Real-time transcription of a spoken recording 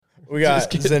We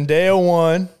got Zendaya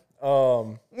 1.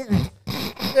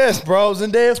 Yes, bro.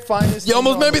 Zendaya's finest. You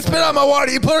almost made me spit out my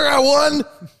water. You put her at 1.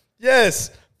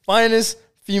 Yes. Finest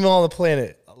female on the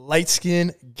planet. A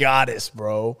light-skinned goddess,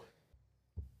 bro.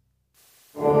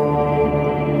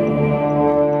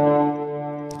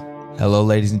 Hello,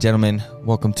 ladies and gentlemen.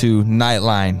 Welcome to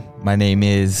Nightline. My name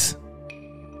is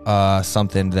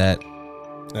something that...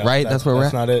 No, right? That's where we're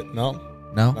at? That's not it. No.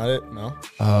 No? Not it. No.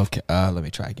 Okay. Let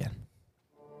me try again.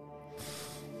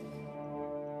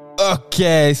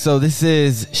 Okay, so this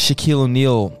is Shaquille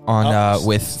O'Neal on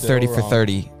with 30 for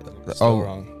 30. Still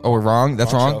wrong. Oh, we're wrong?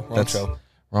 That's wrong? Wrong That's show.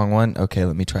 Wrong one? Okay,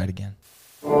 let me try it again.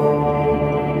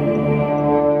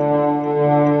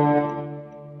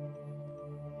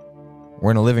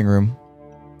 We're in a living room.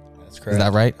 That's correct. Is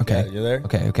that right? Okay. Yeah, you're there?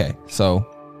 Okay. So,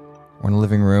 we're in a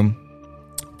living room.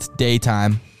 It's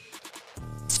daytime.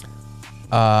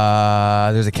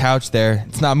 There's a couch there.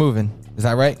 It's not moving. Is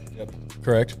that right? Yep.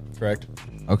 Correct.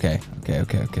 Okay.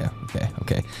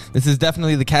 This is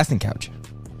definitely the casting couch.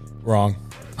 Wrong.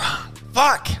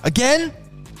 Fuck! Again?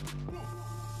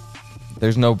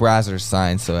 There's no Brazzers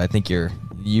sign, so I think you're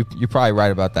probably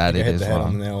right about that. It hit is the head wrong.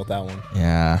 on the nail with that one.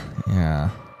 Yeah.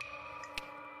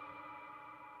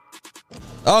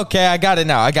 Okay, I got it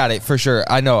now. I got it for sure.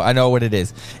 I know what it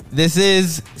is. This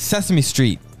is Sesame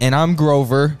Street, and I'm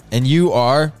Grover, and you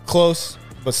are... Close,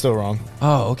 but still wrong.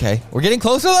 Oh, okay. We're getting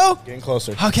closer, though? Getting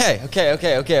closer. Okay,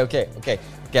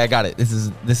 I got it. This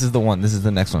is the one. This is the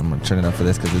next one. I'm gonna turn it up for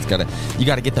this because you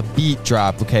gotta get the beat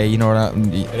drop. Okay, you know what I'm.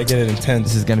 Gotta get it intense.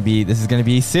 This is gonna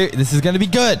be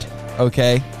good.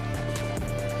 Okay.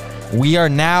 We are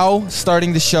now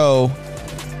starting the show.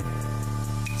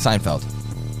 Seinfeld.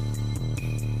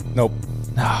 Nope.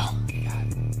 No.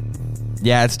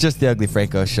 Yeah, it's just the Ugly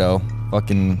Franco show.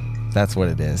 Fucking, that's what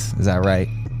it is. Is that right?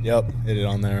 Yep. Hit it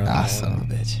on there. Son of a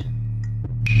bitch.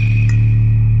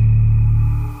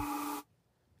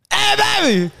 Hey,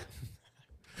 baby!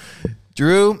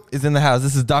 Drew is in the house.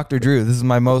 This is Dr. Drew. This is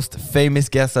my most famous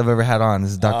guest I've ever had on.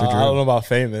 This is Dr. Drew. I don't know about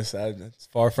famous. It's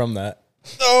far from that.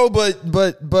 No, but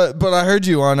I heard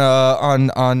you on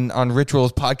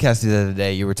Rituals podcast the other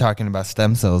day. You were talking about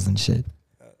stem cells and shit.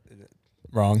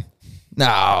 Wrong.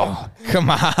 No, come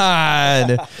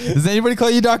on. Does anybody call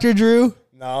you Dr. Drew?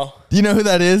 No. Do you know who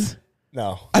that is?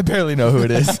 No. I barely know who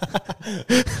it is.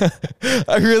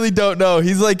 I really don't know.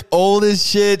 He's like old as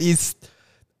shit. He's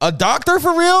a doctor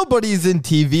for real, but he's in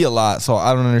TV a lot. So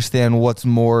I don't understand what's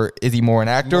more. Is he more an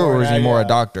actor or is he more a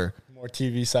doctor? More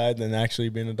TV side than actually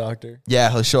being a doctor.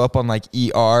 Yeah, he'll show up on like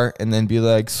ER and then be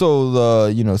like, so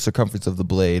the circumference of the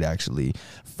blade actually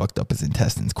fucked up his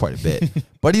intestines quite a bit.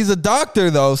 But he's a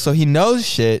doctor though, so he knows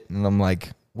shit. And I'm like,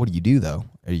 what do you do though?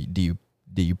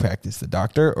 Do you practice the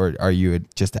doctor or are you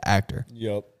just an actor?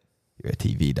 Yep. You're a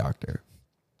TV doctor.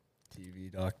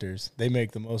 TV doctors. They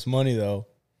make the most money though.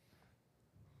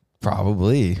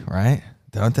 Probably, right?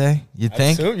 Don't they? You'd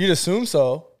think? You'd assume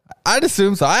so. I'd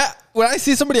assume so. When I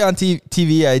see somebody on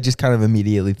TV, I just kind of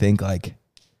immediately think like,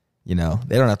 they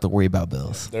don't have to worry about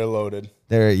bills. They're loaded.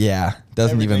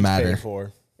 Doesn't even matter. Paid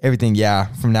for. Everything,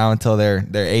 from now until they're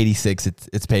 86,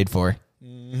 it's paid for.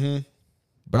 Mm-hmm.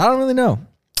 But I don't really know.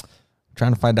 I'm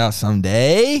trying to find out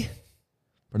someday.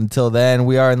 But until then,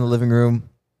 we are in the living room,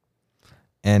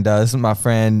 and this is my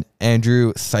friend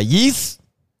Andrew Sayis.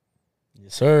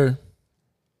 Yes, sir.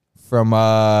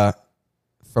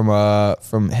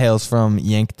 Hails from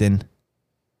Yankton.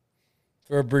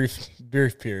 For a brief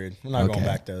period. We're not going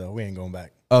back there though. We ain't going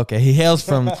back. Okay, he hails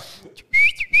from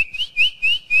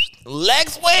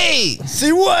Lexway.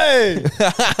 Seaway.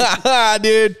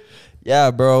 Dude.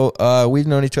 Yeah, bro. We've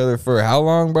known each other for how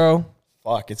long, bro?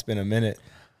 Fuck, it's been a minute.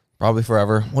 Probably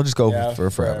forever. We'll just go for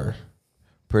forever.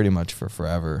 Pretty much for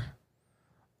forever.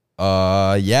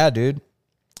 Yeah, dude.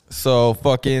 So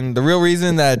fucking the real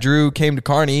reason that Drew came to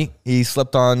Kearney, he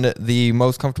slept on the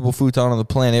most comfortable futon on the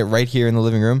planet right here in the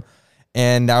living room.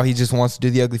 And now he just wants to do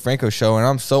the Ugly Franco show. And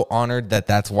I'm so honored that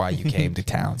that's why you came to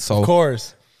town. So of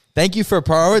course. Thank you for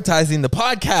prioritizing the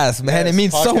podcast, man. Yes, it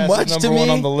means so much to me. Number one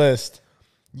on the list.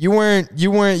 You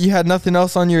had nothing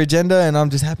else on your agenda, and I'm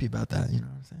just happy about that. You know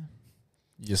what I'm saying?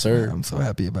 Yes, sir. Yeah, I'm so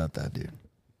happy about that, dude.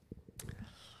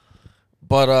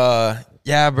 But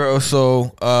yeah, bro.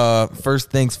 So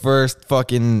first things first,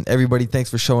 fucking everybody, thanks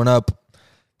for showing up.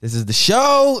 This is the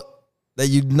show that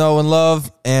you know and love,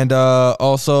 and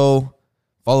also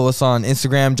follow us on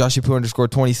Instagram,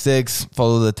 JoshyPoo_26.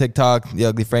 Follow the TikTok, The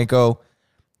Ugly Franco.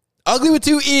 Ugly with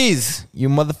 2 E's, you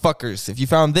motherfuckers. If you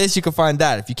found this, you can find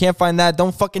that. If you can't find that,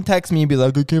 don't fucking text me and be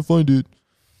like, I can't find it.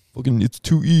 Fucking, it's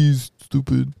 2 E's,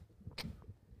 stupid.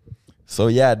 So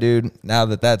yeah, dude, now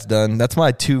that that's done, that's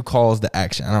my 2 calls to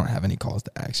action. I don't have any calls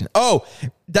to action. Oh,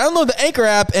 download the Anchor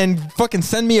app and fucking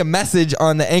send me a message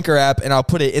on the Anchor app and I'll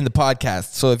put it in the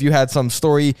podcast. So if you had some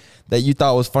story that you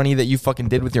thought was funny that you fucking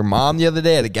did with your mom the other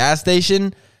day at a gas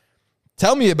station,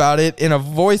 tell me about it in a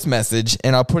voice message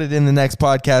and I'll put it in the next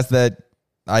podcast that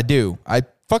I do. I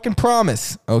fucking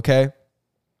promise, okay?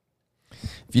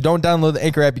 If you don't download the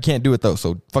Anchor app, you can't do it though.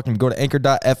 So fucking go to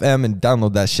anchor.fm and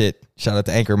download that shit. Shout out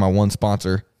to Anchor, my one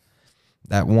sponsor.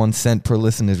 That 1 cent per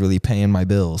listen is really paying my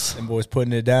bills. Them boys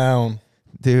putting it down.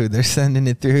 Dude, they're sending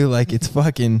it through like it's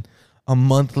fucking a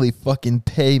monthly fucking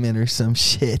payment or some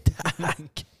shit.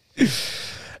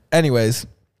 Anyways,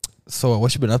 so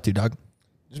what you been up to, dog?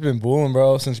 Just been booling,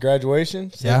 bro, since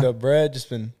graduation. Saved up bread. Just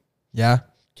been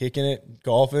kicking it,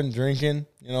 golfing, drinking,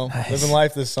 living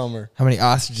life this summer. How many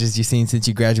ostriches you seen since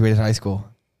you graduated high school?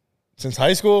 Since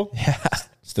high school? Yeah.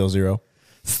 Still 0.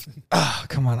 Oh,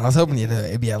 come on. I was hoping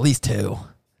it'd be at least 2.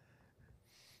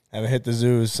 Haven't hit the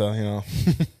zoos, so,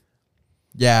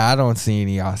 Yeah, I don't see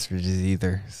any ostriches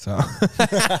either. So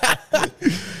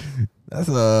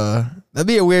that'd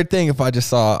be a weird thing if I just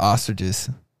saw ostriches.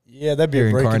 Yeah, that'd be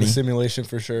a break in the simulation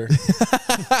for sure.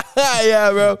 Yeah,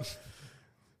 bro.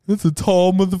 That's a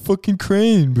tall motherfucking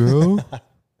crane, bro.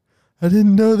 I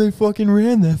didn't know they fucking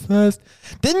ran that fast.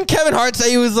 Didn't Kevin Hart say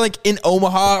he was like in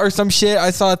Omaha or some shit? I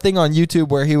saw a thing on YouTube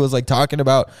where he was like talking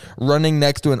about running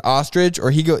next to an ostrich, or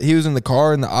he was in the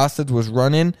car and the ostrich was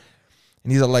running,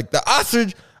 and he's like, the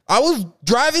ostrich, I was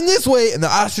driving this way and the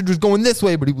ostrich was going this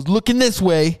way, but he was looking this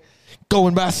way,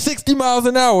 going about 60 miles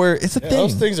an hour. It's a thing.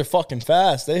 Those things are fucking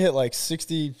fast. They hit like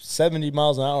 60, 70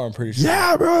 miles an hour, I'm pretty sure.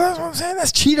 Yeah, bro, that's what I'm saying.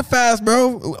 That's cheetah fast,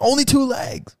 bro. Only 2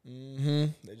 legs. Mm-hmm.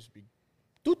 They just be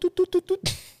doot, doot, doot, doot,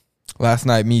 doot. Last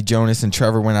night, me, Jonas, and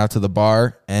Trevor went out to the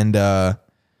bar, and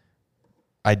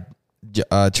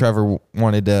Trevor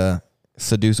wanted to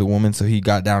seduce a woman, so he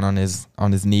got down on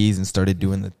his knees and started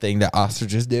doing the thing that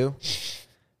ostriches do.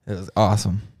 It was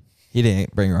awesome. He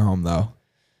didn't bring her home though.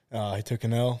 Oh, he took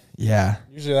an L. Yeah.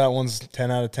 Usually that one's 10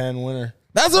 out of 10 winner.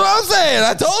 That's what I'm saying.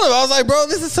 I told him, I was like, bro,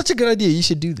 this is such a good idea. You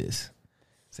should do this.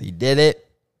 So he did it.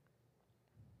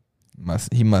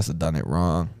 He must have done it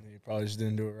wrong. He probably just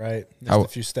didn't do it right. Missed a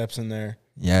few steps in there.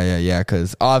 Yeah.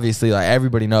 Because obviously, like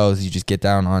everybody knows, you just get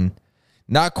down on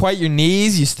not quite your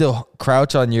knees. You still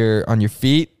crouch on your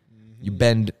feet. Mm-hmm. You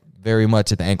bend very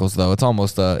much at the ankles, though. It's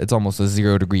almost a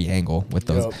 0-degree angle with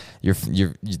those. Your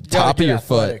top of your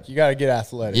athletic. foot. You gotta get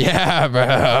athletic. Yeah,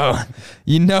 bro.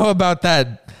 You know about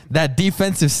that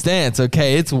defensive stance,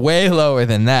 okay? It's way lower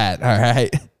than that. All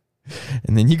right.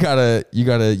 And then you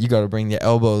gotta bring your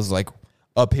elbows like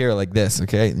up here like this,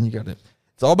 okay? And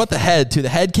it's all about the head too. The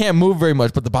head can't move very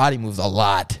much, but the body moves a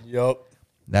lot. Yup.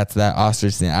 That's that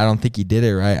ostrich thing. I don't think he did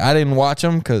it right. I didn't watch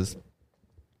him because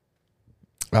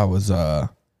I was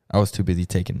too busy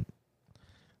taking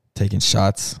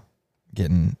shots,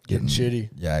 getting shitty.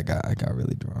 Yeah, I got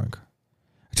really drunk.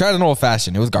 I tried an old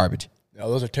fashioned. It was garbage. No,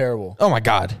 those are terrible. Oh my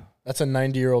God. That's a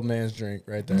 90-year-old man's drink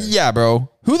right there. Yeah, bro.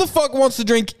 Who the fuck wants to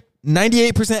drink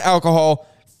 98% alcohol,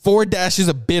 4 dashes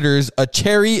of bitters, a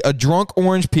cherry, a drunk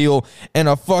orange peel, and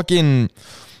a fucking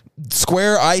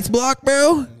square ice block,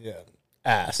 bro? Yeah.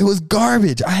 Ass. It was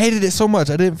garbage. I hated it so much.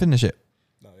 I didn't finish it.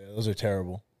 No, yeah, those are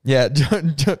terrible. Yeah,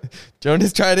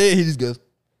 Jonas tried it. He just goes.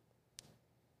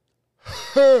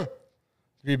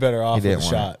 Be better off with a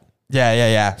shot.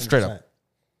 Yeah. Straight 100%. Up.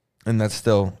 And that's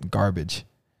still garbage.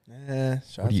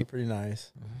 Shots are pretty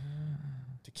nice.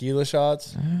 Tequila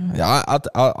shots? Yeah,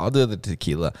 I'll do the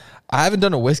tequila. I haven't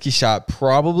done a whiskey shot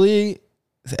probably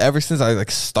ever since I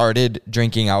like started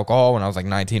drinking alcohol when I was like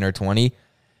 19 or 20.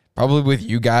 Probably with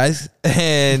you guys.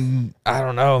 And I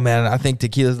don't know, man. I think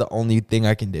tequila is the only thing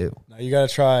I can do. Now you got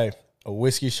to try a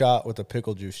whiskey shot with a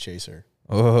pickle juice chaser.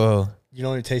 Oh. You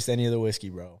don't even taste any of the whiskey,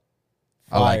 bro.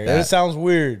 Fire. I like that. It sounds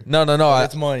weird. No.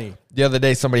 It's money. The other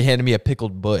day, somebody handed me a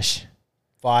pickled bush.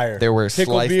 Fire. There were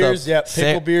pickle sliced beers. up. Yeah,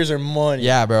 pickle beers are money.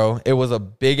 Yeah, bro. It was a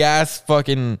big ass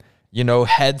fucking,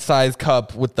 head-sized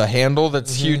cup with the handle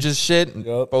that's huge as shit.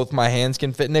 Yep. Both my hands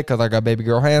can fit in it because I got baby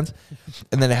girl hands.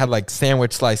 And then it had like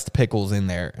sandwich sliced pickles in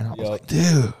there. And I was like,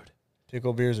 dude.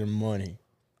 Pickle beers are money.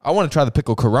 I want to try the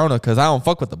pickle Corona because I don't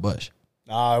fuck with the Bush.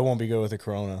 Nah, it won't be good with a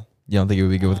Corona. You don't think it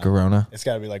would be good with Corona? It's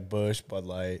got to be like Bush, Bud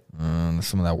Light.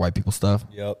 Some of that white people stuff.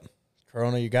 Yep.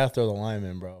 Corona, you got to throw the lime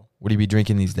in, bro. What do you be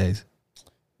drinking these days?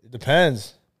 It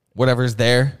depends. Whatever's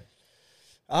there.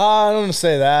 I don't want to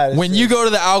say that. When you go to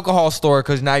the alcohol store,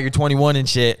 because now you're 21 and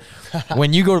shit,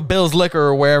 when you go to Bill's Liquor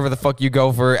or wherever the fuck you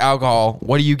go for alcohol,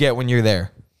 what do you get when you're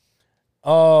there?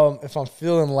 If I'm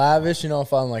feeling lavish,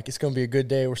 if I'm like, it's going to be a good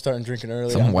day, we're starting drinking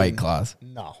early. Some White Claws.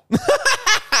 No.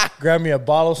 grab me a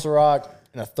bottle of Ciroc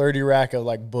and a 30 rack of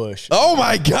like Bush. Oh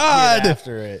my God.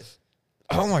 After it.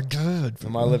 Oh my God.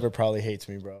 And my liver probably hates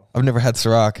me, bro. I've never had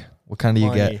Ciroc. What kind do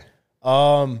you get?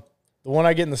 The one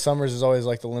I get in the summers is always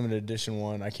like the limited edition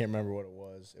one. I can't remember what it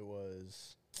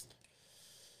was.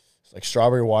 It's like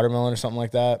strawberry watermelon or something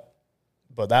like that.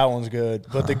 But that one's good.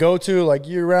 But the go-to, like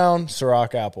year-round,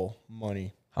 Ciroc apple.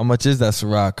 Money. How much is that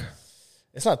Ciroc?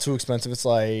 It's not too expensive. It's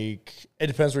like, it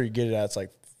depends where you get it at. It's like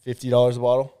 $50 a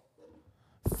bottle.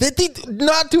 50?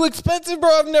 Not too expensive, bro.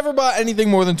 I've never bought anything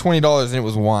more than $20 and it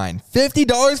was wine.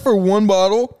 $50 for one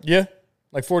bottle? Yeah.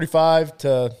 Like 45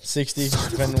 to 60,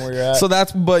 depending on where you're at. So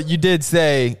but you did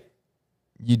say,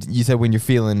 you said when you're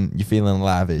feeling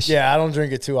lavish. Yeah, I don't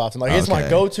drink it too often. Like, it's my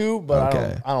go-to, but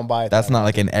I don't buy it. That's not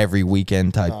like an every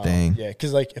weekend type thing. Yeah,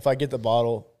 because like if I get the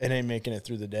bottle, it ain't making it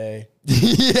through the day.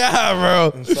 Yeah,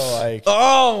 bro. And so like,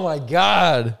 oh my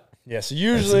God. Yeah, so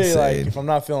usually like if I'm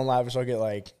not feeling lavish, I'll get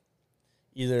like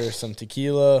either some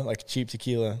tequila, like cheap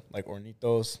tequila, like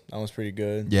Hornitos. That one's pretty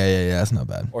good. Yeah. That's not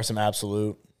bad. Or some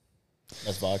Absolute.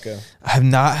 That's vodka. I have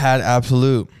not had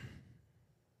Absolute.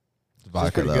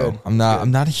 Vodka though. Good. I'm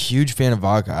not a huge fan of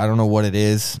vodka. I don't know what it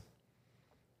is.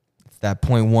 It's that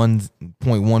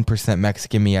 0.1%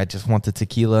 Mexican me. I just want the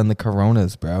tequila and the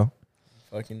Coronas, bro.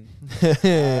 Fucking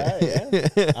yeah.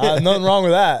 Nothing wrong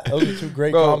with that. Those are two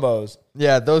great combos.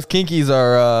 Yeah, those Kinkies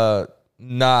are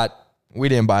not. We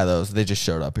didn't buy those. They just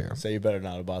showed up here. So you better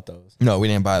not have bought those. No, we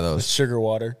didn't buy those. It's sugar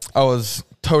water. I was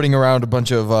toting around a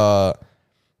bunch of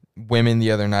women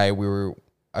the other night.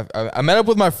 I met up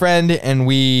with my friend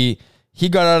and he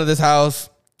got out of this house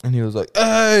and he was like,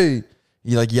 "Hey!"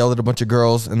 He like yelled at a bunch of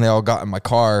girls and they all got in my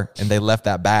car and they left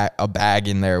a bag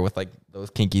in there with like those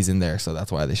Kinkies in there. So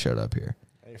that's why they showed up here.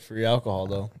 Hey, free alcohol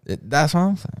though. That's what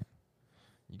I'm saying.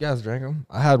 You guys drank them?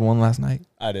 I had one last night.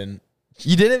 I didn't.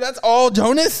 You didn't? That's all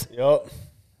Jonas? Yup.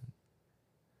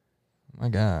 My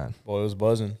God. Boy, it was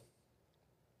buzzing.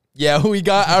 Yeah, we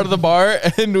got out of the bar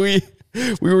and we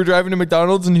were driving to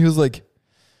McDonald's and he was like,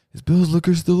 "Is Bill's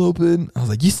liquor still open?" I was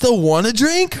like, "You still want to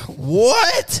drink?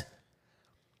 What?"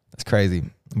 That's crazy.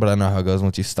 But I know how it goes.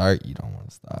 Once you start, you don't want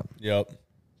to stop. Yep.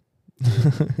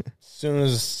 As soon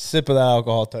as a sip of that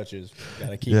alcohol touches, you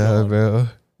gotta keep going. Bro.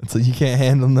 Until you can't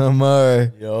handle no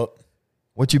more. Yup.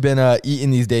 What you been eating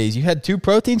these days? You had 2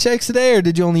 protein shakes today, or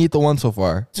did you only eat the one so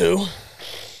far? 2.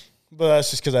 But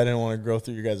that's just because I didn't want to grow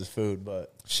through your guys' food.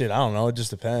 But shit, I don't know. It just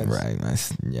depends. Right.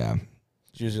 Nice. Yeah.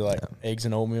 It's usually like eggs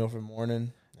and oatmeal for the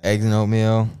morning. Eggs and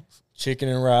oatmeal. Chicken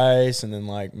and rice, and then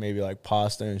like maybe like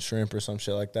pasta and shrimp or some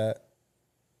shit like that.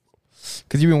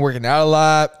 Because you've been working out a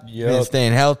lot. Yep. Been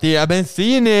staying healthy. I've been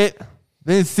seeing it.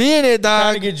 Dog.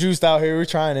 Trying to get juiced out here. We're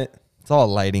trying it. It's all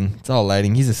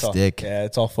lighting. He's a stick. Yeah,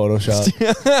 it's all Photoshop.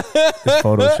 It's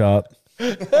Photoshop.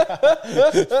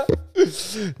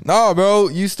 No, bro.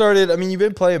 You've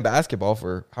been playing basketball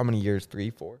for how many years? 3,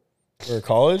 4? For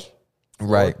college?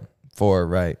 Right. 4,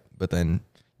 right. But then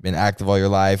been active all your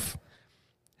life.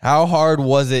 How hard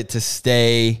was it to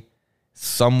stay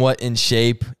somewhat in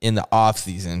shape in the off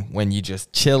season when you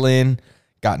just chilling,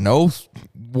 got no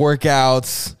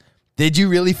workouts? Did you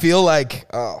really feel like,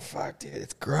 oh fuck, dude,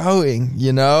 it's growing?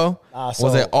 You know,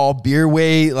 was it all beer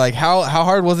weight? Like how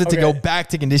hard was it to go back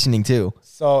to conditioning too?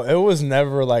 So it was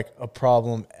never like a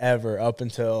problem ever up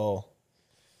until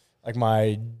like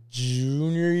my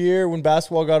junior year when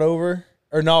basketball got over.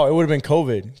 Or no, it would have been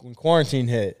COVID when quarantine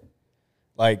hit.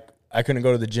 Like I couldn't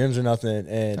go to the gyms or nothing,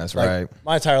 and that's like, right.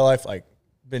 My entire life, like,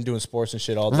 been doing sports and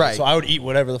shit all day. Right. So I would eat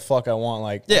whatever the fuck I want.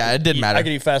 Like, yeah, it didn't matter. I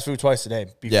could eat fast food twice a day,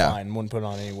 be fine, wouldn't put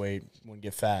on any weight, wouldn't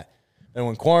get fat. And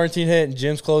when quarantine hit and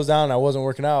gyms closed down, and I wasn't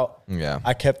working out. Yeah,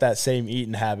 I kept that same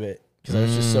eating habit because I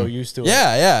was just so used to it.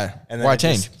 Yeah. And then why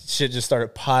change? Shit just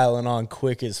started piling on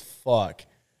quick as fuck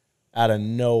out of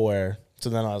nowhere. So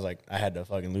then I was like, I had to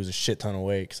fucking lose a shit ton of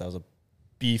weight because I was a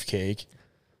beefcake.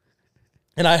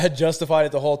 And I had justified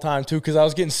it the whole time, too, because I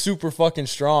was getting super fucking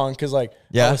strong because, like,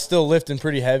 I was still lifting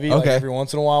pretty heavy like, every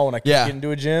once in a while when I could get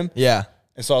into a gym. Yeah.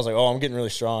 And so I was like, oh, I'm getting really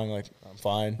strong. Like, I'm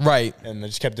fine. Right. And I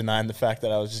just kept denying the fact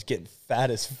that I was just getting fat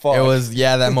as fuck. It was,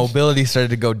 that mobility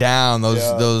started to go down.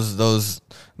 Those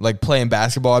like, playing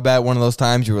basketball, I bet one of those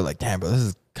times you were like, damn, bro, this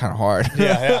is kind of hard.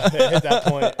 Yeah, it hit that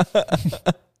point.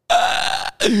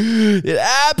 It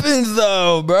happens,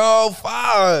 though, bro.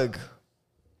 Fuck.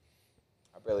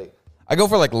 I go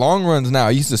for like long runs now. I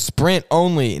used to sprint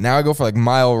only. Now I go for like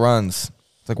mile runs.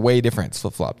 It's like way different. It's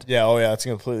flip-flopped. Yeah, oh yeah, it's a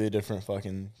completely different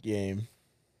fucking game.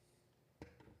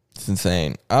 It's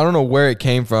insane. I don't know where it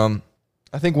came from.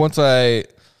 I think once I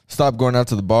stopped going out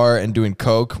to the bar and doing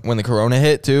coke when the corona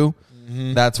hit too,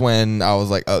 that's when I was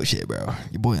like, oh shit, bro,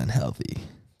 your boy unhealthy.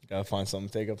 Gotta find something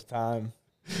to take up the time.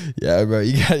 Yeah, bro,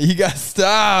 you got to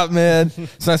stop, man.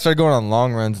 So I started going on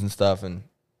long runs and stuff, and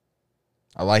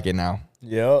I like it now.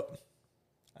 Yep.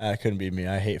 That couldn't be me.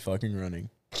 I hate fucking running.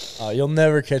 You'll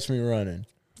never catch me running.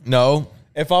 No.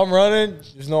 If I'm running,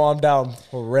 just know I'm down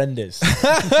horrendous.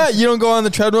 You don't go on the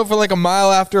treadmill for like a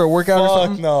mile after a workout or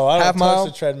something? No, I don't Half touch mile?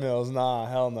 the treadmills. Nah,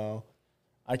 hell no.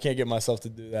 I can't get myself to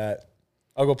do that.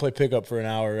 I'll go play pickup for an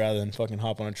hour rather than fucking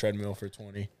hop on a treadmill for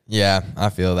 20. Yeah, I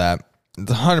feel that.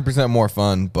 It's 100% more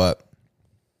fun, but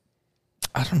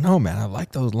I don't know, man. I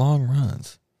like those long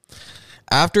runs.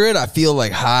 After it, I feel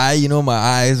like high. You know, my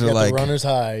eyes are like the runner's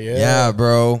high. Yeah. Yeah,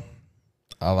 bro.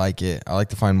 I like it. I like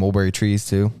to find mulberry trees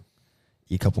too.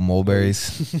 Eat a couple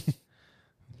mulberries.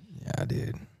 Yeah,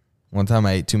 dude. One time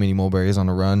I ate too many mulberries on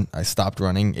a run. I stopped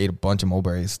running, ate a bunch of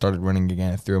mulberries, started running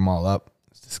again, threw them all up.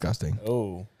 It's disgusting.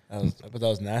 Oh, I bet that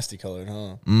was nasty colored,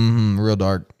 huh? Mm-hmm. Real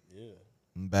dark. Yeah.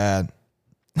 Bad.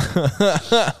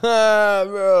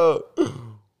 Bro.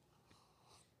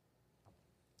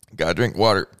 Gotta drink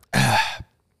water.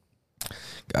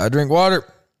 Gotta drink water.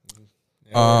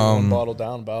 Yeah, one bottle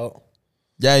down about.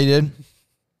 Yeah, you did.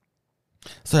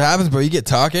 So what happens, bro? You get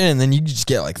talking and then you just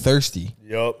get like thirsty.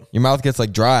 Yup. Your mouth gets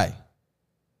like dry.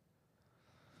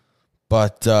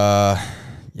 But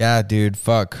yeah, dude,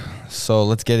 fuck. So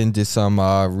let's get into some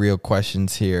real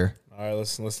questions here. All right,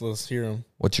 let's hear them.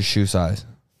 What's your shoe size?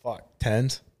 Fuck,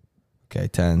 10s. Okay,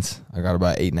 10s. I got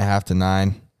about 8.5 to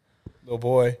 9. Little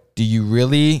boy. Do you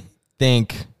really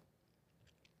think?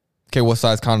 Okay, what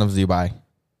size condoms do you buy?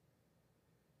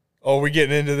 Oh, we're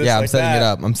getting into this. Yeah, I'm like setting that. it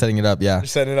up. I'm setting it up. Yeah. You're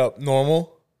setting it up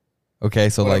normal. Okay,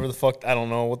 so Whatever like, the fuck. I don't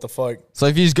know what the fuck. so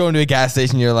if you just go into a gas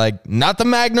station, you're like, not the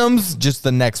Magnums, just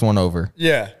the next one over.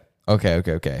 Yeah.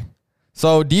 Okay.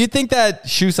 So do you think that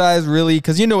shoe size really?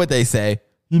 Because you know what they say.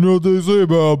 You know what they say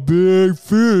about big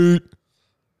feet.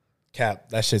 Cap.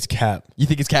 That shit's cap. You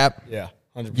think it's cap? Yeah.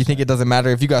 100%. You think it doesn't matter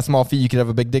if you got small feet, you could have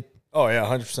a big dick? Oh yeah,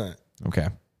 100%. Okay.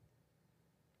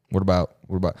 What about?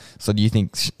 So do you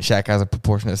think Shaq has a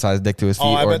proportionate size dick to his feet?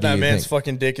 Oh, I or bet do that you man's think-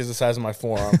 fucking dick is the size of my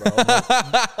forearm, bro.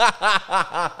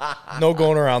 No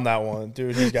going around that one,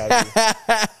 dude. He's got to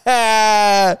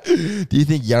be. Do you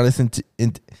think Giannis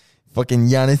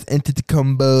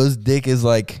Antetokounmpo's dick is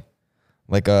like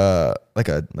a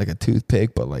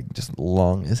toothpick, but like just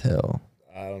long as hell?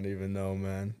 I don't even know,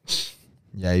 man.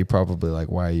 Yeah, you probably like,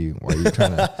 why are you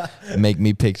trying to make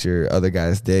me picture other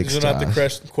guys' dicks? These are not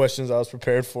Josh? the questions I was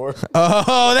prepared for.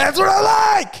 Oh, that's what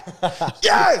I like.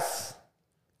 Yes,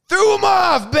 threw him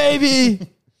off, baby.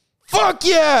 Fuck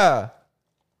yeah.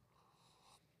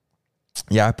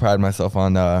 Yeah, I pride myself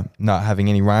on not having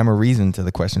any rhyme or reason to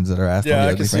the questions that are asked on Yeah, the I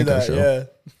Ugly can see Franco that. show. Yeah.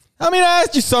 I mean, I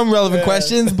asked you some relevant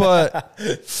questions, but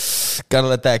gotta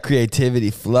let that creativity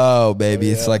flow, baby.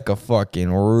 Oh, It's yeah. like a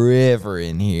fucking river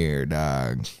in here,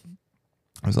 dog.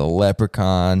 There's a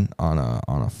leprechaun on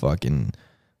a fucking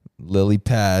lily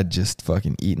pad, just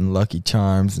fucking eating Lucky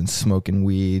Charms and smoking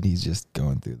weed. He's just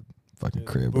going through the fucking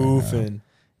crib. Right now. Boofing.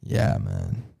 Yeah,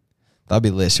 man. That'd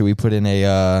be lit. Should we put in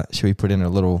a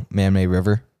little man-made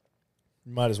river?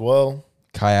 Might as well.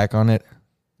 Kayak on it?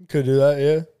 You could do that,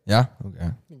 yeah. Yeah?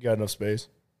 Okay. You got enough space.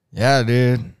 Yeah,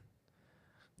 dude.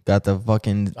 Got the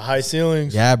fucking The high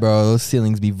ceilings. Yeah, bro. Those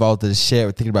ceilings be vaulted as shit.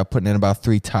 We're thinking about putting in about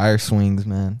 3 tire swings,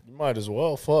 man. You might as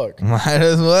well. Fuck. Might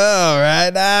as well,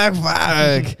 right, dog?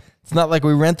 Fuck. It's not like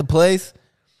we rent the place.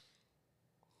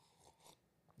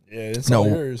 Yeah, it's No. all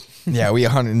yours. Yeah, we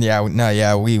 100. Yeah, no,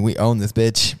 yeah, we own this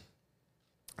bitch.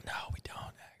 No, we don't.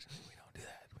 Actually, we don't do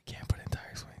that. We can't put in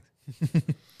tire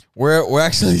swings. We're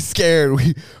actually scared.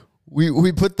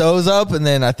 We put those up, and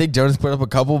then I think Jonas put up a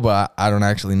couple, but I don't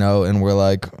actually know. And we're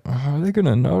like, are they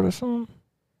gonna notice them?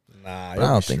 Nah, I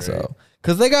don't think so.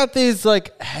 Because they got these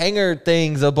like hanger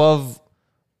things above.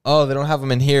 Oh, they don't have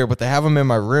them in here, but they have them in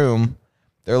my room.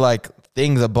 They're like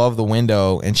things above the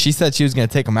window. And she said she was going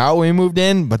to take them out when we moved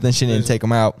in, but then she didn't take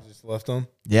them out. Just left them.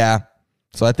 Yeah.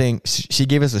 So I think she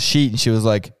gave us a sheet and she was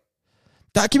like,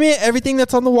 document everything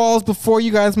that's on the walls before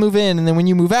you guys move in. And then when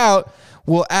you move out,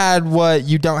 we'll add what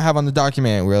you don't have on the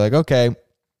document. We were like, okay.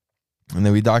 And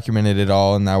then we documented it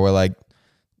all. And now we're like,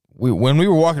 when we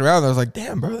were walking around, I was like,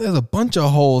 damn, bro, there's a bunch of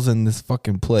holes in this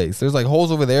fucking place. There's like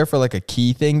holes over there for like a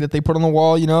key thing that they put on the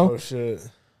wall, you know? Oh, shit.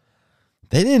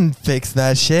 They didn't fix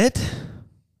that shit.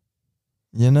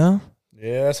 You know?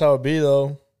 Yeah, that's how it be,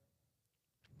 though.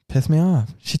 Pissed me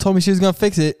off. She told me she was going to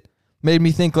fix it. Made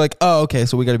me think like, oh, okay,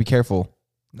 so we got to be careful.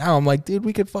 Now I'm like, dude,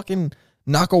 we could fucking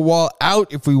knock a wall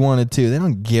out if we wanted to. They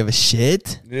don't give a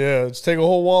shit. Yeah, just take a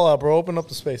whole wall out, bro. Open up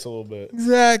the space a little bit.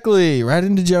 Exactly. Right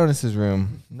into Jonas's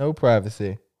room. No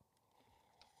privacy.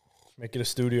 Make it a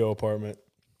studio apartment.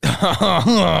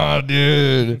 Oh,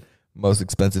 dude. most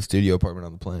expensive studio apartment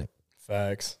on the planet.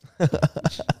 Facts.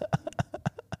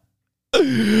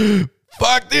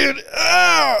 Fuck, dude.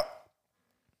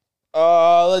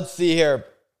 Let's see here.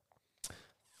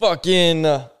 Fucking.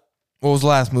 What was the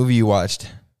last movie you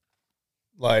watched?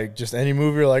 Like just any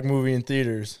movie or like movie in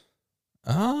theaters?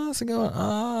 That's a good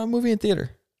one. Movie in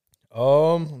theater.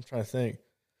 I'm trying to think.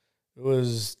 It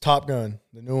was Top Gun,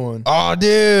 the new one. Oh,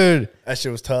 dude. That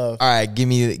shit was tough. All right, give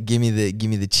me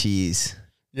the cheese.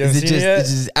 You haven't Is it seen just it yet? it's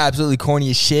just absolutely corny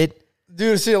as shit?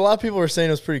 Dude, see, a lot of people are saying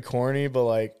it was pretty corny, but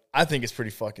like I think it's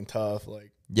pretty fucking tough.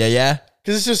 Like, Yeah.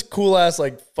 because it's just cool ass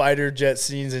like fighter jet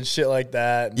scenes and shit like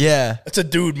that. Yeah. It's a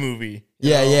dude movie.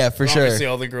 Yeah, for And sure. Obviously,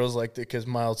 all the girls liked it because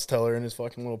Miles Teller and his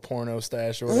fucking little porno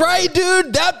stash. Or whatever. Right,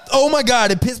 dude. Oh my God,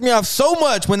 it pissed me off so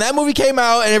much when that movie came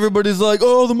out and everybody's like,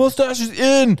 oh, the mustache is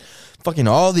in. Fucking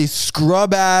all these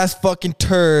scrub ass fucking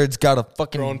turds got a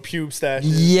fucking Growing pube stashes.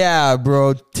 Yeah,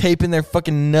 bro, taping their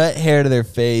fucking nut hair to their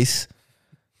face.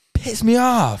 Piss me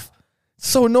off.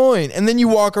 So annoying. And then you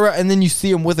walk around and then you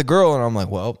see him with a girl and I'm like,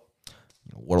 well,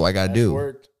 what do I gotta do?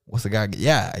 Worked. What's the guy?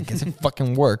 Yeah, I guess it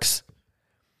fucking works.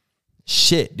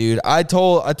 Shit, dude. I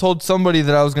told somebody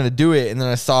that I was gonna do it, and then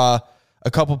I saw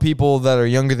a couple people that are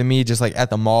younger than me just like at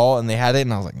the mall, and they had it,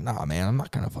 and I was like, nah, man, I'm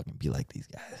not gonna fucking be like these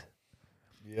guys.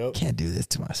 Yep. Can't do this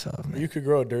to myself, man. You could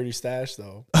grow a dirty stash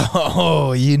though.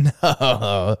 Oh, you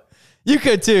know. You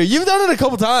could too. You've done it a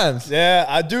couple times. Yeah,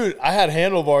 I had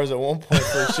handlebars at one point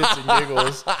for shits and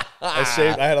giggles. I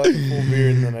had like a full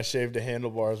beard, and then I shaved the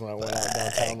handlebars when I went out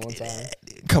downtown one time.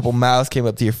 A couple miles came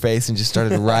up to your face and just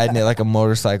started riding it like a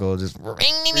motorcycle. Just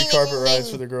Free carpet rides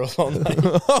for the girls all night.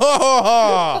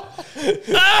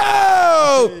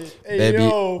 Oh! Hey, Baby.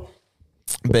 yo.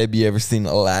 Baby, you ever seen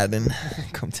Aladdin?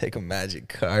 Come take a magic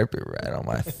carpet ride on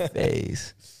my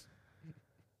face.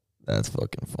 That's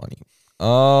fucking funny.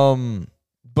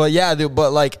 But yeah, dude,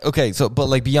 but like, okay, so, but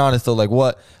like, be honest though, like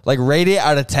what, like rate it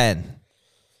out of 10.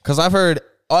 Cause I've heard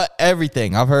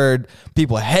everything. I've heard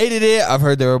people hated it. I've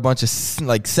heard there were a bunch of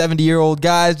like 70-year-old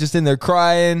guys just in there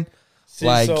crying. See,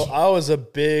 like, so I was a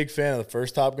big fan of the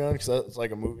first Top Gun because that's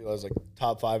like a movie that was like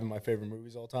top 5 of my favorite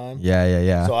movies all time.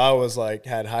 yeah. So I was like,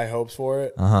 had high hopes for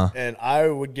it. And I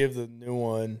would give the new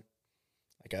one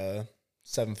like a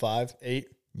 7.5, 8.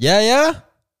 Yeah.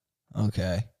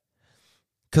 Okay.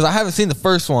 Cause I haven't seen the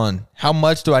first one. How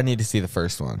much do I need to see the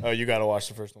first one? Oh, you got to watch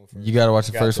the first one first. You got to watch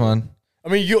the first one? I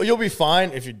mean, you'll be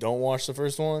fine if you don't watch the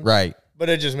first one. Right. But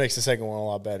it just makes the second one a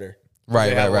lot better.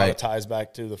 Right. A lot of ties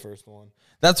back to the first one.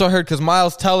 That's what I heard, because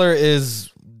Miles Teller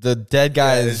is the dead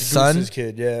guy's son. Goose's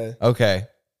kid, yeah. Okay.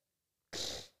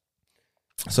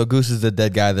 So Goose is the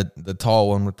dead guy, the tall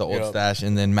one with the old stash,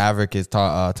 and then Maverick is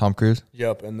Tom Cruise?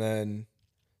 Yep, and then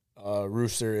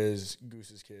Rooster is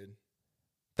Goose's kid.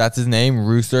 That's his name,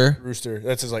 Rooster? Rooster.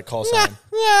 That's his like call sign.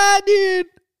 Dude.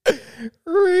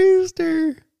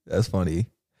 Rooster. That's funny.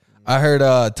 I heard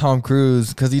Tom Cruise,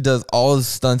 because he does all his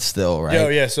stunts still, right? Yo,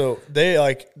 yeah. So they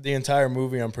like the entire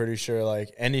movie. I'm pretty sure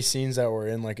like any scenes that were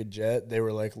in like a jet, they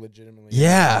were like legitimately.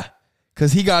 Yeah,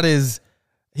 because he got his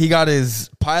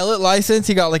pilot license.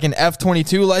 He got like an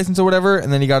F-22 license or whatever,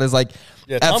 and then he got his like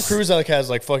Tom Cruise like has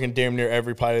like fucking damn near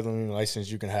every piloting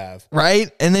license you can have.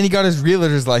 Right, and then he got his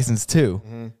realtor's license too.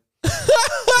 Mm-hmm. He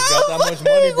got that much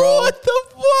money, bro. What the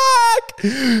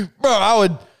fuck,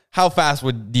 bro? How fast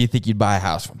do you think you'd buy a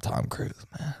house from Tom Cruise,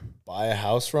 man? Buy a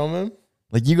house from him?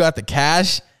 Like you got the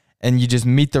cash and you just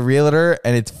meet the realtor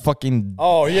and it's fucking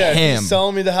him. He's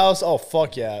selling me the house. Oh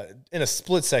fuck yeah! In a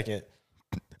split second.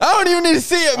 I don't even need to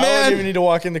see it, man. I don't even need to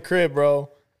walk in the crib, bro.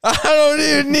 I don't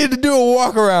even need to do a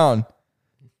walk around.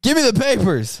 Give me the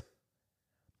papers.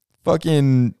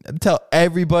 Fucking tell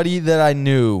everybody that I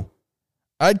knew.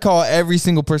 I'd call every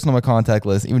single person on my contact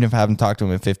list, even if I haven't talked to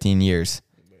him in 15 years.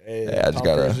 Hey, I Tom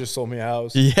Cruise just sold me a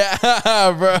house.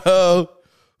 Yeah, bro.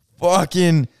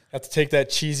 Fucking. Have to take that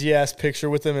cheesy ass picture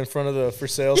with him in front of the for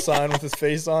sale sign with his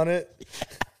face on it.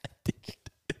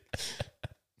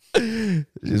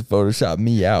 Just Photoshop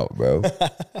me out, bro.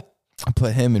 I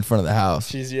put him in front of the house.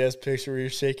 Cheesy ass picture where you're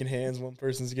shaking hands. One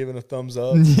person's giving a thumbs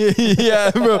up.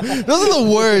 Yeah, bro. Those are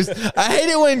the worst. I hate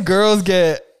it when girls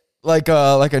get like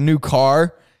a new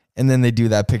car and then they do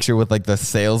that picture with like the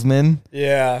salesman.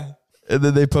 Yeah. And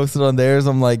then they post it on theirs.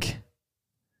 I'm like,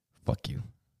 fuck you.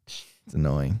 It's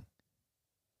annoying.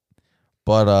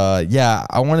 But yeah,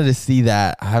 I wanted to see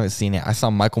that. I haven't seen it. I saw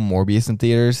Michael Morbius in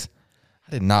theaters.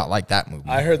 I did not like that movie.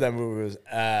 I heard that movie was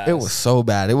ass. It was so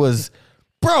bad. It was,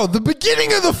 bro, the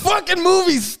beginning of the fucking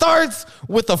movie starts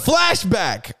with a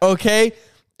flashback, okay?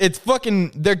 It's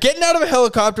fucking, they're getting out of a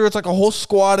helicopter. It's like a whole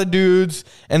squad of dudes.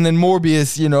 And then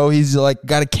Morbius, you know, he's like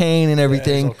got a cane and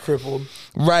everything. He's all crippled.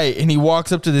 Right, and he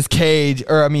walks up to this cage,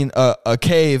 or I mean, a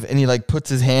cave, and he like puts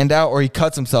his hand out, or he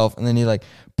cuts himself, and then he like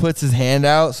puts his hand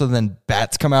out, so then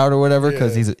bats come out or whatever,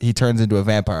 because he turns into a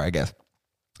vampire, I guess.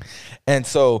 And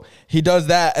so he does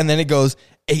that, and then it goes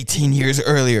 18 years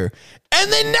earlier,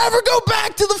 and they never go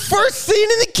back to the first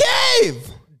scene in the cave.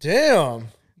 Damn,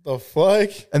 the fuck.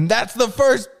 And that's the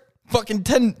first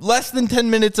fucking less than 10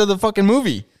 minutes of the fucking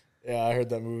movie. Yeah, I heard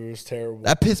that movie was terrible.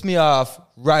 That pissed me off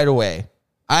right away.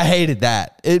 I hated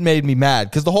that. It made me mad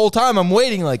because the whole time I'm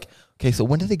waiting like, okay, so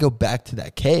when did they go back to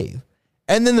that cave?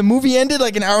 And then the movie ended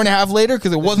like an hour and a half later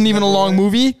because it wasn't even a long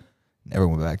movie. Never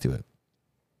went back to it.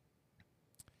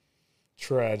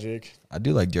 Tragic. I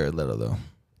do like Jared Leto though.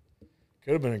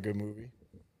 Could have been a good movie.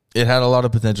 It had a lot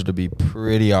of potential to be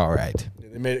pretty all right.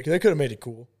 Yeah, they could have made it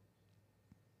cool.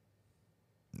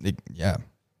 Yeah.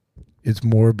 It's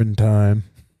Morbin time.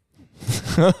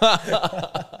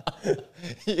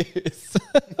 Yes.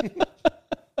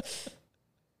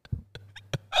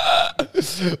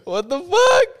 What the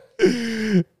fuck?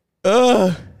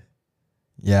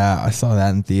 Yeah, I saw that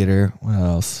in theater. What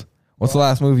else? What's the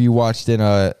last movie you watched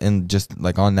in just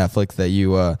like on Netflix that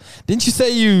you didn't you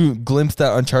say you glimpsed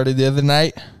at Uncharted the other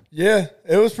night? Yeah,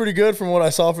 it was pretty good from what I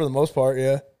saw for the most part,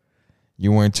 yeah.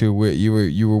 You weren't too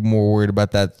you were more worried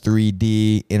about that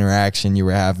 3D interaction you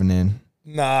were having in.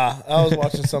 Nah, I was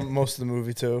watching most of the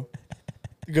movie too.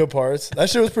 The good parts. That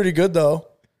shit was pretty good though.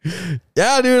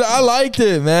 Yeah, dude, I liked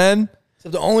it, man. So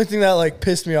the only thing that like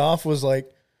pissed me off was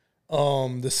like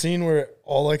the scene where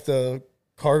all like the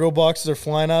cargo boxes are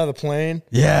flying out of the plane.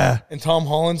 Yeah. And Tom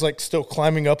Holland's like still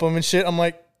climbing up them and shit. I'm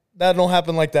like, that don't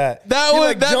happen like that.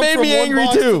 That made me angry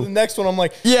too. The next one, I'm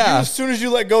like, yeah. As soon as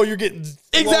you let go, you're getting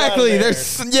exactly.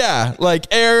 Like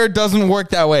air doesn't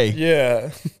work that way. Yeah.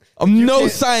 I'm no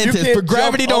scientist, but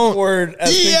gravity don't.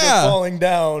 As things are falling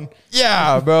down.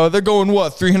 Yeah, bro. They're going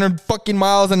what 300 fucking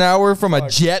miles an hour from a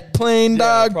jet plane,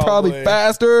 dog. Probably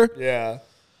faster. Yeah.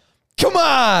 Come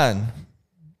on.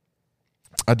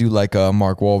 I do like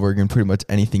Mark Wahlberg in pretty much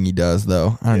anything he does,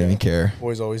 though. I don't even care.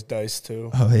 Boys always dice too.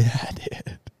 Oh yeah,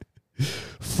 dude.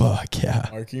 Fuck yeah.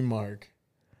 Mark.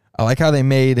 I like how they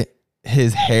made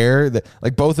his hair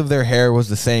like both of their hair was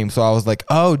the same. So I was like,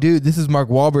 oh, dude, this is Mark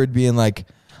Wahlberg being like,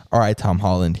 all right, Tom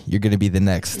Holland, you're gonna be the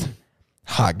next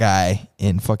hot guy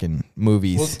in fucking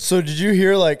movies. Well, so did you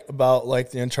hear like about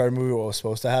like the Uncharted movie, what was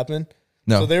supposed to happen?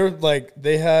 No. So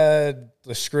they had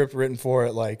the script written for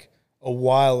it like a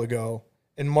while ago,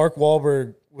 and Mark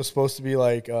Wahlberg was supposed to be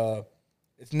like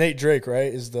it's Nate Drake,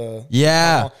 right?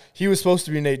 He was supposed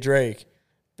to be Nate Drake,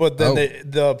 but then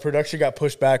the production got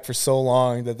pushed back for so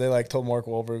long that they like told Mark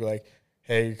Wahlberg like,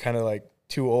 hey, you're kind of like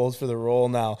too old for the role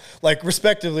now. Like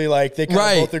respectively, like they kind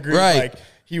of both agreed like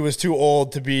he was too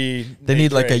old to be. They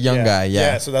need like a young guy,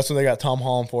 yeah. So that's when they got Tom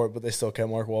Holland for it, but they still kept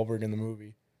Mark Wahlberg in the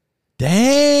movie.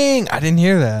 Dang, I didn't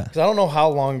hear that. Because I don't know how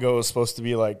long ago it was supposed to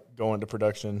be like going to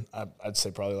production. I'd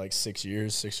say probably like 6 or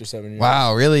 7 years.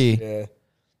 Wow, really? Yeah.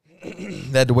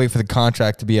 They had to wait for the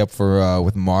contract to be up for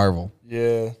with Marvel.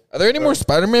 Yeah. Are there any more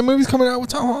Spider-Man movies coming out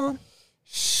with Tom Holland?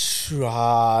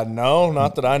 No,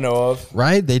 not that I know of.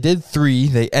 Right? They did 3.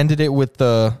 They ended it with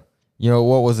the,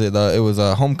 what was it? It was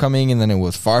Homecoming, and then it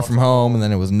was Far From Home, and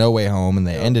then it was No Way Home, and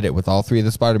they ended it with all 3 of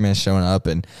the Spider-Man showing up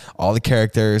and all the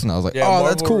characters, and I was like, Marvel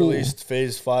that's cool. Released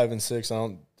Phase 5 and 6.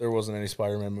 There wasn't any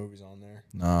Spider-Man movies on there.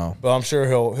 No. But I'm sure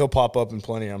he'll pop up in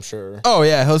plenty, I'm sure. Oh,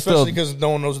 yeah, Especially because no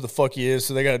one knows who the fuck he is,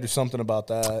 so they got to do something about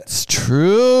that. It's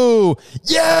true.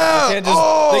 Yeah. They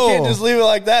can't just leave it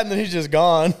like that, and then he's just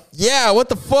gone. Yeah, what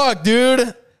the fuck,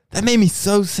 dude? That made me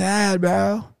so sad,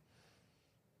 bro.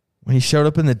 When he showed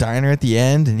up in the diner at the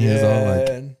end, and he was all like,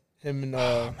 him and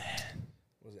was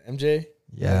it MJ?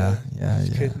 Yeah.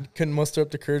 Couldn't muster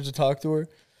up the courage to talk to her.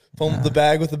 Fumbled the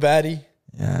bag with the baddie.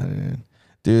 Yeah,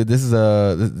 dude. This is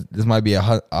this might be a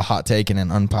hot take and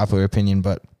an unpopular opinion,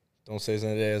 but don't say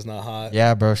Zendaya is not hot.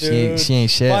 Yeah, bro. She ain't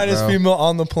shit. Finest female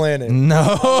on the planet. No,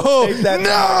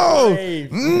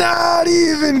 not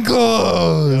even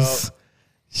close. Yep.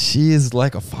 She is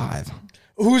like a 5.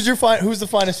 Who's the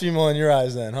finest female in your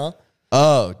eyes then, huh?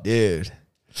 Oh, dude.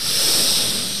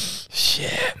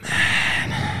 Shit, man.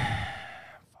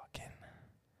 Fucking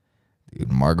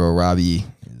dude, Margot Robbie.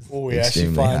 Oh yeah,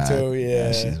 she's fine hot. Too.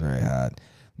 Yeah, she's very hot.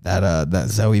 That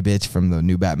Zoe bitch from the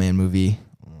new Batman movie.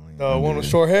 The one with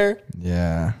short hair.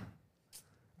 Yeah,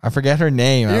 I forget her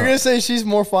name. You're gonna say she's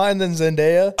more fine than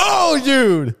Zendaya? Oh,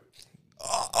 dude.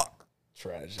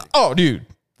 Tragic. Oh, dude.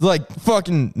 Like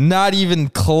fucking not even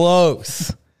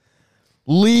close.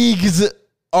 Leagues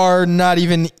are not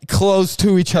even close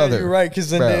to each other. You're right,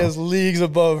 because Zendaya's leagues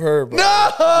above her. Bro.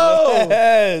 No!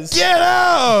 Yes! Get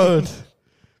out!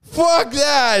 Fuck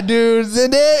that, dude.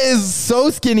 Zendaya is so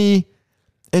skinny,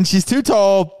 and she's too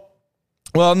tall.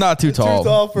 Well, not too tall. Too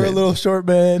tall for a little short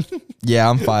man. Yeah,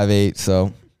 I'm 5'8",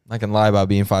 so I can lie about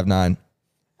being 5'9".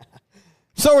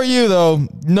 So are you, though.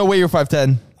 No way you're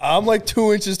 5'10". I'm like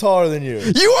 2 inches taller than you.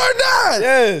 You are not!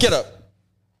 Yes. Get up.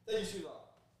 Take your shoes off.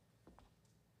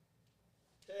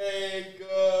 Take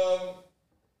them.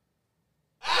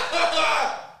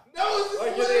 No,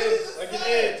 Like an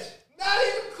inch. Not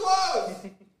even close.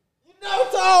 You're no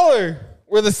taller.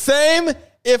 We're the same.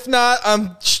 If not,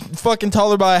 I'm fucking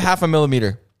taller by 0.5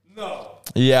 millimeter. No.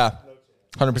 Yeah.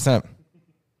 100%.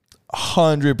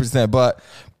 100%. But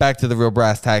back to the real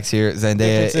brass tacks here.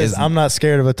 Zendaya is. I'm not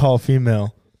scared of a tall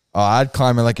female. Oh, I'd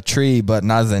climb it like a tree, but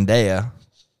not Zendaya.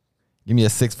 Give me a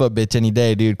 6-foot bitch any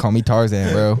day, dude. Call me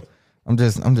Tarzan, bro. I'm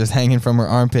just hanging from her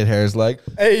armpit hairs like,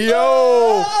 Hey,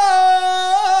 yo.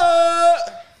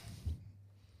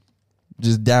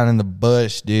 Just down in the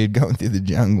bush, dude, going through the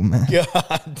jungle, man.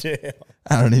 God damn.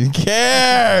 I don't even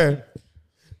care.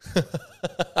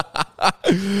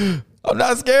 I'm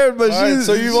not scared, but All right, she's.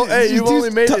 so you've too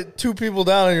only made tou- it 2 people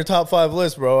down on your top 5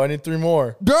 list, bro. I need 3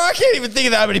 more. Bro, I can't even think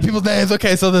of that many people's names.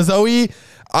 Okay, so the Zoe.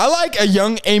 I like a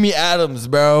young Amy Adams,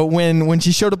 bro. When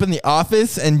she showed up in the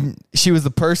office and she was the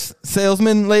purse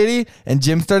salesman lady and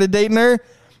Jim started dating her.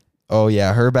 Oh,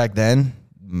 yeah, her back then.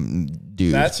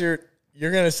 Dude.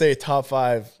 You're going to say top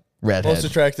 5 redhead. most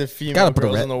attractive female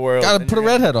girls in the world. Gotta put a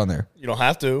redhead on there. You don't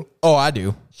have to. Oh, I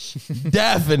do.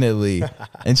 Definitely.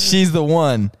 And she's the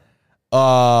one.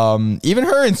 Even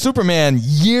her in Superman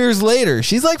years later,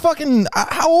 she's like fucking,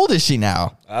 how old is she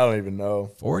now? I don't even know.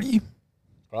 40?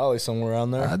 Probably somewhere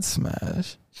around there. I'd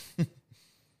smash.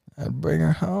 I'd bring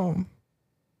her home.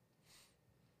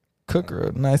 Cook her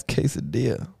a nice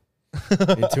quesadilla.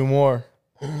 Need 2 more.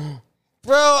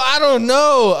 Bro, I don't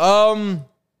know.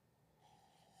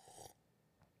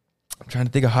 I'm trying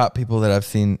to think of hot people that I've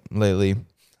seen lately.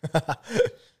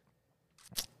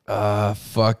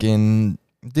 Fucking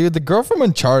dude, the girl from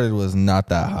Uncharted was not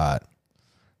that hot.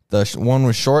 The one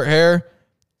with short hair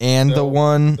and the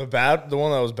one one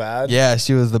that was bad. Yeah,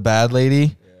 she was the bad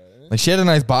lady. Yeah. Like she had a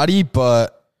nice body,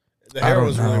 but The hair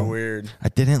was really weird. I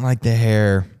didn't like the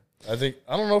hair. I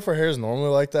don't know if her hair is normally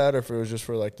like that or if it was just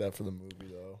for like that for the movie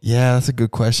though. Yeah, that's a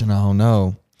good question. I don't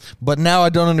know. But now I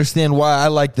don't understand why I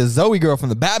like the Zoe girl from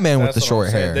the Batman with the short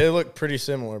hair. They look pretty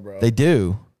similar, bro. They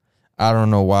do. I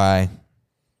don't know why.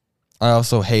 I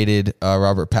also hated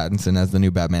Robert Pattinson as the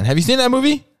new Batman. Have you seen that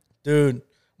movie? Dude,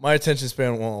 my attention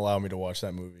span won't allow me to watch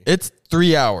that movie. It's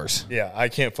 3 hours. Yeah, I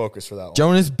can't focus for that long.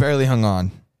 Jonas barely hung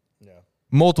on. Yeah.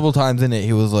 Multiple times in it,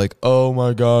 he was like, oh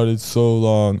my God, it's so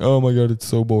long. Oh my God, it's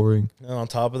so boring. And on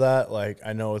top of that, like,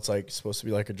 I know it's like supposed to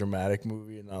be like a dramatic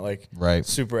movie and not like Right.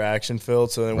 super action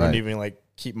filled. So it wouldn't Right. even like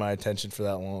keep my attention for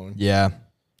that long. Yeah.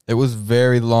 It was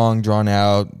very long, drawn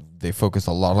out. They focused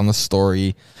a lot on the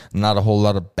story. Not a whole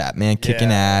lot of Batman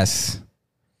kicking ass.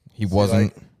 He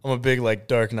wasn't. Like, I'm a big like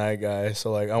Dark Knight guy.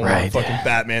 So like I want Right. a fucking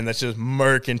Batman that's just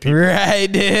murking people. Right,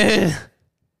 dude.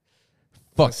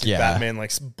 Fuck See yeah. Batman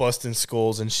like busting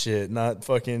skulls and shit, not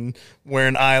fucking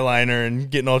wearing eyeliner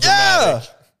and getting all Yeah. dramatic.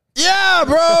 Yeah,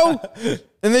 bro.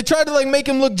 And they tried to like make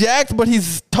him look jacked, but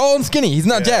he's tall and skinny. He's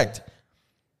not jacked.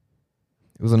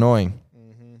 It was annoying.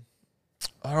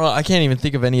 I don't know. I can't even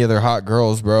think of any other hot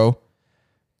girls, bro.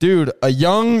 Dude, a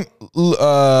young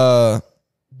lady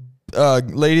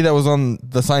that was on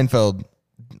the Seinfeld,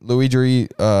 Luigi,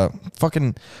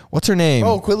 fucking, what's her name?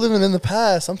 Bro, quit living in the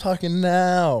past. I'm talking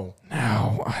now.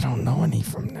 Now, I don't know any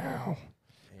from now.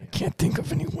 I can't think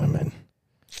of any women.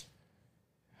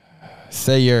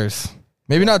 Say yours.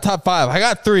 Maybe not top 5. I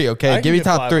got 3, okay? Give me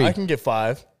top 3. I can get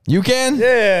 5. You can?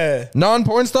 Yeah.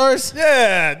 Non-porn stars?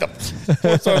 Yeah. The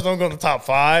porn stars don't go in the top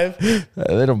 5.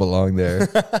 They don't belong there.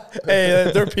 Hey,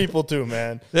 they're people too,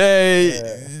 man. Hey,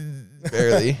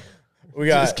 barely. We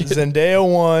got Zendaya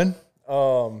 1.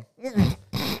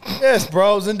 Yes,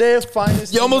 bro. Zendaya's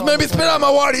finest. You almost made me spit out my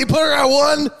water. You put her at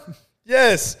 1?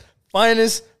 Yes.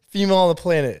 Finest female on the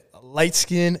planet. A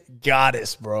light-skinned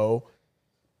goddess, bro.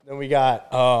 Then we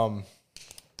got, what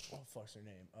the fuck's her name?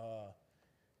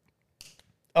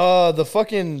 The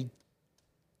fucking,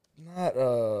 not,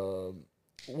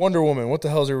 Wonder Woman. What the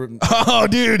hell's her? Oh,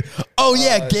 dude. Oh,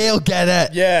 yeah. Gail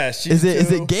Gadot. Yeah. Is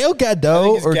it Gail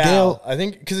Gadot or Gail? I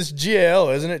think, because it's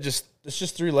G-A-L, isn't it? It's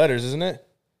just 3 letters, isn't it?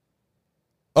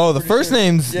 Oh, the first sure.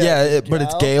 name's, Yeah, but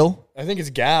it's Gail. I think it's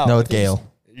Gal. No, it's Gail.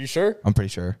 You sure? I'm pretty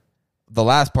sure. The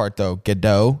last part, though,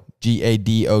 Gadot,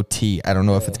 Gadot. I don't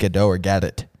know if it's Gadot or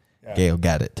Gadot. Yeah. Gail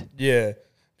Gadot. Yeah.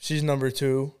 She's number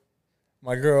 2.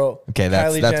 My girl, Okay,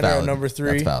 Kylie that's Jenner, valid. number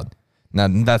 3. That's valid. Now,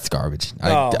 that's garbage.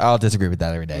 No. I'll disagree with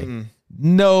that every day.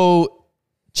 No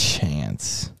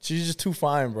chance. She's just too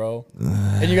fine, bro.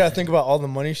 And you got to think about all the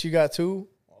money she got, too.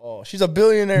 Oh, she's a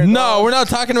billionaire. No, dog. we're not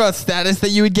talking about status that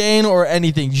you would gain or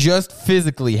anything. Just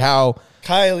physically, how...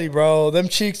 Kylie, bro, them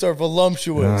cheeks are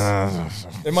voluptuous.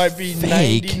 They might be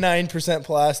Fake. 99%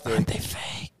 plastic. Aren't they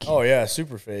fake? Oh yeah,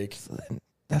 super fake.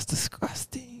 That's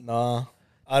disgusting. Nah,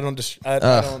 I don't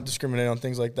discriminate on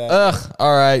things like that. Ugh.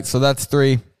 All right, so that's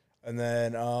 3. And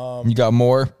then You got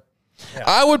more? Yeah.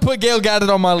 I would put Gail Gadot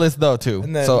on my list though too.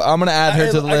 And then- So I'm gonna add her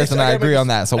to the list, and I agree on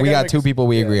that. So we got 2 people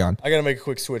we agree on. I gotta make a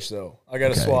quick switch though. I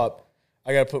gotta swap.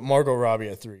 I gotta put Margot Robbie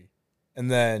at 3,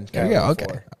 and then Kylie at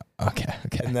 4. Okay.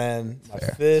 And then my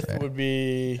Fair. 5th would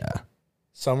be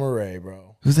Summer Rae,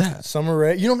 bro. Who's that? Summer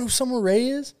Rae. You don't know who Summer Rae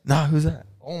is? Nah, who's that?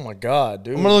 Oh my god,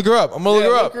 dude. I'm gonna look her up.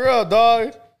 Look her up,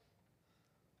 dog.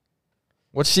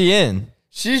 What's she in?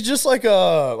 She's just like an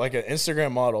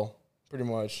Instagram model, pretty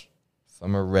much.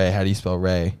 Summer Rae. How do you spell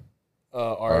Ray?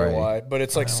 R-A-Y. But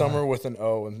it's like Summer with an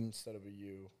O instead of a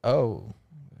U. Oh.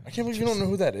 I can't believe you don't know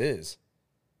who that is.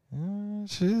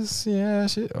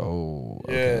 Oh.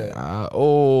 Yeah.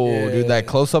 Okay. Dude, that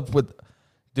close up with,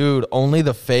 dude, only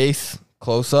the face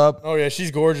close up. Oh yeah,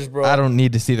 she's gorgeous, bro. I don't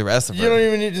need to see the rest of her. You don't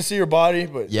even need to see her body,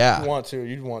 but Yeah. you want to.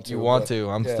 You'd want to. You want to?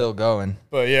 I'm still going.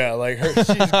 But yeah, like her, she's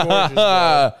gorgeous.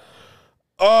 Bro.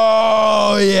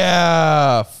 Oh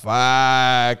yeah.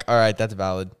 Fuck. All right, that's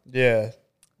valid. Yeah.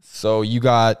 So you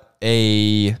got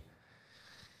a,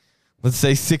 let's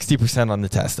say 60% on the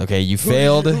test. Okay, you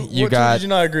failed. You What got did you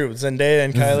not agree with? Zendaya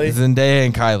and Kylie? Zendaya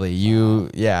and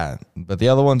Kylie. Yeah. But the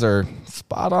other ones are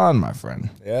spot on, my friend.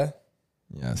 Yeah.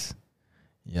 Yes.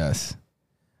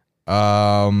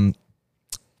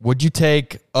 Would you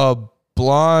take a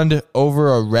blonde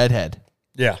over a redhead?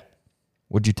 Yeah.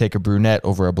 Would you take a brunette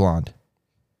over a blonde?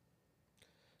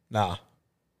 Nah.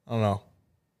 I don't know.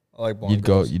 I like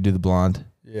blonde. You do the blonde.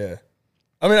 Yeah.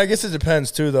 I mean, I guess it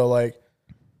depends too, though. Like,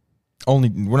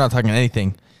 We're not talking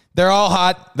anything. They're all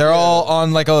hot. They're all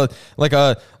on like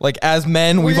as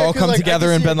men, we've all 'cause, come like, I together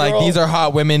can and see been a like, girl- these are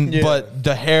hot women, Yeah. but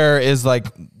the hair is like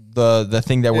the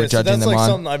thing that we're so judging that's them like on.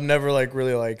 something I've never like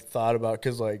really like thought about,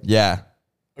 because like Yeah.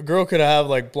 a girl could have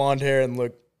like blonde hair and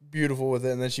look beautiful with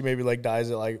it, and then she maybe like dyes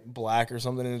it like black or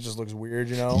something, and it just looks weird,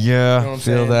 you know? Yeah. You know what I'm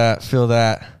saying? Feel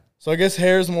that. So I guess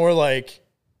hair is more like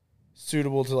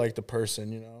suitable to like the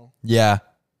person, you know? Yeah.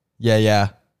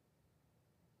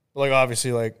 But like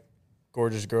obviously like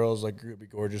gorgeous girls like could be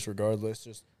gorgeous regardless.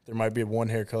 Just there might be one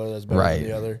hair color that's better than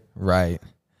the other. Right.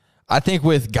 I think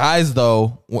with guys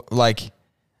though, like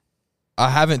I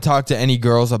haven't talked to any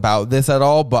girls about this at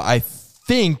all, but I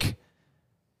think,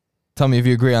 tell me if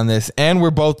you agree on this, and we're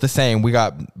both the same. We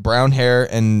got brown hair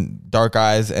and dark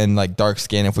eyes and like dark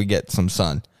skin if we get some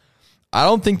sun. I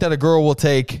don't think that a girl will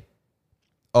take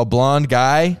a blonde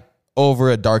guy over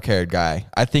a dark-haired guy.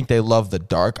 I think they love the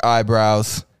dark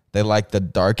eyebrows. They like the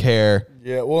dark hair.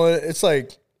 Yeah, well, it's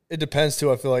like it depends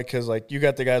too. I feel like because like you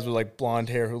got the guys with like blonde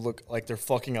hair who look like they're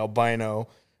fucking albino,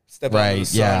 step out of the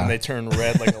sun and they turn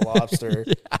red like a lobster.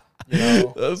 You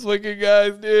know, those fucking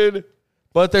guys, dude.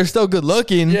 But they're still good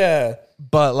looking. Yeah,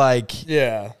 but like,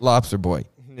 yeah, lobster boy.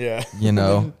 Yeah, you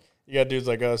know, you got dudes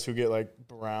like us who get like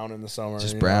brown in the summer,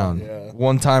 just brown. Yeah,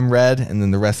 one time red, and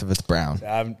then the rest of it's brown.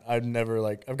 Yeah, I've never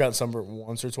like I've gotten sunburned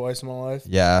once or twice in my life.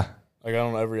 Yeah, like I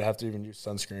don't ever have to even use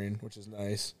sunscreen, which is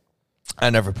nice. I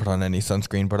never put on any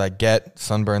sunscreen, but I get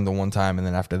sunburned the one time, and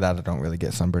then after that, I don't really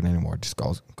get sunburned anymore. It just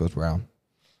goes brown.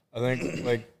 I think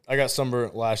like I got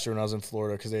sunburned last year when I was in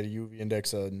Florida because they had a UV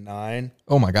index of 9.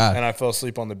 Oh my god! And I fell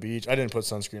asleep on the beach. I didn't put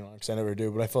sunscreen on because I never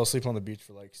do, but I fell asleep on the beach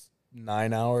for like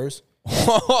 9 hours.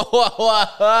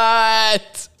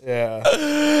 What?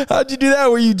 Yeah. How'd you do that?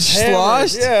 Were you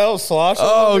sloshed? Yeah, I was sloshed.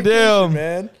 Oh damn,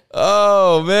 man.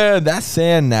 Oh man, that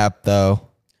sand nap though.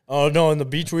 Oh no, in the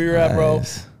beach we were at, bro.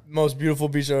 Most beautiful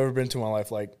beach I've ever been to in my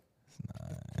life. Like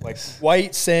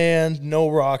white sand, no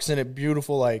rocks in it,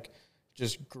 beautiful, like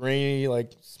just grainy,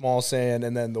 like small sand,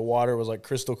 and then the water was like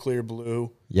crystal clear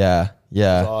blue. Yeah. It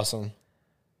was awesome.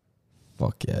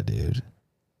 Fuck yeah, dude.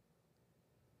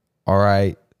 All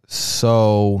right.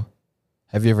 So,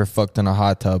 have you ever fucked in a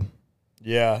hot tub?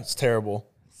 Yeah, it's terrible.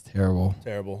 It's terrible.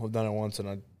 Terrible. I've done it once, and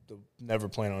I never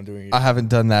plan on doing it. I haven't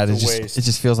done that. It's it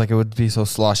just feels like it would be so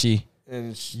sloshy.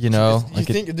 And you know, you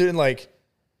think it didn't like.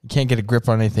 You can't get a grip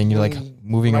on anything. You're like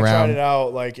moving around. I tried it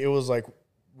out. Like it was like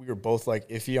we were both like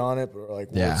iffy on it, but like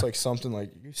it's like something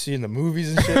like you see in the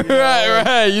movies and shit. You know?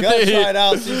 right. You gotta try it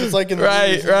out. See if it's like in the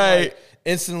movies. Like,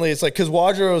 instantly, it's like because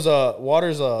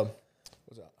water's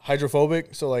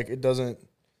hydrophobic, so like it doesn't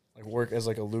like work as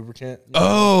like a lubricant.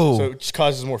 Oh, so it just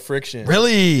causes more friction.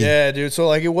 Really? Yeah, dude. So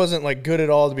like it wasn't like good at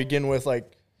all to begin with. Like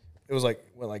it was like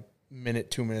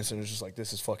minute, 2 minutes, and it was just like,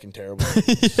 this is fucking terrible.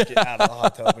 Just get out of the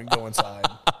hot tub and go inside.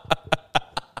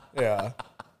 Yeah.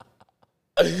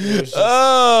 Fuck.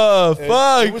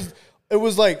 It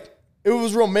was like, it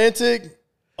was romantic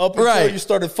up until you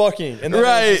started fucking. And then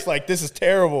it was just like, this is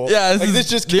terrible. Yeah, this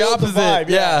just the killed opposite. the vibe.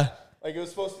 Yeah. Like, it was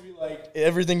supposed to be like,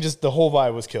 everything just, the whole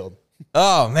vibe was killed.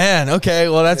 Oh, man. Okay.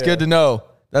 Well, that's good to know.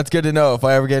 That's good to know if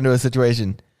I ever get into a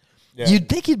situation. Yeah. You'd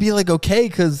think you'd be like, okay,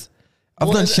 because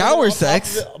I've done shower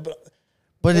sex.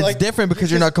 But it's like, different because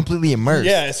you're not completely immersed.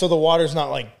 Yeah, so the water's not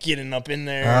like getting up in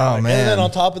there. Oh, like, man. And then on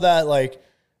top of that, like,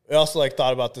 I also like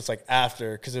thought about this like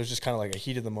after, because it was just kind of like a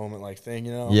heat of the moment like thing,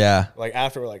 you know? Yeah. Like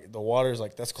after, like the water's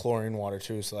like, that's chlorine water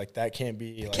too. So like that can't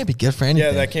be. Like, can't be good for anything.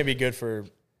 Yeah, that can't be good for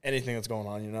anything that's going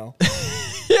on, you know?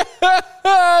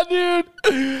 Yeah,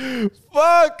 dude.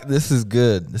 Fuck. This is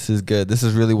good. This is good. This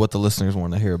is really what the listeners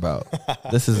want to hear about.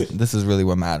 This is really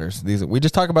what matters. We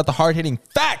just talk about the hard-hitting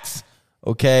facts,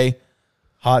 okay?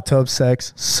 Hot tub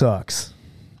sex sucks.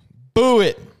 Boo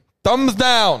it. Thumbs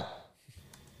down.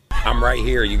 I'm right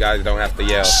here. You guys don't have to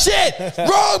yell. Shit.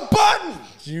 Wrong button.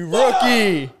 You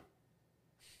rookie.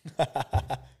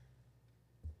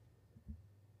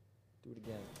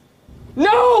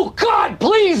 No, God,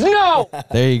 please, no.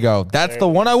 There you go. That's the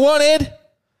one I wanted.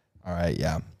 All right,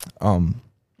 yeah.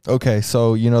 Okay,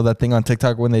 so you know that thing on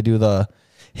TikTok when they do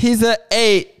he's a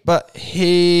 8, but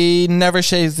he never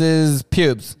shaves his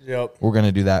pubes. Yep. We're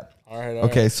gonna do that. All right.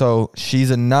 Okay, so she's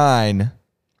a 9,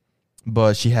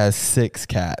 but she has 6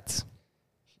 cats.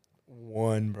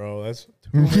 One, bro. That's too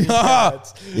many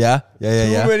cats. Yeah.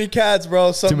 Too many cats,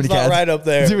 bro. Something's not right up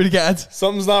there. Too many cats.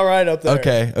 Something's not right up there.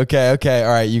 Okay. All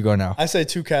right, you go now. I say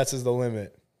 2 cats is the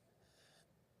limit.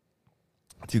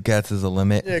 2 cats is the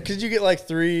limit. Yeah, because you get like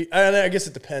 3. I guess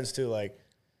it depends too. Like,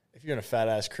 if you're in a fat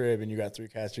ass crib and you got 3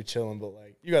 cats, you're chilling. But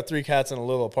like, you got 3 cats in a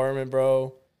little apartment,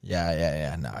 bro.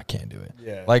 Yeah. No, I can't do it.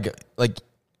 Yeah. Like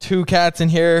 2 cats in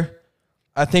here,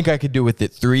 I think I could do with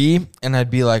it 3, and I'd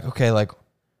be like, okay, like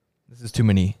this is too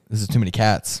many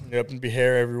cats. Yep, and be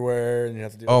hair everywhere, and you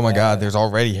have to do. Oh my God, there's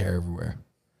already hair everywhere.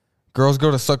 Girls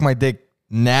go to suck my dick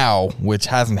now, which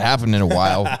hasn't happened in a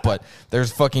while, but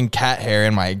there's fucking cat hair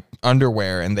in my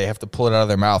underwear, and they have to pull it out of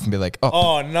their mouth and be like,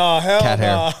 oh no, hell cat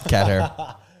no. Cat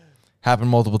hair. Happened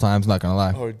multiple times, not gonna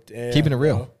lie. Oh damn. Keeping it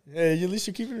real. Bro. Yeah, at least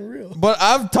you're keeping it real. But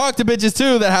I've talked to bitches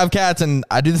too that have cats, and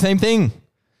I do the same thing.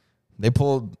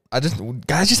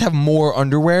 Guys just have more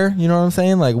underwear, you know what I'm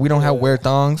saying? Like, we don't have wear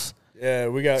thongs. Yeah,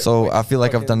 we got. So I feel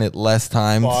like I've done it less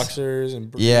times. Boxers and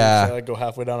briefs that like go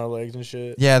halfway down our legs and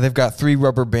shit. Yeah, they've got 3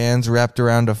 rubber bands wrapped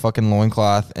around a fucking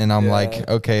loincloth, and I'm like,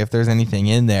 okay, if there's anything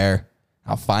in there,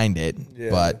 I'll find it.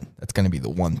 Yeah. But that's gonna be the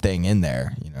one thing in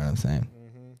there. You know what I'm saying?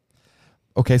 Mm-hmm.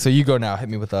 Okay, so you go now. Hit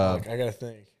me with a. I gotta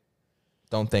think.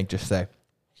 Don't think, just say.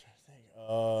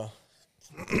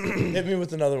 Hit me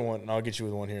with another one, and I'll get you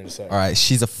with one here in a second. All right,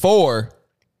 she's a 4,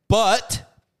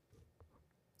 but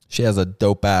she has a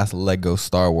dope ass Lego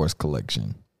Star Wars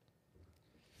collection.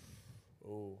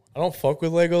 Oh, I don't fuck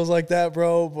with Legos like that,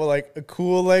 bro. But like a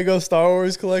cool Lego Star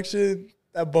Wars collection,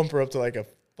 that bump her up to like a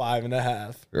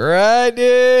 5.5. Right,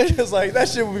 dude. It's like that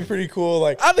shit would be pretty cool.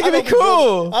 Like I think it'd be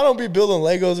cool. I don't be building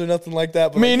Legos or nothing like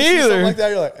that. But Me like, you see neither. something like that,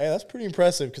 you're like, hey, that's pretty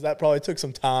impressive because that probably took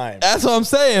some time. That's what I'm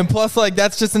saying. Plus, like,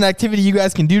 that's just an activity you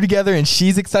guys can do together, and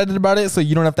she's excited about it, so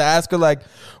you don't have to ask her, like,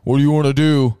 what do you want to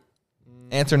do?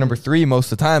 Answer number 3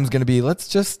 most of the time is going to be, let's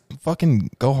just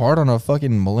fucking go hard on a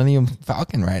fucking Millennium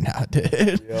Falcon right now,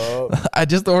 dude. Yep. I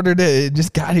just ordered it. It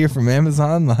just got here from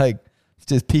Amazon. Like, let's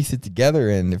just piece it together,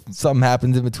 and if something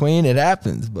happens in between, it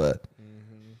happens, but.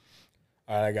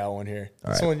 All right, I got one here.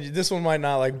 All This one might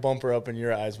not, like, bump her up in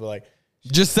your eyes, but, like.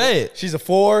 Just say it. She's a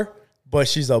 4, but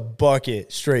she's a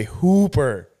bucket. Straight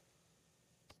hooper.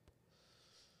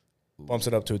 Bumps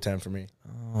it up to a 10 for me.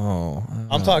 Oh.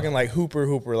 I'm talking like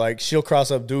hooper. Like she'll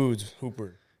cross up dudes,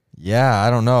 hooper. Yeah, I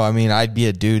don't know. I mean, I'd be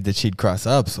a dude that she'd cross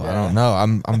up, so I don't know.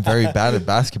 I'm very bad at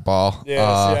basketball.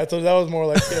 Yeah, I thought that was more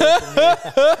like for me.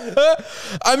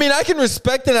 I mean, I can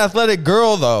respect an athletic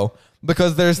girl though,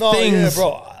 because there's things. Yeah,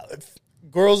 bro.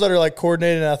 Girls that are like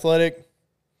coordinated and athletic,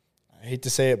 I hate to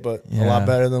say it, but a lot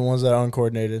better than ones that are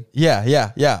uncoordinated.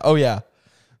 Yeah. Oh yeah.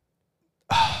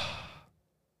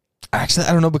 Actually,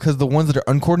 I don't know, because the ones that are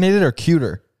uncoordinated are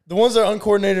cuter. The ones that are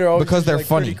uncoordinated are always because they're like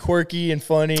funny, pretty quirky and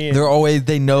funny. And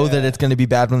they know that it's going to be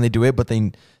bad when they do it, but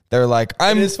they're like,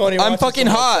 I'm fucking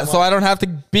hot, so I don't have to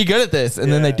be good at this.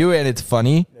 And then they do it, and it's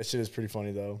funny. That shit is pretty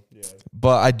funny though. Yeah.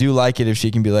 But I do like it if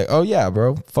she can be like, oh yeah,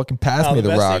 bro, fucking pass me the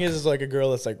rock. The best thing is like a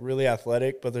girl that's like really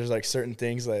athletic, but there's like certain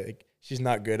things like she's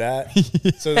not good at.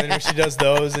 So then when she does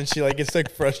those and she like gets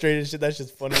like frustrated and shit, that's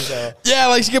just funny as hell. Yeah,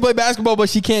 like she can play basketball, but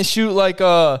she can't shoot like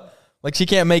Like she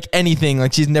can't make anything.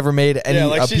 Like she's never made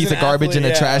a piece of garbage in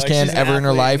a trash can ever in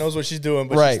her life. Knows what she's doing,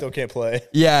 but she still can't play.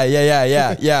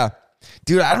 Yeah.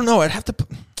 Dude, I don't know. I'd have to.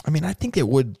 I think it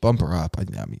would bump her up. I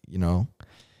mean,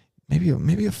 maybe a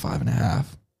 5.5,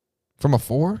 from a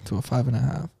 4 to a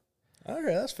 5.5.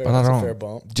 Okay, that's fair. But That's a fair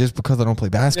bump. Just because I don't play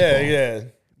basketball. Yeah.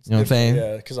 You know what I'm saying?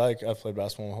 Yeah, because I've played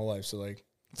basketball my whole life. So like,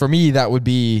 for me, that would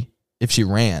be if she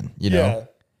ran.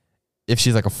 If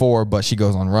she's like a 4, but she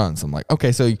goes on runs, I'm like,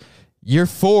 okay, so your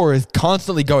 4 is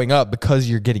constantly going up because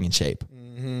you're getting in shape.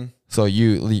 Mm-hmm. So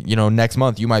next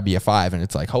month you might be a 5, and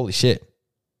it's like, holy shit.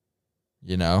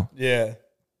 Yeah.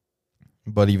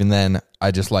 But even then,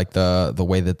 I just like the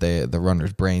way that the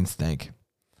runners' brains think.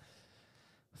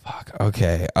 Fuck.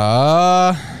 Okay.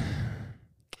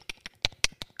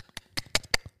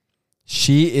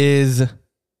 She is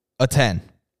a 10.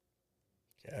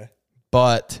 Okay.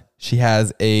 But she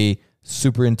has a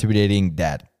super intimidating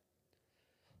dad.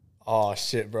 Oh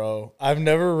shit, bro! I've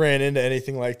never ran into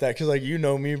anything like that because, like,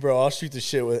 me, bro. I'll shoot the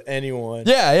shit with anyone.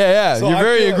 Yeah. So you're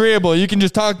very agreeable. You can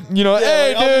just talk.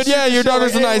 Hey, dude. Yeah, your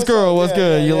daughter's a nice girl. What's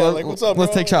good? What's up?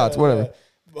 Let's take shots. Whatever.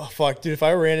 Oh, fuck, dude. If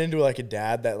I ran into like a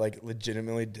dad that like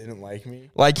legitimately didn't like me,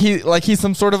 like he's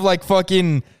some sort of like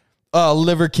fucking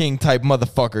Liver King type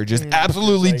motherfucker, just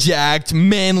absolutely jacked,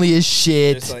 manly as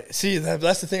shit. Like, see,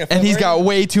 that's the thing. And he's got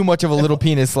way too much of a little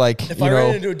penis. Like, if I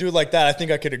ran into a dude like that, I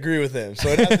think I could agree with him. So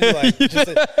it'd have to be like,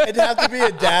 it'd have to be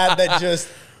a dad that just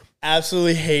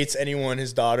absolutely hates anyone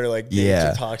his daughter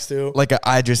talks to, like an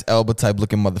Idris Elba type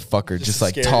looking motherfucker, just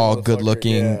like tall, good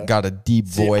looking, got a deep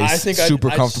voice, I think super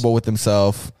comfortable with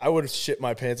himself. I would have shit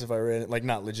my pants if I ran, like,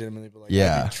 not legitimately, but like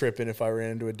I'd be tripping if I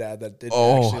ran into a dad that didn't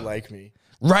actually like me.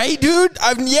 Right, dude?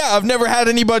 I've never had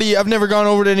anybody, I've never gone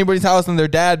over to anybody's house and their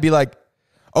dad be like,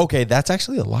 okay, that's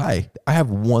actually a lie. I have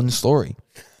one story.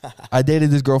 I dated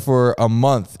this girl for a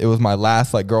month. It was my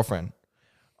last like girlfriend.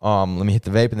 Let me hit the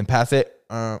vape and then pass it.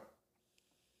 So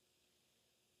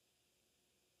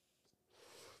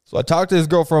I talked to this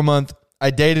girl for a month.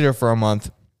 I dated her for a month.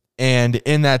 And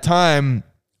in that time,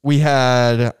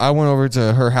 I went over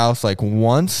to her house like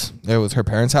once. It was her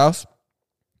parents' house.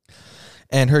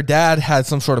 And her dad had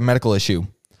some sort of medical issue,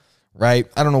 right?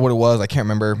 I don't know what it was. I can't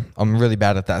remember. I'm really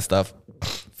bad at that stuff.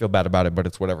 Feel bad about it, but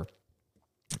it's whatever.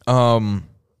 And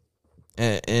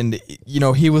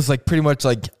he was like pretty much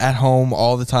like at home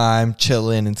all the time,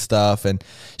 chilling and stuff. And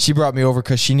she brought me over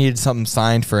because she needed something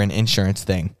signed for an insurance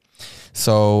thing.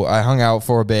 So I hung out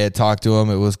for a bit, talked to him.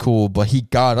 It was cool. But he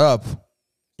got up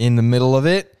in the middle of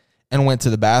it and went to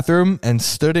the bathroom and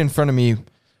stood in front of me.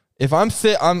 If I'm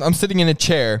sitting in a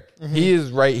chair, he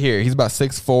is right here. He's about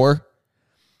 6'4",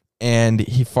 and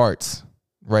he farts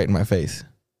right in my face,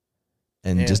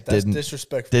 and just didn't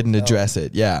address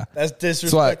it. Yeah, that's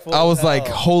disrespectful. So I was like,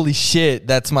 holy shit,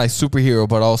 that's my superhero,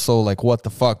 but also like, what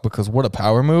the fuck? Because what a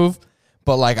power move.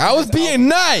 But like, I was being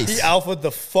nice. He alphaed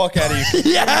the fuck out of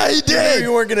you. Yeah, he did. You knew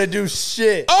you weren't gonna do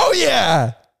shit. Oh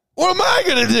yeah. What am I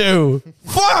gonna do?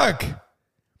 Fuck.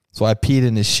 So I peed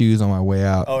in his shoes on my way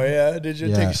out. Oh, yeah? Did you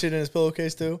take a shit in his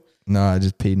pillowcase, too? No, I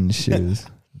just peed in his shoes.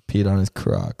 Peed on his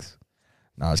Crocs.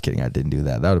 No, I was kidding. I didn't do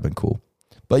that. That would have been cool.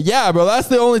 But yeah, bro, that's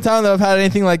the only time that I've had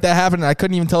anything like that happen. And I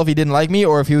couldn't even tell if he didn't like me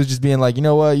or if he was just being like, you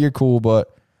know what? You're cool,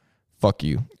 but fuck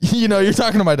you. You're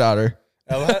talking to my daughter.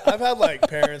 I've had, like,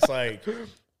 parents, like,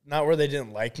 not where they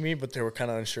didn't like me, but they were kind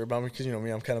of unsure about me because, me,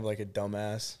 I'm kind of like a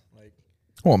dumbass.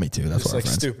 Well, me too. That's just what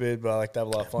like stupid, but I like to have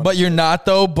a lot of fun. But you're not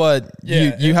though. But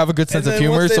you have a good sense of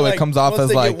humor, so it comes off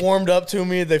as like get warmed up to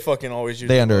me. They fucking always use.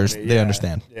 They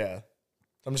understand. Yeah,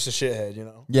 I'm just a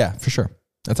shithead, Yeah, for sure.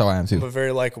 That's how I am too. I'm a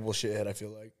very likable shithead. I feel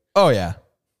like. Oh yeah.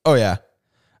 I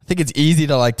think it's easy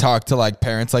to like talk to like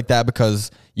parents like that because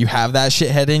you have that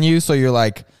shithead in you. So you're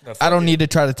like, I don't need to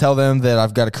try to tell them that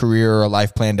I've got a career or a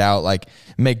life planned out. Like,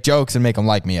 make jokes and make them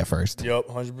like me at first. Yep,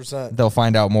 100%. They'll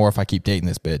find out more if I keep dating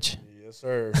this bitch.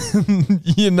 Sir.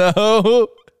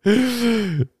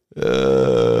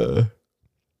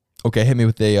 Okay, hit me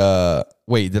with a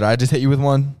wait, did I just hit you with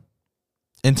one?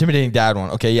 Intimidating dad one.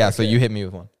 Okay, yeah, so you hit me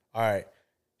with one. All right.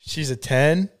 She's a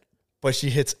 10, but she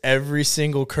hits every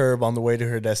single curb on the way to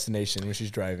her destination when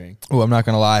she's driving. Oh, I'm not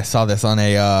gonna lie, I saw this on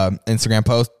a Instagram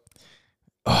post.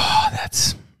 Oh,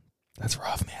 that's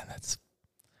rough, man. That's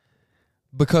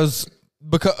because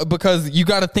you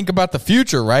got to think about the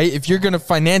future, right? If you're going to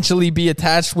financially be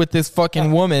attached with this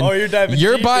fucking woman,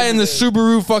 you're buying the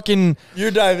Subaru fucking... You're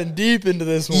diving deep into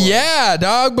this one. Yeah,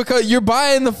 dog, because you're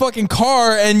buying the fucking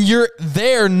car and you're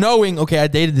there knowing, okay, I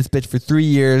dated this bitch for 3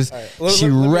 years. Right. She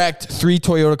wrecked 3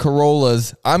 Toyota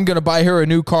Corollas. I'm going to buy her a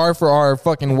new car for our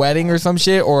fucking wedding or some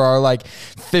shit or our like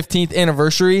 15th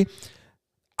anniversary.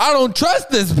 I don't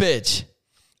trust this bitch.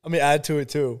 Let me add to it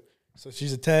too. So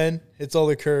she's a 10, hits all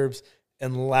the curbs,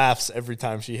 and laughs every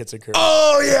time she hits a curb.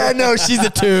 Oh, yeah, no, she's a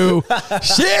 2.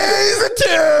 She's a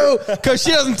 2. Because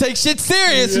she doesn't take shit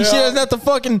serious and she doesn't have to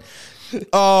fucking...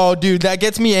 Oh, dude, that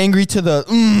gets me angry to the...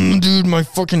 dude, my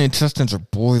fucking intestines are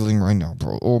boiling right now,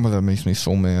 bro. Oh, my, that makes me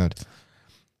so mad.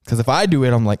 Because if I do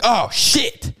it, I'm like, oh,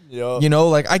 shit. Yep. You know,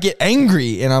 like, I get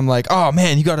angry, and I'm like, oh,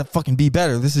 man, you got to fucking be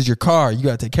better. This is your car. You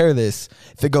got to take care of this.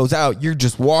 If it goes out, you're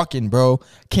just walking, bro.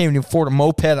 Can't even afford a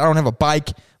moped. I don't have a bike.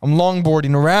 I'm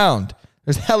longboarding around.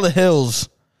 There's hella hills.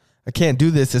 I can't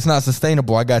do this. It's not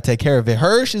sustainable. I got to take care of it.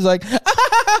 Her, she's like,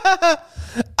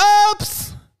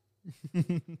 oops.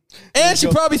 And she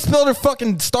probably spilled her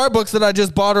fucking Starbucks that I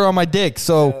just bought her on my dick.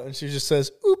 So and she just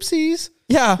says, oopsies.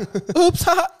 yeah. Oops.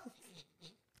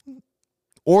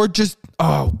 Or just,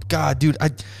 oh God, dude.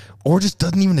 Or just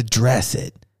doesn't even address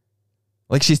it.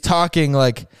 Like she's talking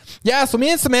like, yeah, so me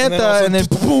and Samantha, and then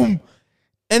boom.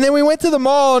 And then we went to the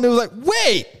mall and it was like,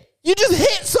 wait, you just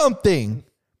hit something.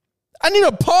 I need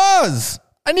a pause.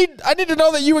 I need to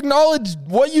know that you acknowledge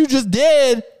what you just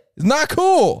did is not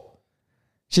cool.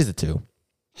 She's a 2.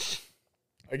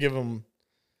 I give them,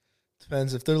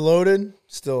 depends. If they're loaded,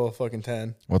 still a fucking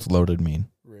 10. What's loaded mean?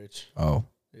 Rich. Oh.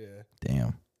 Yeah.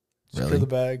 Damn. Secure Really? the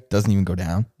bag. Doesn't even go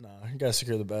down? Nah, you gotta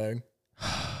secure the bag.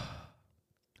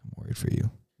 I'm worried for you.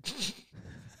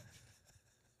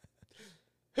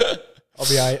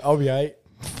 I'll be aight.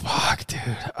 Fuck, dude.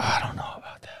 I don't know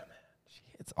about that, man. She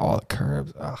hits all the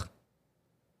curbs. Ugh.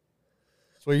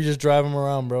 So you just drive them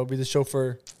around, bro. Be the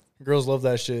chauffeur. Girls love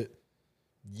that shit.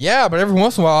 Yeah, but every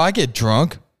once in a while I get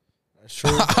drunk. That's true.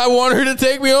 I want her to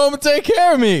take me home and take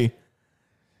care of me.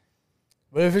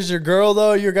 But if it's your girl,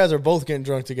 though, you guys are both getting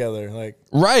drunk together. Like,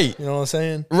 Right. you know what I'm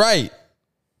saying? Right.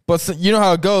 But you know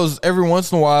how it goes. Every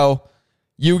once in a while,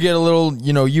 you get a little,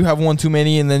 you have one too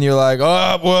many, and then you're like,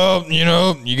 oh, well,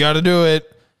 you got to do it.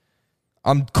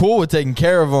 I'm cool with taking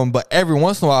care of them, but every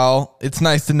once in a while, it's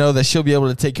nice to know that she'll be able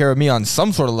to take care of me on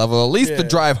some sort of level, at least the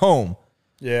drive home.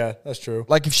 Yeah, that's true.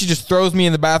 Like if she just throws me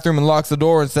in the bathroom and locks the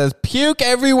door and says, puke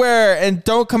everywhere and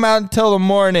don't come out until the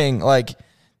morning, like,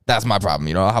 that's my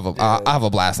problem. I'll have a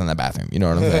blast in that bathroom. You know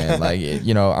what I'm saying? Like,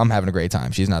 I'm having a great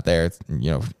time. She's not there. It's,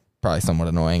 probably somewhat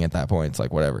annoying at that point. It's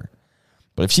like, whatever.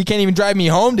 But if she can't even drive me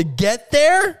home to get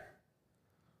there,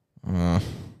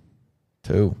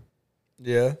 2.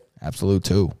 Yeah. Absolute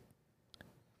 2.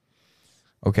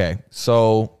 Okay.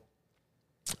 So,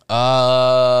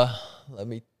 let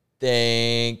me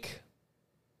think.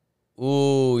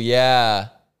 Ooh, yeah.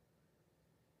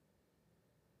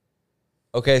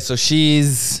 Okay, so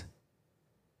she's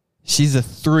a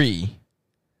 3.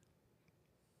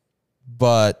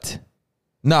 But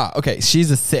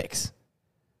she's a 6.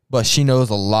 But she knows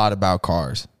a lot about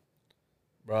cars.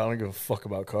 Bro, I don't give a fuck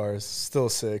about cars. Still a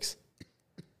 6.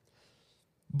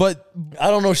 But I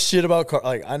don't know shit about cars.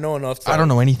 Like, I know enough to... I don't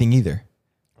know anything either.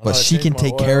 But she can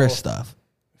take care of stuff.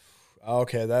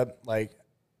 Okay, that, like...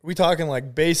 We talking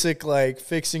like basic like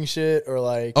fixing shit or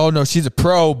like? Oh no, she's a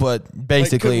pro, but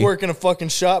basically like could work in a fucking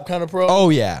shop kind of pro.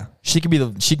 Oh yeah, she could be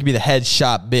the head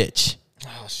shop bitch.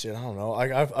 Oh shit, I don't know.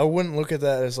 I wouldn't look at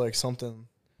that as like something.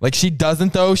 Like she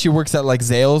doesn't though. She works at like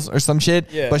Zales or some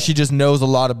shit. Yeah. But she just knows a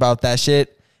lot about that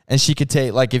shit, and she could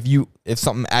take like if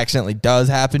something accidentally does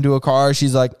happen to a car,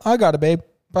 she's like, I got it, babe.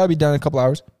 Probably done in a couple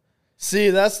hours.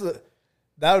 See, that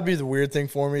would be the weird thing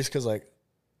for me, is because like.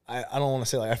 I don't want to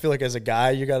say like I feel like as a guy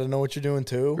you got to know what you're doing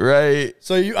too, right?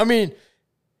 So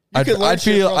I'd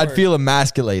feel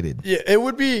emasculated. Yeah, it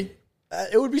would be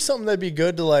something that'd be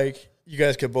good to like you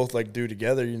guys could both like do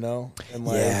together, and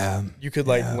like you could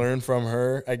like learn from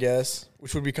her, I guess,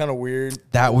 which would be kind of weird.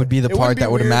 That would be the part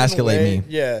that would emasculate me.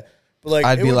 Yeah, but like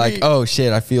I'd be like, oh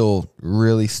shit, I feel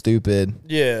really stupid.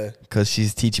 Yeah, because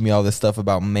she's teaching me all this stuff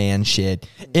about man shit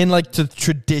in like the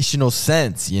traditional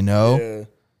sense, Yeah.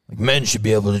 Like men should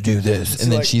be able to do this,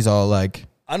 and then like, she's all like,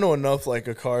 "I know enough like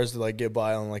of cars to like get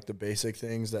by on like the basic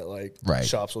things that like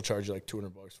shops will charge you like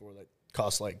 $200 for that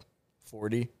cost like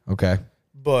 $40." Okay,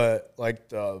 but like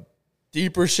the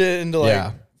deeper shit into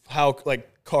like how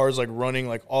like cars like running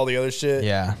like all the other shit,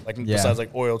 besides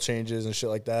like oil changes and shit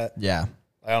like that. Yeah,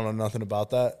 I don't know nothing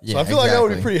about that, so I feel like that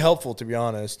would be pretty helpful to be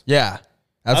honest. Yeah,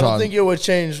 I don't think it would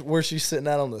change where she's sitting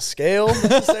at on the scale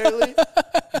necessarily,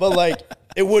 but like.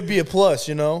 It would be a plus,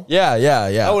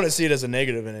 Yeah. I wouldn't see it as a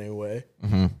negative in any way.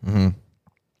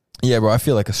 Yeah, bro, I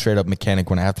feel like a straight up mechanic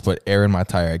when I have to put air in my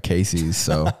tire at Casey's,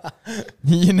 so,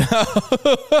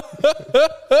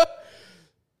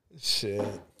 Shit.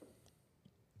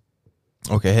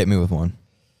 Okay, hit me with one.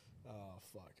 Oh,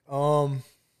 fuck.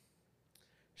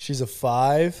 She's a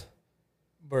 5,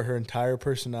 but her entire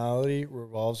personality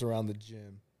revolves around the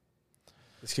gym.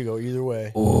 This could go either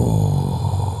way.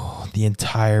 Oh, the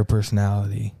entire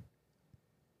personality.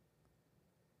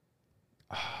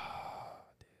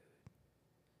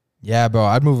 Yeah, bro,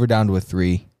 I'd move her down to a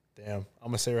 3. Damn. I'm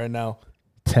going to say right now,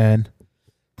 10.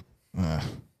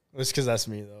 It's because that's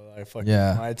me, though.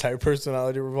 My entire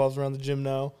personality revolves around the gym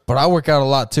now. But I work out a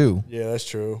lot, too. Yeah, that's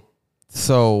true.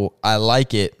 So I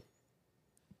like it.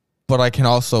 But I can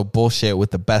also bullshit with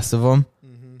the best of them.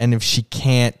 Mm-hmm. And if she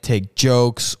can't take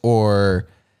jokes or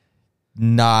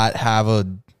not have a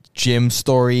gym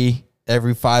story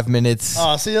every 5 minutes.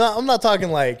 See, I'm not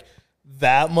talking like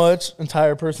that much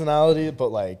entire personality, but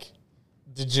like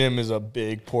the gym is a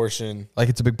big portion. Like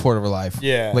it's a big part of her life.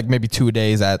 Yeah. Like maybe 2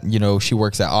 days at, she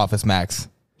works at Office Max.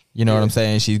 You know what I'm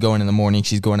saying? She's going in the morning.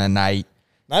 She's going at night.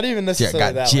 Not even necessarily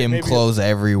got that. Gym like clothes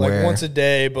everywhere. Like once a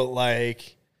day, but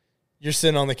like you're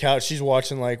sitting on the couch. She's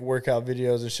watching like workout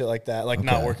videos and shit like that. Like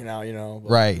not working out, But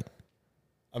right.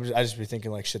 I just be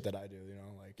thinking like shit that I do,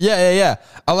 Like Yeah.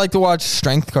 I like to watch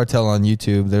Strength Cartel on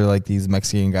YouTube. They're like these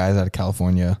Mexican guys out of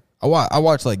California. I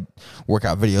watch like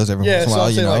workout videos every once in a while,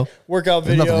 saying, like, workout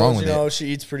There's nothing wrong videos, with it. She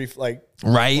eats pretty like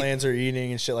right. plans her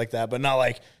eating and shit like that, but not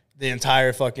like the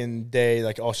entire fucking day.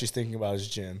 Like all she's thinking about is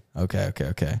gym. Okay.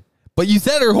 But you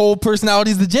said her whole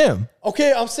personality is the gym.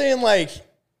 Okay, I'm saying like,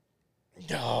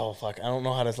 oh fuck, I don't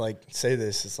know how to like say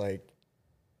this. It's like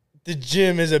the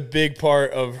gym is a big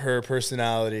part of her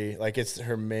personality. Like it's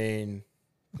her main.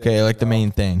 Okay, like the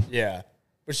main thing. Yeah.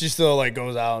 But she still like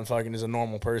goes out and fucking is a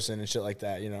normal person and shit like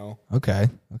that, Okay.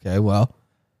 Well,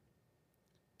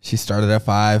 she started at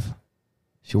 5.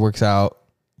 She works out,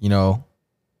 Yeah,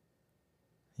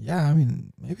 I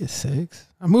mean, maybe a 6.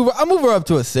 I'll move her up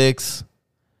to a 6.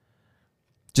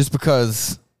 Just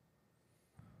because,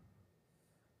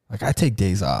 like, I take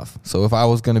days off. So if I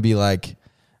was gonna be like,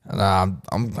 nah,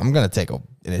 I'm gonna take an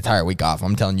entire week off.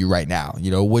 I'm telling you right now.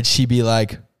 Would she be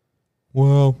like,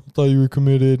 well, I thought you were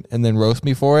committed, and then roast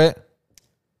me for it?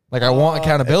 Like, I want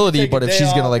accountability, but if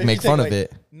she's gonna like make fun of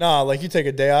it, nah, like you take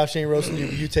a day off, she ain't roasting you.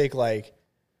 You take like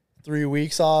 3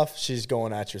 weeks off, she's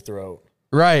going at your throat.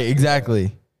 Right?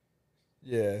 Exactly.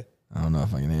 Yeah. I don't know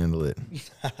if I can handle it.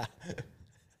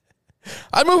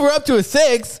 I'd move her up to a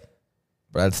 6,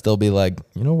 but I'd still be like,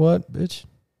 you know what, bitch?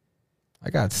 I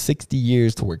got 60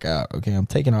 years to work out. Okay, I'm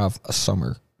taking off a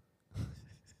summer.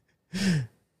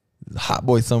 Hot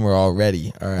boy summer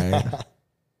already. All right.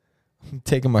 I'm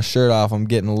taking my shirt off. I'm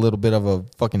getting a little bit of a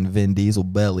fucking Vin Diesel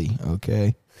belly.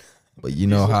 Okay. But you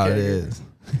know how it is.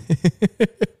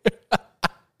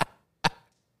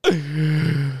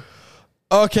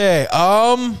 Okay.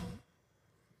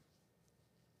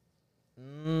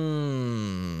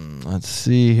 Let's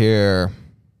see here.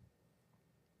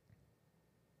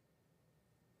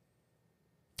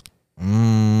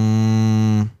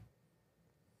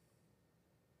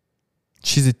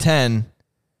 She's a 10,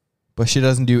 but she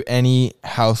doesn't do any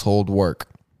household work.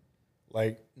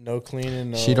 Like no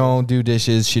cleaning. No. She don't do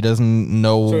dishes. She doesn't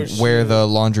know where the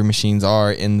laundry machines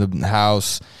are in the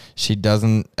house. She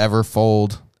doesn't ever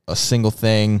fold a single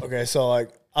thing. Okay, so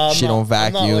like she don't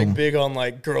vacuum. I'm not like big on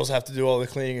like girls have to do all the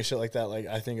cleaning and shit like that. Like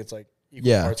I think it's like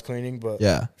equal parts cleaning, but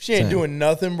yeah, she ain't doing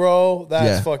nothing, bro.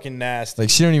 That's fucking nasty. Like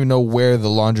she don't even know where the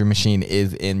laundry machine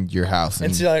is in your house.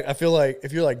 And see, like I feel like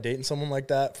if you're like dating someone like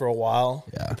that for a while,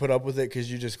 yeah, you put up with it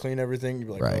because you just clean everything. You'd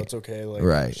be like, oh, it's okay.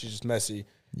 Like she's just messy.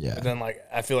 Yeah. But then like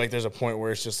I feel like there's a point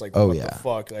where it's just like, what the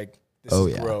fuck? Like this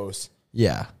is gross.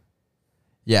 Yeah.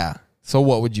 Yeah. So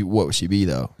what would she be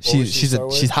though?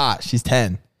 She's hot. She's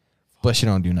 10. But she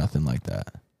don't do nothing like that.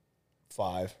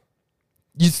 5.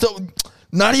 You still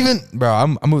not even, bro.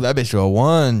 I move that bitch to a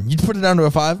 1. You put it down to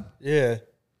a 5? Yeah.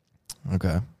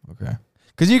 Okay.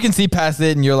 Because you can see past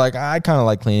it, and you're like, I kind of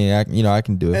like cleaning. I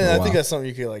can do it. And I think that's something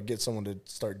you could like get someone to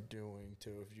start doing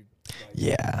too. If you,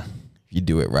 if you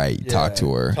do it right, you talk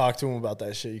to her, talk to him about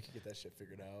that shit. You can get that shit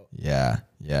figured out.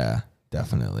 Yeah,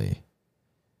 definitely.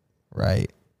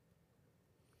 Right.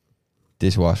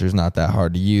 Dishwasher's not that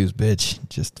hard to use, bitch.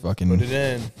 Just fucking put it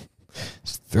in.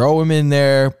 Just throw them in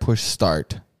there, push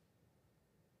start.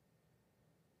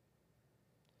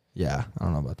 Yeah, I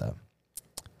don't know about that.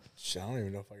 Shit, I don't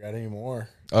even know if I got any more.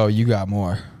 Oh, you got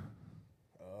more.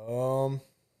 Let's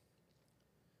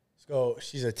go.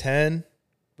 She's a 10,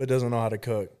 but doesn't know how to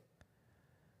cook.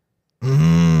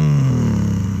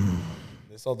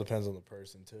 This all depends on the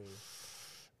person too.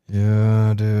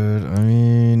 Yeah, dude. I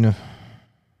mean,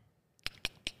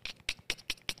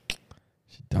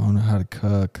 she don't know how to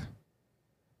cook.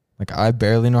 Like, I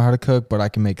barely know how to cook, but I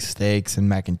can make steaks and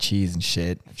mac and cheese and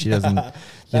shit. She doesn't, That's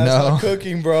not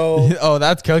cooking, bro. Oh,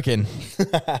 that's cooking.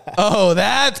 Oh,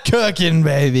 that's cooking,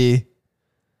 baby.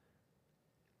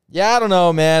 Yeah, I don't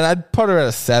know, man. I'd put her at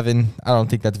a 7. I don't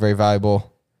think that's very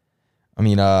valuable. I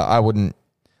mean, I wouldn't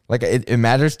like it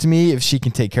matters to me if she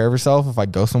can take care of herself if I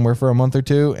go somewhere for a month or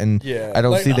two, and Yeah. I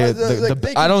don't Like, see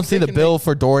I don't see the bill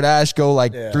for DoorDash go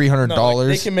like $300. No, like,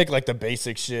 they can make like the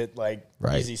basic shit, like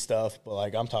Right. easy stuff, but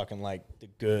like I'm talking like the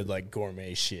good, like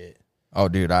gourmet shit. Oh,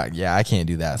 dude, I can't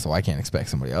do that, so I can't expect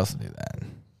somebody else to do that.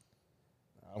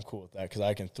 I'm cool with that because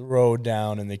I can throw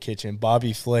down in the kitchen.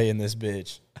 Bobby Flay in this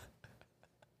bitch.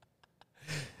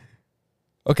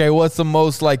 Okay, what's the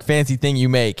most like fancy thing you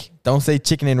make? Don't say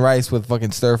chicken and rice with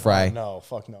fucking stir fry. No,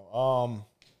 fuck no.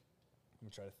 Let me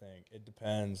try to think. It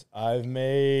depends. I've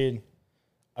made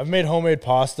homemade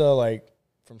pasta like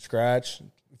from scratch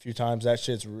a few times. That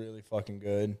shit's really fucking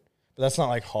good. But that's not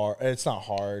like hard. It's not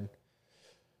hard.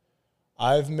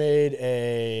 I've made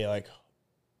a like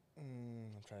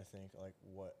I'm trying to think like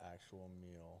what actual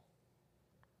meal,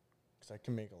 because I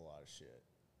can make a lot of shit.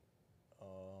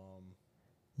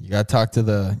 You gotta talk to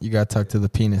the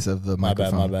penis of the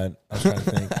microphone. My bad. I was trying to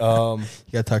think.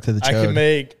 You gotta talk to the I chode. can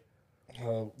make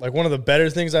like one of the better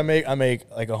things I make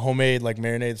like a homemade like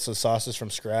marinade sauces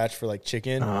from scratch for like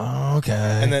chicken. Oh, okay.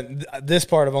 And then this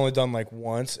part I've only done like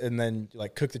once, and then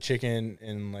like cook the chicken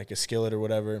in like a skillet or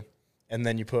whatever. And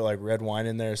then you put like red wine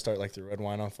in there, start like the red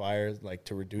wine on fire, like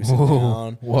to reduce it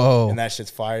down. Whoa. And that shit's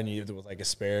fire, and you eat it with like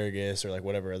asparagus or like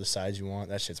whatever other sides you want.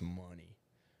 That shit's money.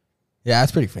 Yeah,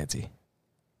 that's pretty fancy.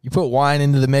 You put wine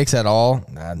into the mix at all,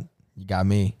 nah, you got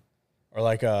me. Or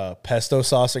like a pesto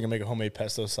sauce. I can make a homemade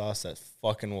pesto sauce that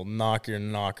fucking will knock your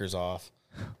knockers off.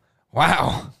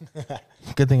 Wow.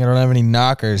 Good thing I don't have any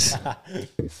knockers.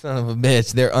 Son of a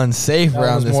bitch. They're unsafe That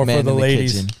around was this more man for the in the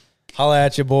ladies. kitchen. Holla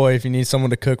at your boy if you need someone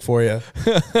to cook for you.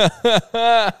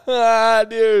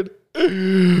 Dude.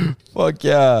 Fuck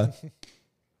yeah.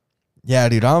 Yeah,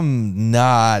 dude, I'm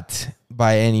not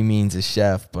by any means a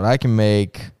chef, but I can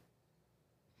make,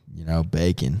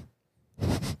 bacon.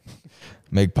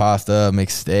 Make pasta, make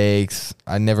steaks.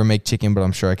 I never make chicken, but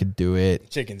I'm sure I could do it.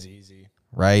 Chicken's easy.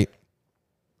 Right?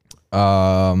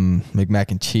 Make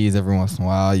mac and cheese every once in a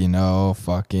while,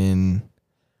 fucking.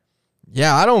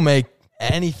 Yeah, I don't make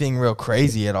anything real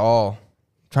crazy at all.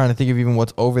 I'm trying to think of even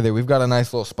what's over there. We've got a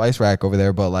nice little spice rack over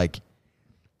there, but like,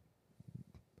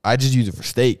 I just use it for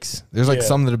steaks. There's like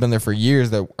some that have been there for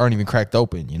years that aren't even cracked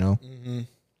open, Mm-hmm.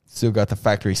 Still got the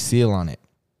factory seal on it.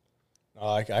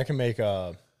 I can make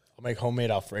I'll make homemade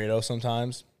Alfredo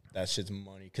sometimes. That shit's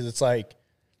money because it's like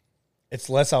it's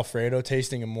less Alfredo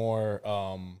tasting and more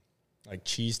like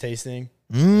cheese tasting.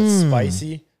 It's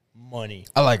spicy, money.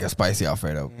 I like a spicy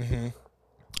Alfredo. Mm-hmm.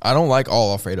 I don't like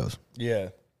all Alfredos. Yeah,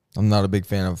 I'm not a big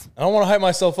fan of. I don't want to hype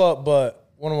myself up, but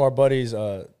one of our buddies,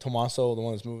 Tommaso, the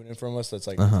one that's moving in from us, that's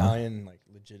like Italian, like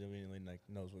legitimately like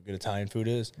knows what good Italian food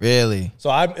is. Really? So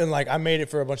I made it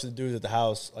for a bunch of the dudes at the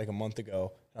house like a month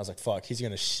ago. I was like, fuck, he's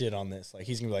going to shit on this. Like,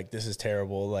 he's going to be like, this is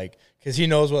terrible. Like, because he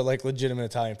knows what, like, legitimate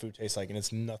Italian food tastes like, and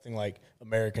it's nothing like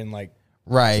American, like,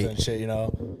 right and shit,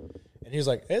 And he was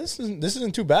like, hey, this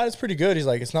isn't too bad. It's pretty good. He's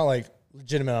like, it's not, like,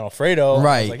 legitimate Alfredo.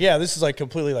 Right. I was like, yeah, this is, like,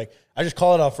 completely, like, I just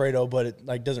call it Alfredo, but it,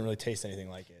 like, doesn't really taste anything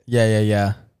like it.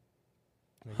 Yeah.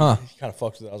 Huh. He kind of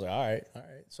fucked with it. I was like, all right.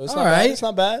 So it's All not right. bad. It's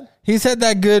not bad. He said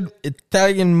that good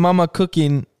Italian mama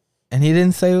cooking, and he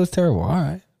didn't say it was terrible. All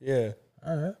right. Yeah.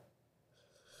 All right.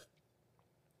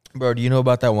 Bro, do you know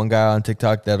about that one guy on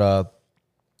TikTok that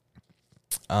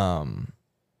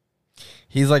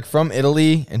he's like from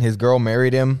Italy and his girl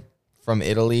married him from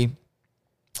Italy.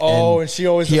 Oh, and she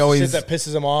always he does always- shit that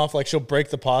pisses him off. Like, she'll break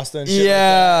the pasta and shit.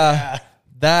 Yeah. Like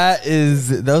that.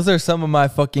 Those are some of my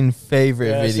fucking favorite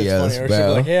Yeah, it's just videos, funny. Or she'll be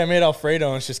bro. like, hey, I made Alfredo,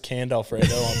 and it's just canned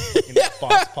Alfredo on fucking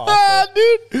box Ah, pasta.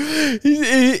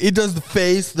 dude. He does the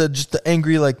face, just the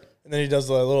angry, like, And then he does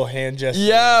the little hand gesture.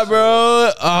 yeah,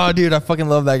 bro. Oh, dude, I fucking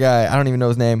love that guy. I don't even know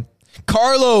his name.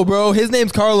 Carlo, bro. His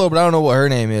name's Carlo, but I don't know what her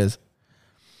name is.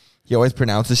 He always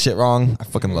pronounces shit wrong. I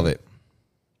fucking love it.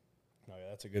 Oh, yeah,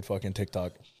 that's a good fucking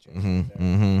TikTok.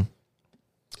 I'm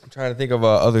trying to think of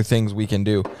other things we can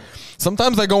do.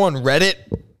 Sometimes I go on Reddit.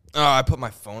 Oh, I put my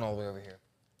phone all the way over here.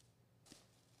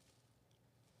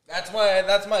 That's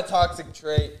my toxic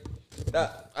trait. I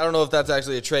don't know if that's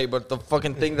actually a trait, but the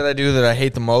fucking thing that I do that I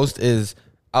hate the most is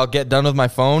I'll get done with my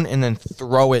phone and then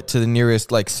throw it to the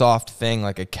nearest like soft thing,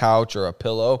 like a couch or a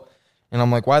pillow. And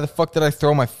I'm like, why the fuck did I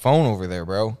throw my phone over there,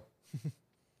 bro?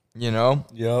 You know?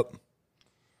 Yep.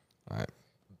 All right.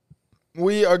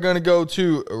 We are going to go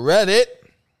to Reddit.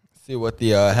 See what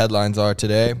the headlines are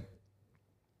today.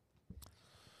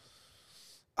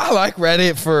 I like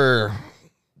Reddit for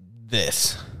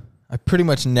this. I pretty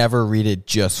much never read it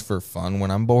just for fun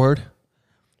when I'm bored.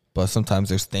 but sometimes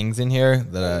there's things in here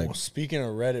that Well, speaking of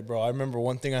Reddit, bro, I remember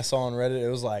one thing I saw on Reddit. It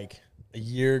was like a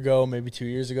year ago, maybe 2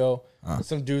 years ago.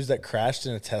 Some dudes that crashed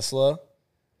in a Tesla.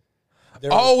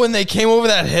 when they came over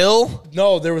that hill?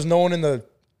 No, there was no one in the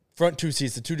front two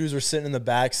seats. The two dudes were sitting in the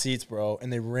back seats, bro,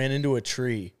 and they ran into a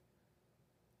tree.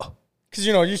 Because,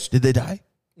 Did they die?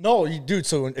 No, dude,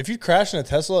 so if you crash in a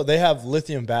Tesla, they have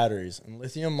lithium batteries, and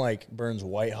lithium, like, burns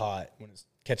white hot when it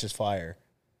catches fire.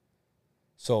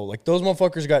 So, like, those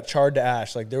motherfuckers got charred to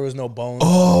ash. Like, there was no bones.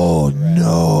 Oh,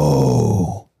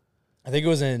 no. I think it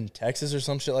was in Texas or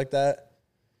some shit like that.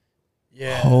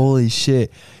 Yeah. Holy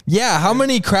shit. Yeah, how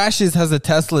many crashes has a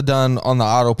Tesla done on the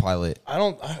autopilot? I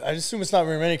assume it's not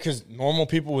very many because normal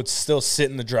people would still sit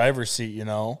in the driver's seat,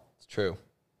 It's true.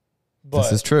 But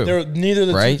this is true. Neither of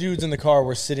the right? two dudes in the car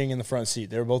were sitting in the front seat.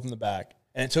 They were both in the back.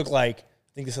 And it took I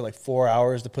think they said 4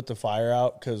 hours to put the fire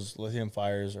out because lithium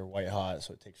fires are white hot,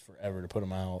 so it takes forever to put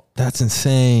them out. That's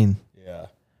insane. Yeah.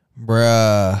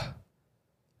 Bruh.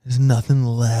 There's nothing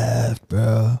left,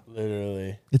 bro.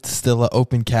 Literally. It's still an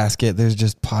open casket. There's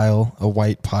just a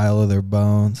white pile of their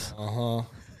bones. Uh-huh.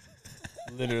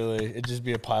 Literally. It'd just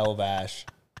be a pile of ash.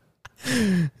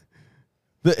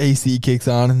 The AC kicks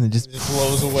on and it just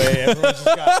blows away. Everyone's just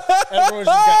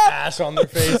got ash on their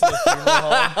face in the funeral home.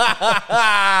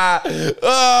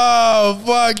 Oh,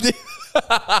 fuck, dude.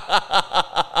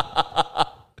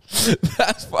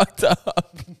 That's fucked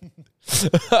up.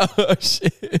 Oh,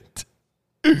 shit.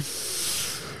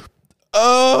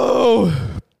 Oh,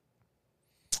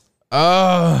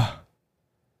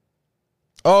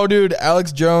 dude.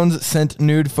 Alex Jones sent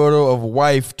nude photo of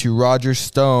wife to Roger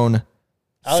Stone.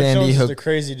 Alex Sandy Jones Hook. is the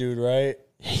crazy dude, right?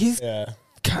 He's Yeah.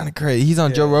 kind of crazy. He's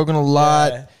on Joe Rogan a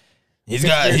lot. Yeah. He's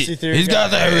got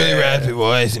that really raspy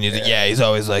voice, and he's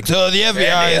always like, so the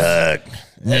FBI is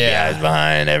FBI's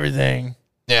behind everything.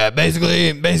 yeah,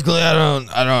 basically I don't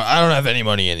have any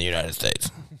money in the United States.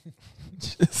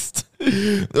 Just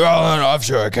they're all on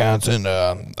offshore accounts, and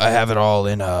I have it all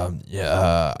in I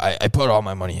put all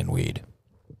my money in weed.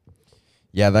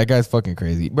 Yeah, that guy's fucking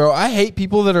crazy. Bro, I hate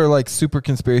people that are like super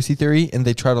conspiracy theory and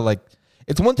they try to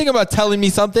it's one thing about telling me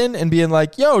something and being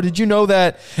like, yo, did you know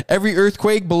that every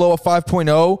earthquake below a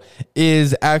 5.0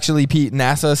 is actually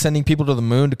NASA sending people to the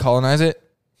moon to colonize it?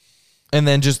 And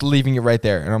then just leaving it right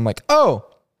there. And I'm like, oh,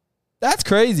 that's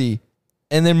crazy.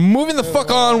 And then moving the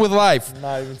fuck on with life.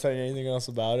 Not even telling you anything else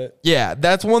about it. Yeah,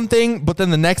 that's one thing. But then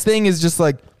the next thing is just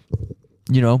like,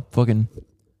 fucking,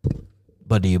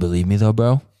 but do you believe me though,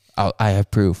 bro? I have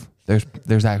proof.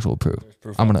 There's actual proof. There's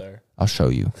proof I'll show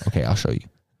you. Okay, I'll show you.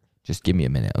 Just give me a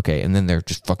minute, okay? And then they're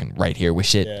just fucking right here with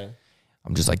shit. Yeah.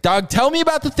 I'm just like, dog, tell me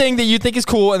about the thing that you think is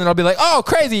cool, and then I'll be like, oh,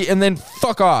 crazy, and then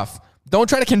fuck off. Don't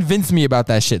try to convince me about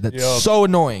that shit. That's so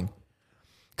annoying.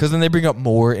 Because then they bring up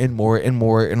more and more and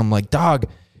more, and I'm like, dog,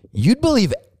 you'd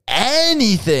believe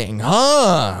anything,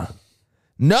 huh?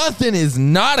 Nothing is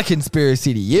not a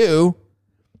conspiracy to you,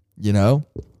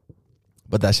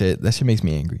 But that shit makes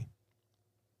me angry.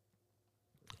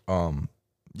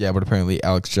 Yeah, but apparently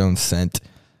Alex Jones sent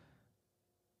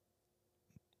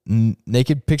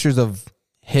naked pictures of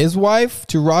his wife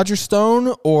to Roger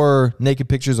Stone, or naked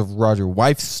pictures of Roger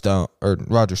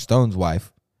Stone's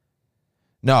wife.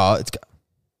 No, it's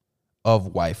of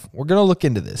wife. We're gonna look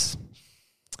into this.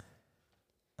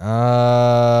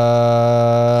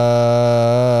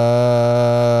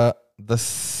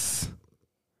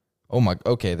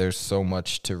 Okay, there's so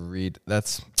much to read.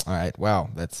 That's all right. Wow,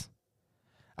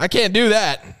 I can't do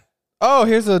that. Oh,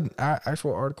 here's an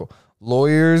actual article.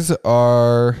 Lawyers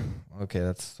are okay.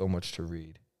 That's so much to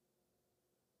read.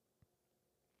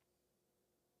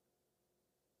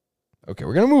 Okay,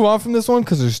 we're gonna move on from this one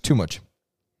because there's too much.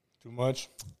 Too much?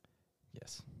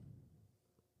 Yes.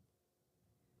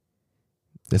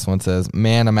 This one says,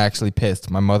 man, I'm actually pissed.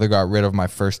 My mother got rid of my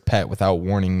first pet without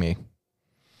warning me.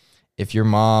 If your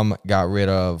mom got rid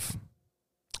of...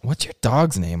 What's your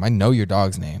dog's name? I know your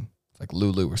dog's name. It's like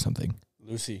Lulu or something.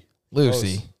 Lucy.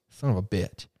 Lucy. Son of a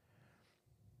bitch.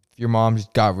 If your mom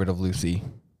just got rid of Lucy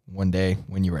one day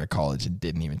when you were at college and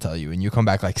didn't even tell you, and you come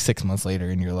back like 6 months later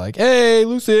and you're like, hey,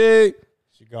 Lucy.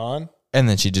 She gone? And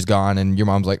then she just gone, and your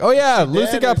mom's like, oh, yeah,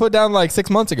 Lucy got put down like 6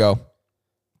 months ago.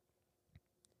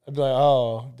 I'd be like,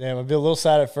 oh, damn. I'd be a little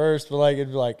sad at first, but it'd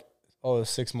be like, oh, it was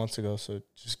 6 months ago, so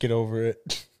just get over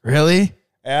it. Really?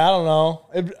 Yeah, I don't know.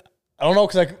 I don't know,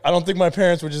 because I don't think my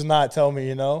parents would just not tell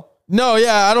me, No,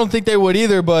 yeah, I don't think they would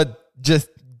either, but just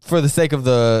for the sake of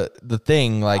the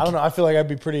thing, I don't know. I feel like I'd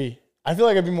be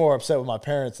more upset with my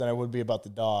parents than I would be about the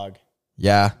dog.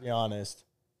 Yeah. To be honest.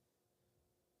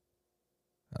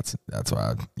 That's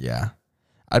why, yeah.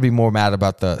 I'd be more mad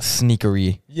about the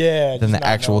sneakery Yeah. than just the not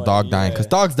actual knowing, dog dying, because yeah.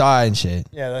 dogs die and shit.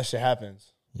 Yeah, that shit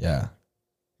happens. Yeah.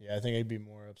 Yeah, I think I'd be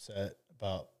more upset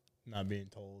about not being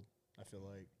told. I feel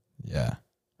like. Yeah.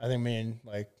 I think me and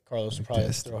like Carlos would probably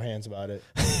pissed. throw hands about it.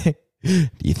 Do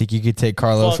you think you could take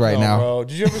Carlos Fuck right no, now? bro.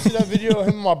 Did you ever see that video of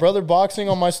him and my brother boxing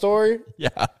on my story?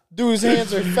 Yeah. Dude's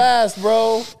hands are fast,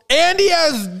 bro. And he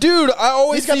has, dude, I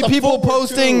always He's got see the people footwork,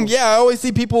 posting. too. Yeah, I always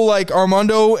see people like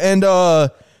Armando and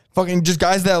fucking just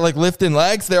guys that like lifting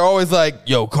legs. They're always like,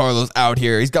 yo, Carlos out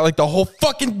here. He's got like the whole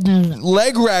fucking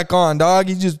leg rack on, dog.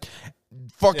 He's just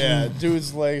fucking. Yeah,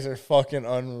 dude's legs are fucking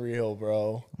unreal,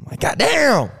 bro. My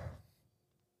goddamn.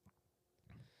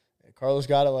 Carlos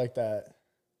got it like that.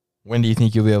 When do you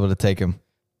think you'll be able to take him?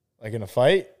 Like in a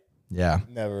fight? Yeah.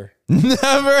 Never. Not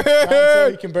until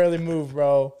Never. he can barely move,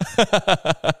 bro.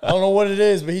 I don't know what it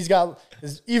is, but he's got.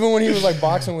 Even when he was like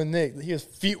boxing with Nick, his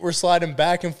feet were sliding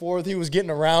back and forth. He was getting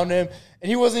around him, and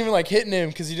he wasn't even like hitting him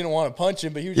because he didn't want to punch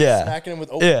him, but he was just smacking him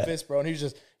with open fists, bro. And he was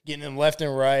just getting him left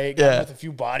and right, with a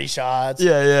few body shots.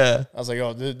 Yeah. I was like,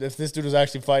 oh, if this dude was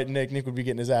actually fighting Nick, Nick would be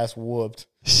getting his ass whooped.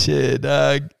 Shit,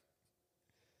 dog.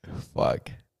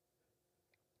 Fuck.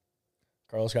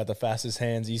 Carlos got the fastest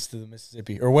hands east of the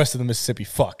Mississippi, or west of the Mississippi.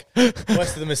 Fuck.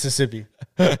 West of the Mississippi.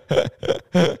 I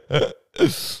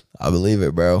believe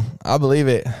it, bro. I believe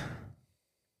it.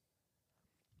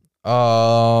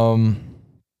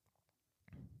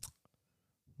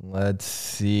 Let's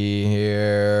see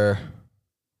here.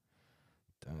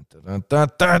 Dun, dun, dun,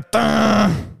 dun,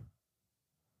 dun.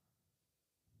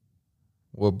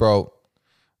 Well, bro.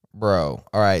 All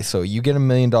right, so you get $1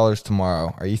 million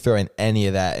tomorrow. Are you throwing any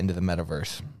of that into the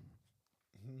metaverse?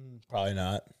 Probably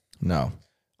not. No.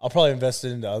 I'll probably invest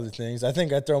it into other things. I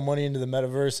think I'd throw money into the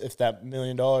metaverse if that $1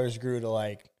 million grew to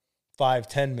like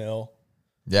 5-10 mil.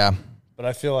 Yeah. But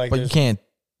I feel like But you can't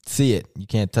see it. You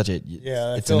can't touch it.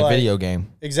 Yeah, It's in a video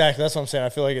game. Exactly. That's what I'm saying. I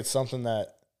feel like it's something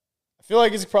that I feel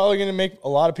like it's probably going to make a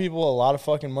lot of people a lot of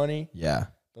fucking money. Yeah.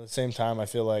 But at the same time, I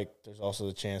feel like there's also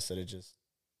the chance that it just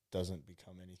doesn't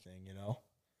become anything, you know?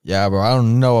 Yeah, bro. I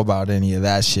don't know about any of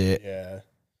that shit. Yeah.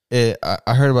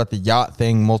 I heard about the yacht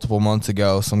thing multiple months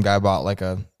ago. Some guy bought like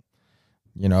a,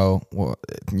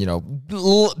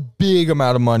 big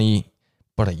amount of money,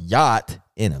 but a yacht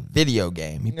in a video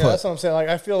game. Yeah, that's what I'm saying. Like,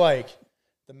 I feel like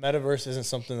the metaverse isn't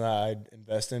something that I'd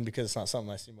invest in because it's not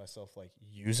something I see myself like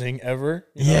using ever.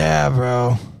 You know? Yeah,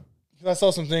 bro. I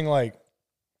saw something like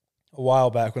a while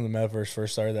back when the metaverse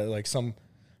first started that like some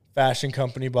fashion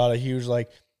company bought a huge like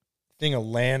thing of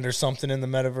land or something in the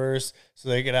metaverse so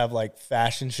they could have like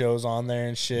fashion shows on there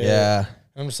and shit. Yeah.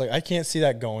 I'm just like, I can't see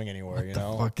that going anywhere, What you the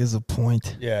know? fuck is the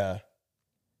point? Yeah.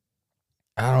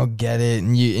 I don't get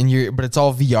it. But it's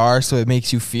all VR, so it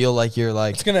makes you feel like you're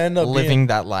like It's gonna end up living being,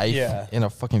 that life Yeah. in a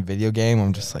fucking video game.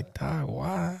 I'm just like, dog,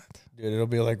 what? dude, it'll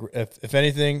be like if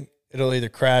anything, it'll either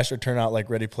crash or turn out like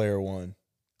Ready Player One.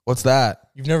 What's that?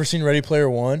 You've never seen Ready Player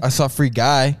One? I saw Free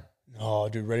Guy. No,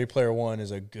 dude, Ready Player One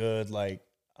is a good, like,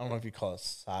 I don't know if you call it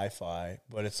sci-fi,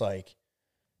 but it's like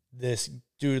this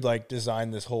dude like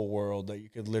designed this whole world that you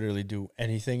could literally do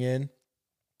anything in.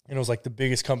 And it was like the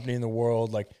biggest company in the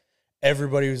world. Like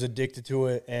everybody was addicted to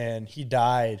it, and he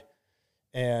died,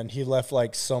 and he left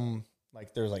like some,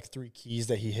 like there's like 3 keys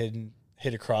that he hid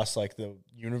across like the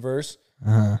universe.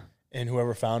 Uh-huh. And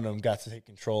whoever found them got to take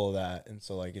control of that. And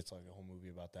so like it's like a whole movie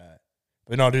about that.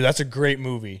 But no, dude, that's a great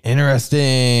movie.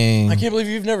 Interesting. I can't believe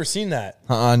you've never seen that.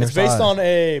 Never It's based saw it. on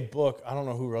a book. I don't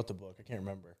know who wrote the book. I can't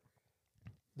remember.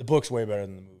 The book's way better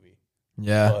than the movie.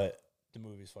 Yeah. But the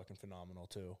movie's fucking phenomenal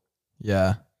too.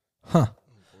 Yeah. Huh.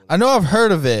 I know I've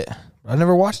heard of it, but I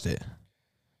never watched it.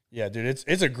 Yeah, dude,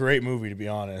 it's a great movie to be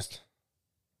honest.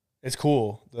 It's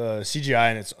cool. The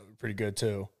CGI in it's pretty good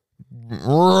too.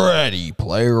 Ready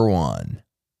Player One.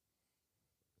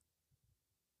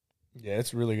 Yeah,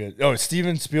 it's really good. Oh,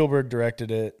 Steven Spielberg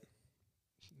directed it.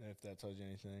 If that tells you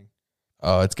anything.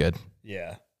 Oh, it's good.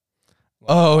 Yeah.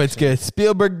 Oh, it's good.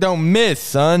 Spielberg don't miss,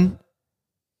 son.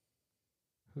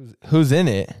 Who's in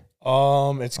it? It's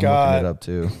I'm looking got it up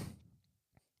too.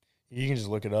 You can just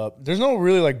look it up. There's no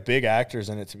really like big actors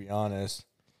in it, to be honest.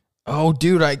 Oh,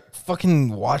 dude, I fucking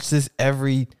watch this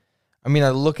every. I mean,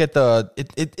 I look at the.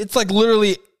 It's like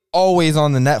literally always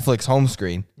on the Netflix home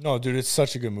screen. No, dude, it's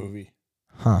such a good movie.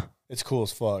 Huh. It's cool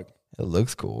as fuck. It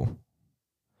looks cool.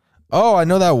 Oh, I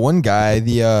know that one guy,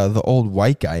 the old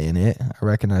white guy in it. I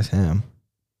recognize him.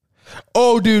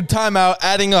 Oh, dude, timeout.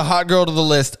 Adding a hot girl to the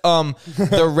list.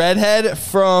 The redhead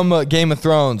from Game of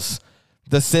Thrones,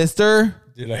 the sister.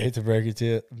 Dude, I hate to break it to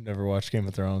you. I've never watched Game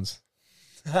of Thrones.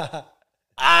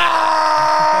 Ah!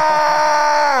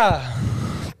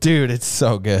 Dude, it's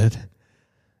so good.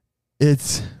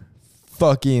 It's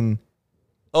fucking,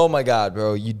 oh my God,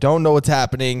 bro. You don't know what's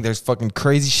happening. There's fucking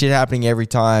crazy shit happening every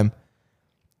time.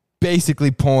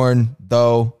 Basically porn,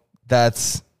 though.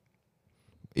 That's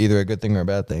either a good thing or a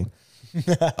bad thing.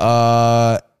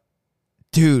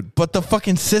 Dude, but the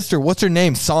fucking sister, what's her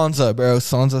name? Sansa, bro.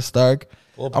 Sansa Stark.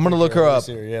 I'm going to look her up.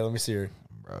 Yeah, let me see her.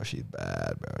 Bro, she's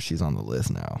bad, bro. She's on the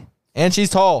list now. And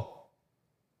she's tall.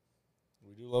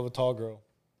 We do love a tall girl.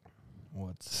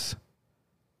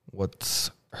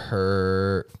 What's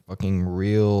her fucking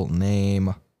real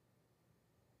name?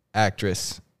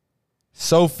 Actress.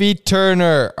 Sophie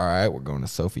Turner. All right, we're going to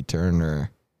Sophie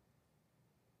Turner.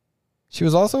 She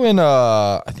was also in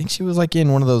I think she was like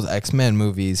in one of those X-Men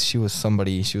movies. She was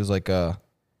somebody. She was like a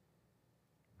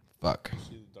fuck.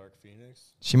 She's the Dark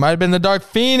Phoenix. She might have been the Dark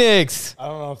Phoenix. I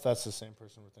don't know if that's the same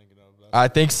person we're thinking of. I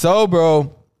think so,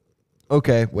 bro.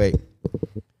 Okay, wait.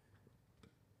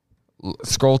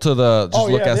 Scroll to the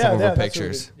look at some of her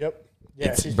pictures. Yep. Yeah,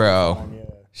 It's she's bro. fine, yeah.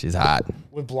 She's hot.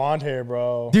 With blonde hair,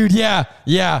 bro. Dude,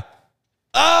 yeah.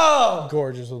 Oh,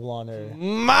 Gorgeous with blonde hair.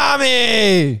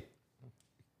 mommy.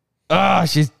 Ah,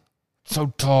 she's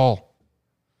so tall.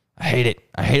 I hate it.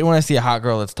 I hate it when I see a hot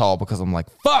girl that's tall because I'm like,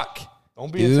 fuck.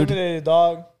 Don't be dude. intimidated,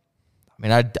 dog. I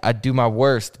mean, I do my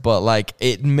worst, but like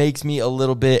it makes me a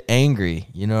little bit angry.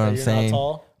 You know what I'm You're saying? not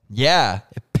tall? Yeah,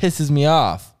 it pisses me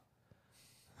off.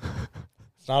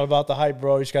 It's not about the hype,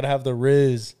 bro. You just got to have the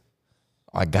Riz.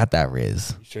 I got that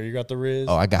Riz. You sure you got the Riz?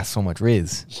 Oh, I got so much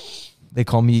Riz. They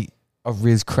call me a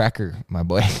Riz cracker, my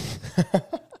boy.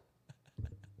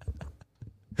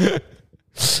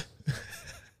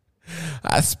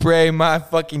 I spray my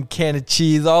fucking can of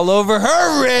cheese all over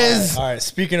her Riz. All right.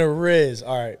 Speaking of Riz,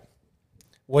 all right.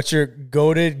 What's your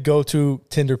go-to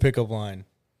Tinder pickup line?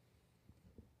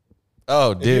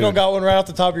 Oh, dude. If you don't got one right off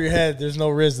the top of your head, there's no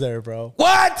Riz there, bro.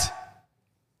 What?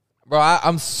 Bro,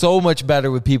 I'm so much better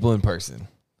with people in person.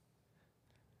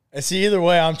 And see, either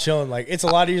way, I'm chilling. Like, it's a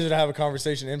lot easier to have a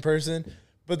conversation in person.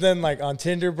 But then, like, on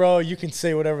Tinder, bro, you can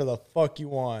say whatever the fuck you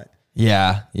want.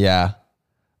 Yeah.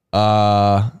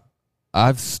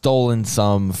 I've stolen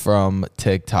some from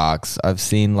TikToks. I've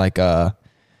seen like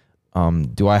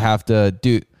do I have to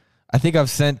do? I think I've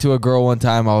sent to a girl one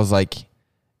time. I was like,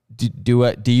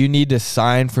 do you need to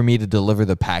sign for me to deliver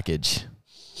the package?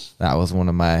 That was one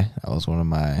of my.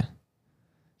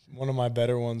 One of my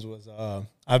better ones was,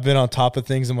 I've been on top of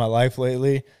things in my life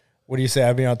lately. What do you say?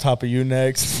 I'll be on top of you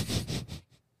next.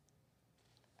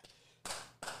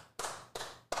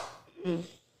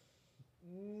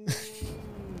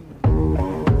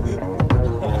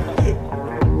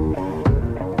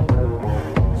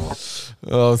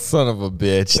 Oh, son of a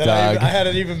bitch, dog. I had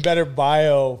an even better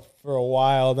bio for a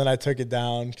while. Then I took it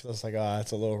down because I was like,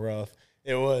 that's a little rough.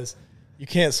 It was, you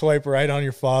can't swipe right on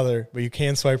your father, but you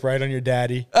can swipe right on your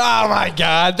daddy. Oh, my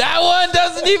God. That one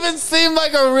doesn't even seem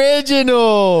like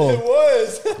original. It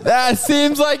was. That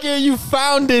seems like you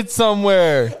found it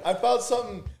somewhere. I found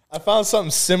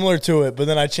something similar to it, but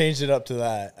then I changed it up to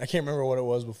that. I can't remember what it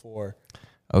was before.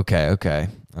 Okay.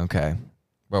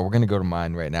 Well, we're gonna go to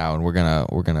mine right now, and we're gonna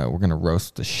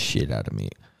roast the shit out of me.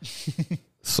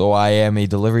 So I am a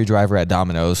delivery driver at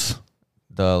Domino's.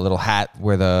 The little hat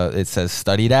where it says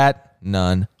studied at,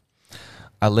 none.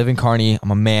 I live in Kearney.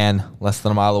 I'm a man, less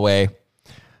than a mile away.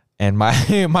 And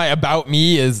my my about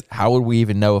me is, how would we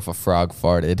even know if a frog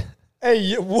farted?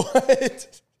 Hey,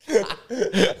 what?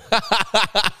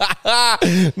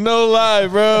 No lie,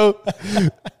 bro.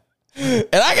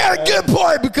 And I got a good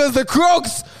point because the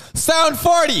croaks sound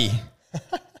farty.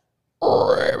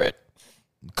 Could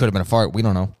have been a fart. We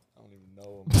don't know. I don't even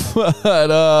know.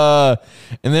 But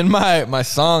and then my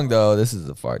song though, this is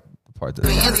the part that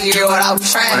I've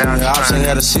seen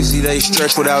had a 60-day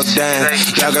stretch without dying.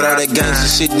 Y'all got all that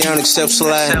gangsta shit down except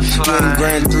slide. Doing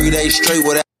grand 3 days straight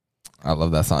without. I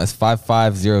love that song. It's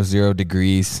 5500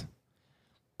 Degrees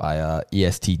by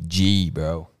ESTG,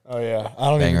 bro. Oh, yeah. I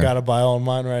don't even got a bio on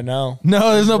mine right now.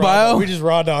 No, there's no bio? We just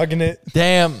raw dogging it.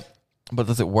 Damn. But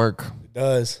does it work? It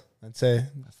does. I'd say.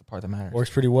 That's the part that matters. Works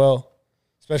pretty well,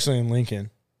 especially in Lincoln.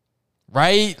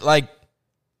 Right? Like,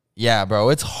 yeah, bro.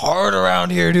 It's hard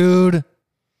around here, dude.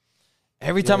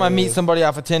 Every time I meet somebody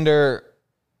off of Tinder,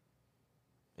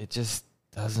 it just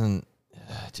doesn't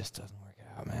work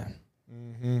out, man.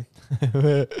 Mm-hmm.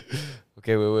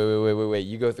 Okay, wait.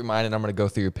 You go through mine, and I'm gonna go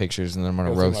through your pictures, and then I'm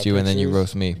gonna roast you, and then you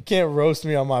roast me. You can't roast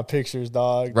me on my pictures,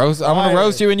 dog. I'm gonna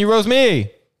roast you, and you roast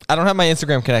me. I don't have my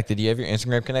Instagram connected. Do you have your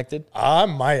Instagram connected? I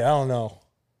might. I don't know.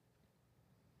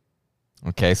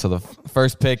 Okay, so the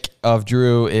first pic of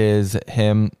Drew is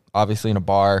him, obviously in a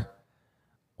bar,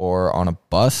 or on a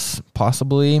bus,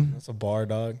 possibly. That's a bar,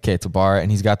 dog. Okay, it's a bar, and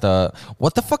he's got the.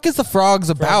 What the fuck is the frogs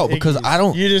about? Because I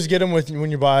don't. You just get them when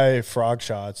you buy frog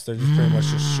shots. They're just pretty much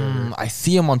just sugar. I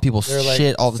see them on people's They're like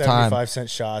shit all the time.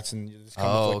 75-cent shots, and you just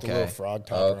come with like the little frog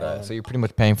top around. So you're pretty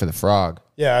much paying for the frog.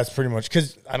 Yeah, that's pretty much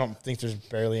because I don't think there's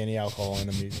barely any alcohol in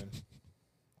them even.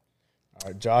 All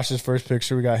right, Josh's first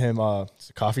picture, we got him. It's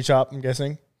a coffee shop, I'm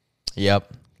guessing.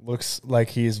 Yep. Looks like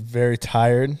he's very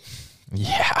tired.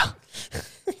 Yeah.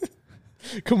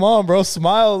 Come on, bro.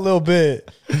 Smile a little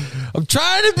bit. I'm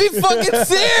trying to be fucking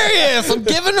serious. I'm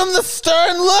giving him the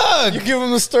stern look. You give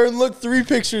him the stern look 3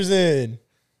 pictures in.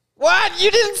 What?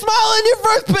 You didn't smile in your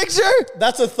first picture?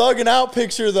 That's a thugging out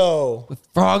picture, though. With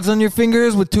frogs on your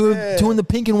fingers, with two in the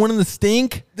pink and one in the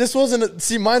stink? This wasn't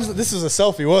this is a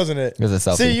selfie, wasn't it? It was a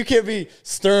selfie. See, you can't be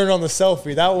stern on the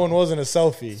selfie. That one wasn't a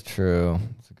selfie. True.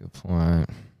 That's a good point.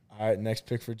 All right, next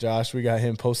pic for Josh. We got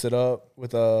him posted up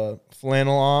with a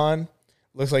flannel on.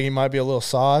 Looks like he might be a little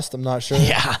sauced. I'm not sure.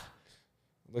 Yeah.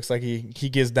 Looks like he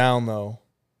gets down though.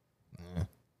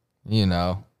 You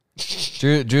know,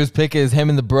 Drew's pick is him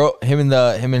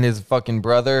and his fucking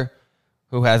brother,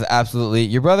 who has absolutely.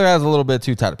 Your brother has a little bit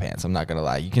too tight of pants. I'm not gonna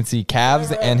lie. You can see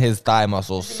calves and his thigh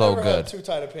muscles so good. Too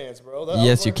tight of pants, bro.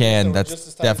 Yes, you can.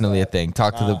 That's definitely a thing.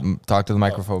 Talk to the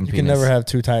microphone. You can never have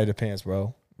too tight of pants,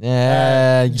 bro.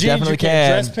 Yeah, you definitely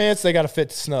can. Dress pants, they gotta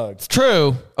fit snug. It's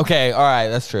true. Okay, all right,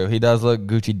 that's true. He does look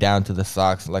Gucci down to the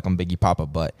socks like on Biggie Papa,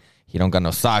 but he don't got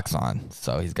no socks on,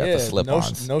 so he's got the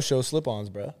slip-ons. No show slip-ons,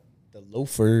 bro. The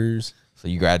loafers. So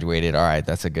you graduated. All right,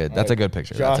 that's a good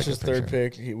picture. Josh's third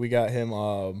pick, we got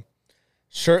him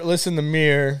shirtless in the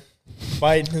mirror,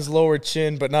 biting his lower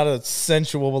chin, but not a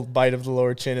sensual bite of the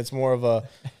lower chin. It's more of a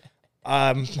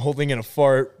I'm holding in a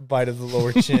fart bite of the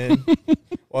lower chin.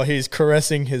 While he's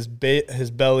caressing his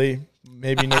belly,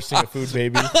 maybe nursing a food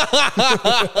baby.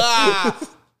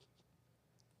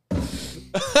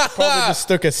 Probably just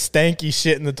stuck a stanky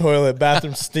shit in the toilet.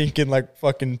 Bathroom stinking like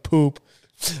fucking poop.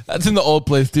 That's in the old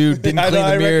place, dude. Didn't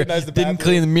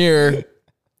clean the mirror.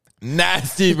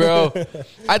 Nasty, bro.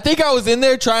 I think I was in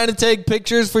there trying to take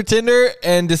pictures for Tinder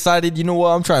and decided, you know what,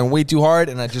 I'm trying way too hard,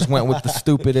 and I just went with the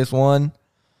stupidest one.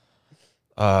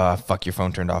 Fuck, your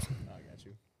phone turned off.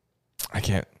 I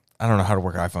can't. I don't know how to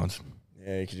work iPhones.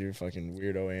 Yeah, because you're a fucking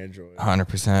weirdo Android.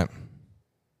 100%.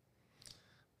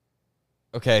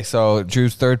 Okay, so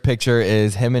Drew's third picture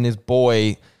is him and his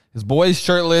boy. His boy's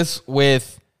shirtless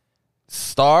with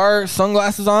star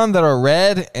sunglasses on that are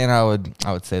red, and I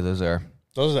would say those are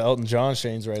Elton John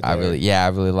chains right there. I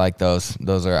really like those.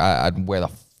 Those are I'd wear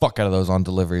the fuck out of those on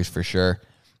deliveries for sure.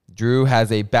 Drew has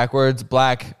a backwards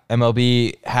black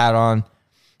MLB hat on,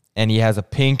 and he has a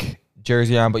pink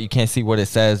jersey on, but you can't see what it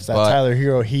says. It's that Tyler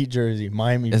Hero Heat jersey,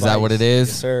 Miami. Is that what it is?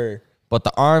 Yes, sir. But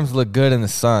the arms look good in the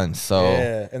sun. So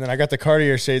yeah, and then I got the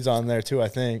Cartier shades on there too. I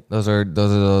think those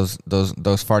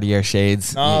Fartier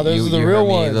shades. Nah, those are the real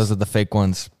ones. Those are the fake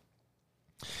ones.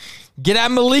 Get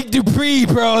at Malik Dupree,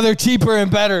 bro. They're cheaper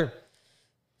and better.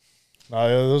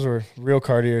 No, those were real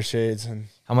Cartier shades. And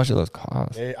how much do those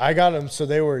cost? I got them, so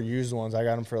they were used ones. I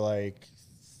got them for like,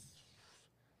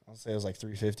 I'll say it was like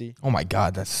 $350. Oh my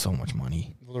god, that's so much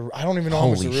money. Well, I don't even know how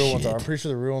much the real ones are. I'm pretty sure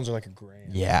the real ones are like $1,000.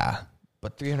 Yeah,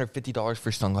 but $350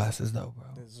 for sunglasses though, bro.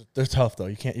 They're tough though.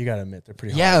 You gotta admit they're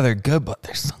pretty. Yeah, hard. they're good, but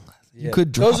they're sunglasses. Yeah. You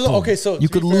could drop them. Okay, so you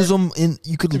could lose them in.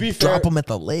 You could drop them at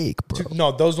the lake, bro.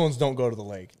 No, those ones don't go to the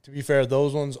lake. To be fair,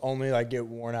 those ones only like get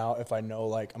worn out if I know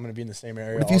like I'm gonna be in the same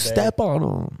area. What if you step on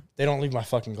them? They don't leave my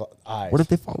fucking eyes. What if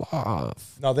they fall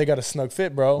off? No, they got a snug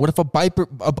fit, bro. What if a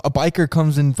biker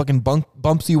comes and fucking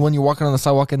bumps you when you're walking on the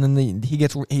sidewalk, and then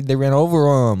they ran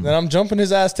over him? Then I'm jumping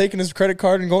his ass, taking his credit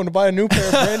card, and going to buy a new pair,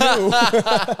 brand new.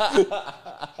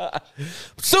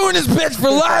 Suing this bitch for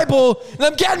libel, and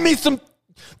I'm getting me some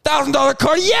 $1,000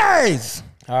 Cartiers.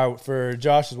 All right, for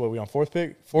Josh is what we on fourth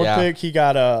pick. Fourth pick, he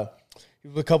got a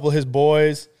couple of his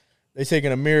boys. They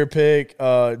taking a mirror pic.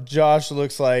 Josh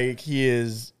looks like he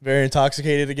is very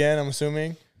intoxicated again. I'm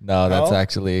assuming. No,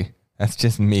 that's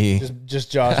just me.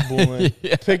 Just Josh Boolin.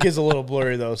 Yeah. Pic is a little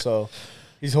blurry though, so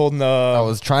he's holding. I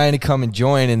was trying to come and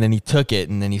join, and then he took it,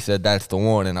 and then he said, "That's the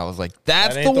one," and I was like,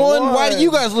 "That's the one. Why do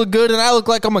you guys look good, and I look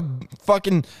like I'm a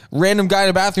fucking random guy in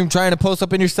the bathroom trying to post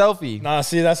up in your selfie?" Nah,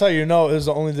 see, that's how you know it was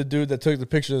only the dude that took the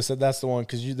picture that said that's the one,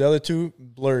 because the other two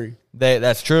blurry.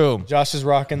 That's true. Josh is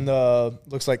rocking the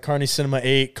looks like Carney Cinema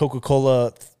 8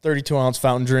 Coca-Cola 32-ounce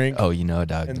fountain drink. Oh, you know,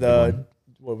 dog. And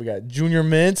what we got? Junior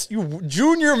Mints. You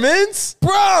Junior Mints,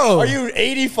 bro? Are you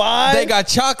 85? They got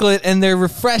chocolate and they're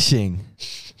refreshing.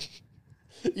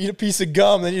 Eat a piece of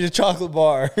gum, then eat a chocolate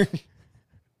bar.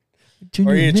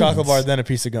 Or eat a chocolate bar, then a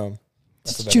piece of gum.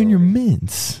 It's Junior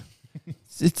Mints.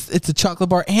 it's a chocolate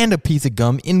bar and a piece of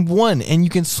gum in one, and you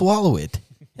can swallow it.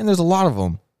 And there's a lot of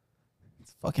them.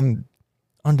 It's fucking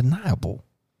undeniable.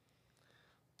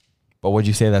 But would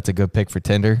you say that's a good pick for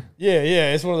Tinder?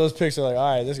 Yeah, it's one of those picks that like,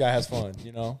 all right, this guy has fun,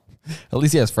 you know? At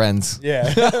least he has friends. Yeah.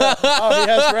 Oh, he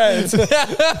has friends.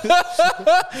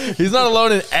 He's not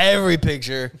alone in every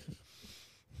picture.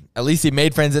 At least he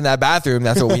made friends in that bathroom.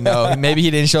 That's what we know. Maybe he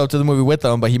didn't show up to the movie with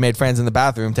them, but he made friends in the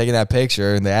bathroom taking that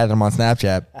picture, and they added him on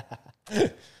Snapchat.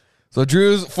 So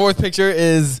Drew's fourth picture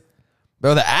is,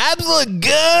 bro, the abs look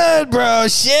good, bro.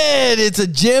 Shit, it's a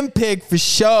gym pic for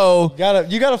show.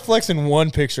 You gotta flex in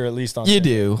one picture at least on You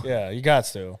Tinder. do. Yeah, you got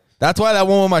to. That's why that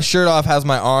one with my shirt off has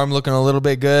my arm looking a little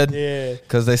bit good. Yeah.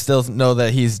 Because they still know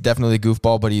that he's definitely a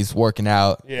goofball, but he's working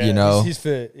out. Yeah, you know, he's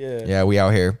fit. Yeah. Yeah, we out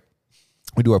here.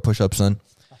 We do our push-ups, son.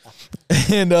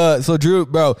 And so Drew,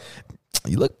 bro,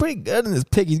 you look pretty good in this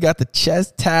pic. He's got the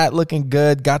chest tat looking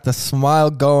good, got the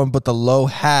smile going, but the low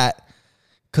hat,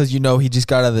 because, you know, he just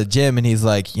got out of the gym and he's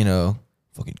like, you know,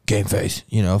 fucking game face.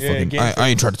 You know, Yeah, fucking, I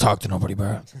ain't trying to talk to nobody,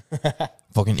 bro.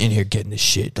 Fucking in here getting this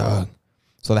shit, dog.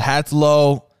 So the hat's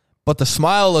low, but the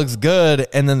smile looks good,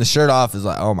 and then the shirt off is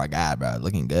like, oh my God, bro,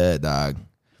 looking good, dog.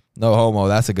 No homo.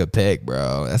 That's a good pick,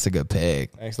 bro. That's a good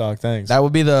pick. Thanks, dog. Thanks. That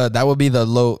would be the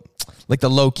low, like the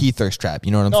low key thirst trap.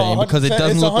 You know what I'm saying? Because it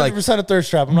doesn't look like 100% a thirst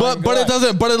trap. but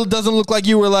it doesn't look like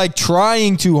you were like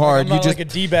trying too hard. I'm not You just like a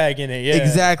D-bag in it. Yeah.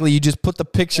 exactly. You just put the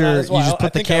picture. You just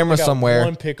put the camera somewhere.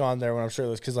 One pick on there when I'm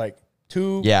shirtless because like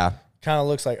two. Yeah. Kind of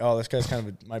looks like, oh, this guy's kind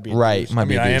of might be a Right, douche. might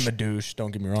be a I am douche. a douche.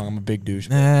 Don't get me wrong. I'm a big douche.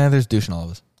 There's douche in all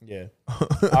of us. Yeah. All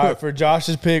right, for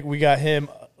Josh's pick, we got him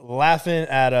laughing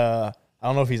at I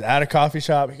don't know if he's at a coffee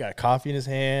shop. He got coffee in his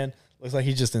hand. Looks like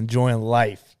he's just enjoying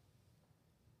life.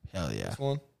 Hell yeah. This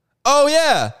one? Oh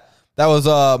yeah. That was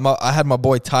I had my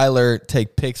boy Tyler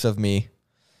take pics of me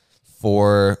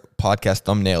for podcast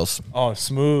thumbnails. Oh,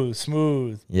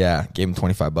 smooth. Yeah, gave him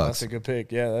 $25. That's a good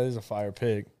pick. Yeah, that is a fire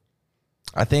pick.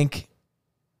 I think,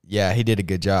 yeah, he did a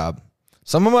good job.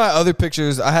 Some of my other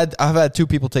pictures, I've had two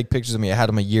people take pictures of me. I had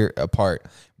them a year apart.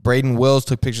 Braden Wills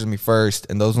took pictures of me first,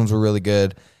 and those ones were really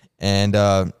good. And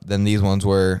then these ones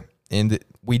were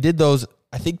we did those.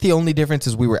 I think the only difference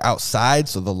is we were outside,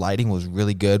 so the lighting was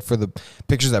really good for the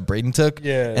pictures that Braden took.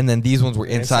 Yeah. And then these ones were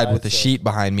inside with a so- sheet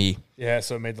behind me. Yeah,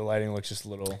 so it made the lighting look just a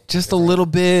little. Just a little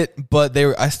bit, but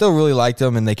I still really liked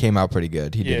them, and they came out pretty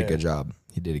good. He did a Yeah. good job.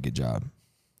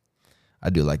 I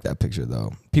do like that picture,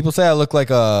 though. People say I look like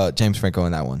James Franco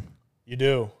in that one. You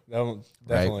do. That one,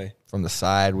 definitely. Right? From the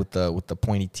side with the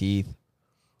pointy teeth.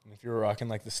 If you were rocking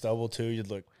like the stubble too, you'd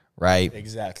look Right.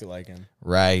 exactly like him.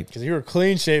 Right. Because you were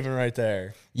clean shaven right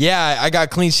there. Yeah, I got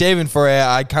clean shaven for it.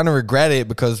 I kind of regret it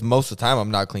because most of the time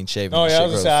I'm not clean shaven. Oh This yeah, I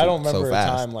shit was gonna grows say I so- don't remember so a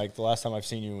fast. time like the last time I've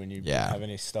seen you when you didn't have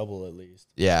any stubble at least.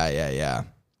 Yeah.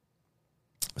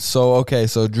 So okay,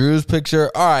 so Drew's picture.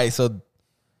 All right, so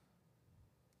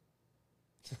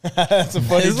That's a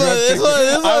funny. this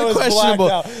drug one picture. questionable.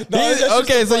 No, that's just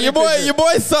Okay, a so funny your picture.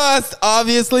 boy saw us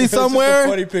obviously It's just a somewhere.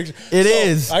 funny picture. It So,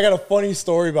 is. I got a funny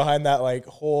story behind that like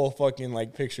whole fucking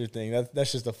like picture thing.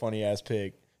 That's just a funny ass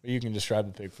pic. But you can describe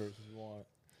the pic first if you want.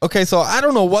 Okay, so I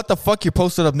don't know what the fuck you're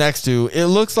posted up next to. It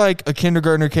looks like a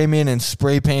kindergartner came in and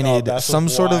spray painted that's some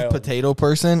what's sort of wild. potato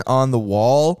person on the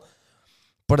wall.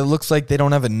 But it looks like they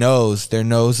don't have a nose. Their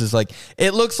nose is like,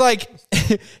 it looks like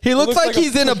he looks like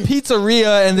he's in a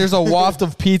pizzeria and there's a waft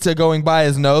of pizza going by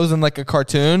his nose in like a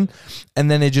cartoon. And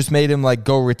then it just made him like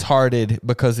go retarded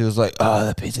because he was like, oh,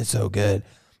 the pizza's so good.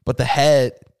 But the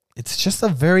head, it's just a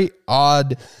very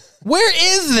odd. Where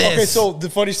is this? Okay, so the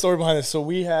funny story behind this. So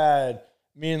we had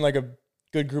me and like a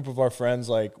good group of our friends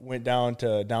like went down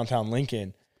to downtown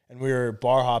Lincoln and we were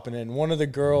bar hopping. And one of the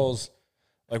girls,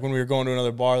 like when we were going to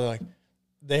another bar, they're like,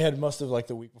 they had must have like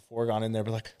the week before gone in there,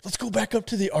 but like, let's go back up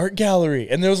to the art gallery.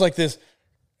 And there was like this,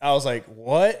 I was like,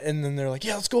 what? And then they're like,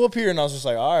 yeah, let's go up here. And I was just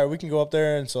like, all right, we can go up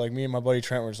there. And so like me and my buddy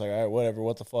Trent were just like, all right, whatever,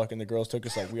 what the fuck? And the girls took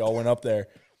us, like we all went up there.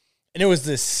 And it was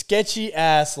this sketchy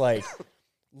ass, like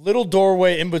little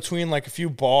doorway in between like a few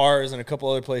bars and a couple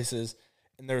other places.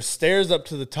 And there were stairs up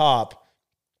to the top.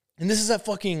 And this is at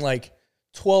fucking like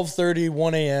 12:30,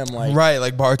 1 a.m. Like Right,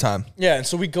 like bar time. yeah, and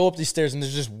so we go up these stairs, and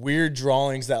there's just weird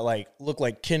drawings that like look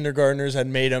like kindergartners had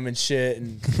made them and shit,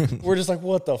 and we're just like,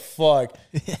 what the fuck?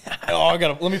 Oh,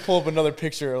 let me pull up another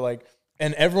picture, like,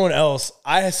 and everyone else,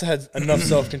 I had enough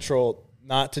self control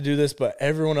not to do this, but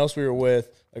everyone else we were with,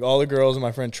 like all the girls and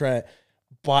my friend Trent,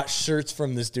 bought shirts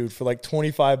from this dude for like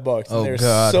 $25. Oh, and they're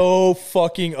God. so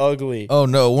fucking ugly. Oh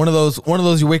no, one of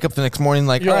those you wake up the next morning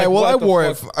like, You're all right, like, well what the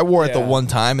I wore it fuck? the Yeah. one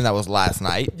time and that was last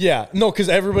night. Yeah, no, because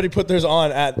everybody put theirs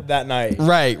on at that night.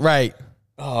 Right.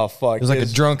 Oh fuck, It was like a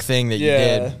drunk thing that you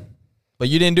did. But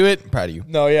you didn't do it? I'm proud of you.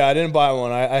 No, yeah, I didn't buy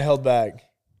one. I held back.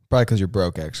 Probably because you're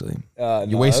broke, actually. No,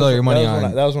 wasted all your money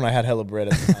on... that was when I had hella bread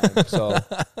at the time. So,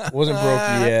 wasn't broke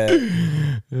yet.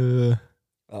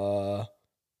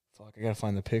 Fuck, I gotta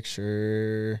find the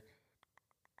picture.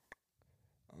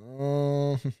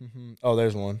 Oh,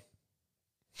 there's one.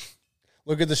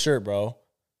 Look at the shirt, bro.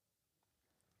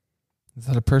 Is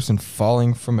that a person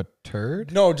falling from a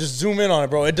turd? No, just zoom in on it,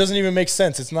 bro. It doesn't even make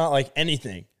sense. It's not like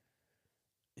anything.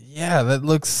 Yeah, that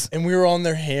looks... And we were on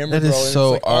their hammer, that bro. Is and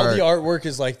so it's like all the artwork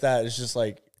is like that. It's just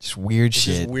like... Just weird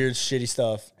shit. Just weird, shitty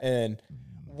stuff. And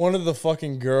one of the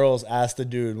fucking girls asked the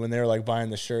dude when they were like buying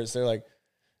the shirts, they're like...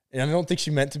 And I don't think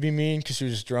she meant to be mean because she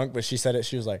was just drunk, but she said it.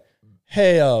 She was like,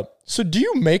 hey, so do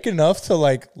you make enough to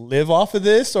like live off of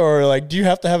this? Or like, do you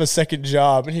have to have a second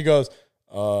job? And he goes,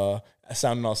 I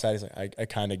sounded all sad. He's like, I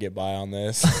kind of get by on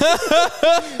this.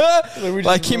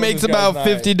 Like he makes about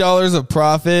 $50 of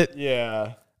profit.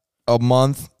 Yeah. A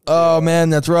month. Oh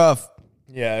man, that's rough.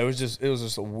 Yeah, it was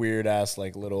just a weird ass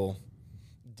like little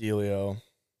dealio.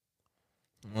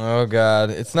 Oh God,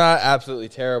 it's not absolutely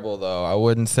terrible though. I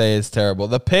wouldn't say it's terrible.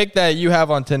 The pic that you have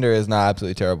on Tinder is not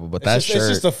absolutely terrible, but that shirt, it's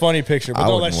just a funny picture. But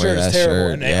no, that shirt is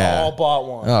terrible, and they all bought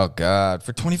one. Oh God,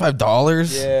 for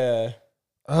 $25? Yeah.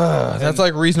 That's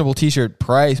like reasonable t-shirt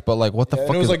price, but like what the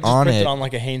fuck is like on it? On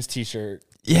like a Hanes t-shirt.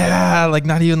 Yeah, like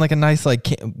not even like a nice like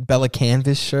Bella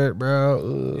Canvas shirt,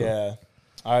 bro. Ugh. Yeah.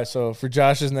 All right, so for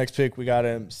Josh's next pick, we got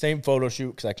him same photo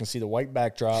shoot because I can see the white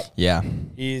backdrop. Yeah.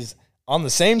 He's on the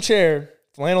same chair.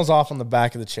 Flannel's off on the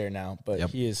back of the chair now,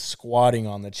 but he is squatting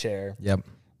on the chair. Yep.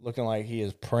 Looking like he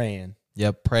is praying.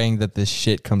 Yep, praying that this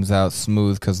shit comes out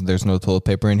smooth because there's no toilet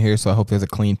paper in here, so I hope there's a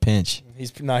clean pinch.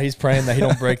 He's praying that he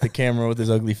don't break the camera with his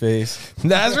ugly face.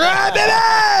 That's right,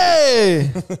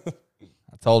 baby!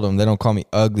 I told him they don't call me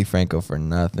Ugly Franco for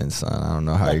nothing, son. I don't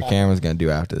know how your camera's going to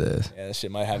do after this. Yeah, that shit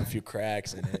might have a few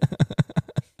cracks in it.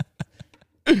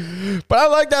 But I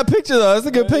like that picture, though. It's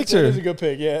a good picture. It's a good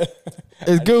pick, yeah.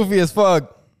 It's goofy as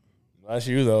fuck. That's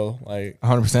you, though. Like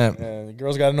 100%. Yeah, the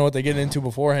girls got to know what they get into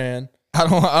beforehand. I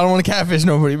don't want to catfish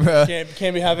nobody, bro.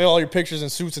 Can't be having all your pictures in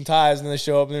suits and ties, and then they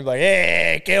show up and they're like,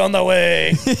 "Hey, get on the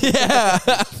way." Yeah,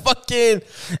 fucking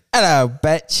hello,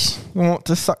 bitch. You want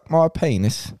to suck my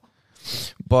penis?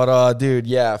 But dude,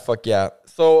 yeah, fuck yeah.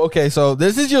 So okay, so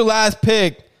this is your last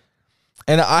pick,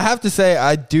 and I have to say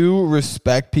I do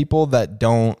respect people that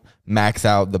don't max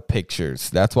out the pictures.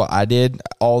 That's what I did.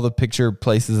 All the picture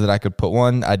places that I could put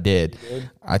one, I did.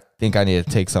 I think I need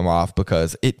to take some off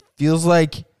because it feels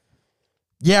like.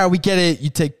 Yeah, we get it. You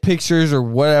take pictures or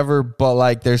whatever, but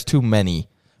like there's too many.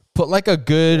 Put like a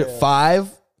good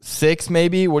 5, 6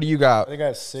 maybe. What do you got? I think I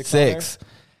have 6. 6.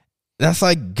 That's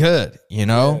like good, you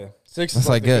know? Yeah. 6 That's is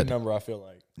like a good good number, I feel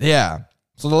like. Yeah.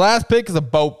 So the last pick is a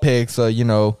boat pick. So, you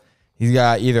know, he's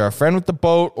got either a friend with the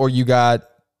boat or you got,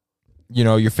 you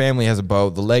know, your family has a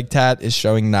boat. The leg tat is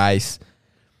showing nice.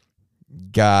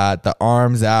 Got the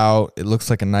arms out. It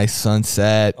looks like a nice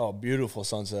sunset. Oh, beautiful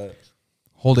sunset.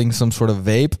 Holding some sort of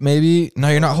vape, maybe? No,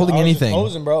 you're not holding anything. Just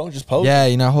posing, bro. Just posing. Yeah,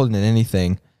 you're not holding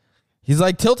anything. He's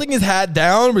like tilting his hat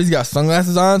down, but he's got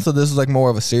sunglasses on, so this is like more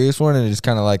of a serious one, and it's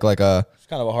kind of like a... It's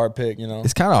kind of a hard pick, you know?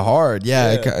 It's kind of hard,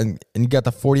 yeah. And you got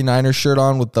the 49er shirt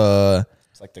on with the...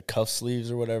 It's like the cuff sleeves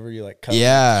or whatever. You like cut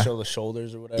show the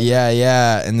shoulders or whatever.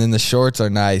 Yeah. And then the shorts are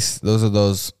nice.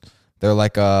 They're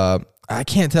like I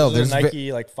can't tell. There's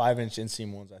Nike like 5-inch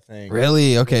inseam ones, I think.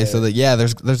 Really? Okay, so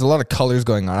there's a lot of colors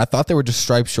going on. I thought they were just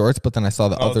striped shorts, but then I saw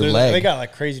the other leg. They got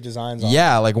like crazy designs on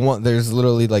Yeah, like one there's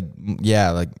literally like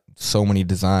so many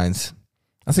designs.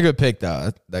 That's a good pick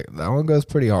though. That one goes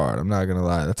pretty hard. I'm not gonna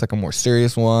lie. That's like a more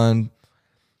serious one.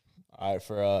 All right,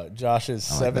 for Josh's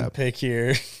 7th pick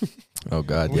here. Oh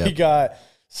God, we got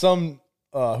some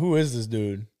who is this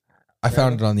dude? I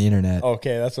found it on the internet.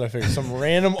 Okay, that's what I figured. Some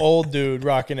random old dude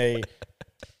rocking a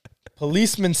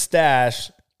policeman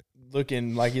stash,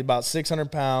 looking like he's about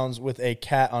 600 pounds with a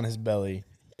cat on his belly.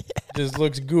 Just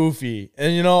looks goofy.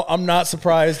 And, you know, I'm not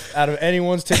surprised out of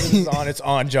anyone's taking this on. It's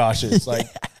on Josh's. Like,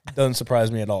 doesn't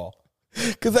surprise me at all.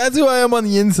 Because that's who I am on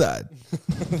the inside.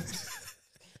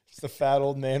 Just a fat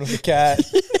old man with a cat.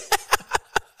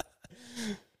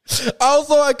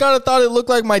 Also, I kind of thought it looked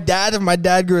like my dad if my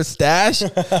dad grew a stash.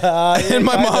 And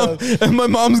my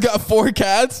mom's got 4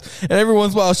 cats. And every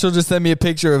once in a while, she'll just send me a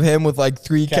picture of him with like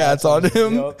 3 cats on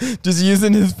him. Yep. Just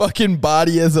using his fucking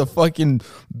body as a fucking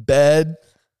bed.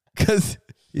 Because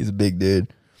he's a big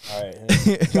dude. All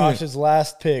right. Josh's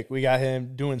last pick, we got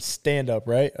him doing stand-up,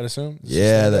 right? I'd assume?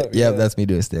 Yeah, that's me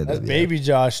doing stand-up. That's baby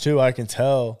Josh, too, I can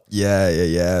tell.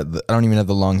 Yeah. I don't even have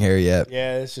the long hair yet.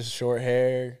 Yeah, it's just short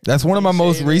hair. That's one of my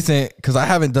most recent, because I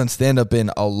haven't done stand-up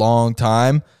in a long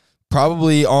time.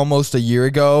 probably almost a year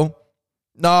ago.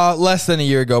 Nah, less than a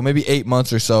year ago, maybe 8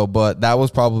 months or so. But that was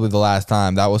probably the last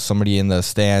time. That was somebody in the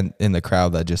stand in the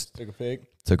crowd that just Took a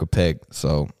pic.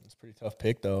 So It's a pretty tough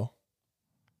pic though.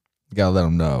 you gotta let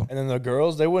them know. And then the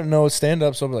girls, they wouldn't know stand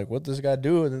up, so I'm like, what does this guy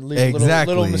do? And then leave a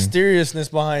Exactly. little mysteriousness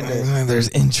behind it. There's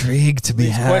intrigue to be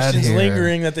These had questions here.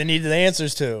 lingering that they need the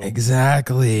answers to.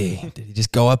 Exactly. Did he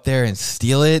just go up there and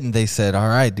steal it? And they said, all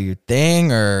right, do your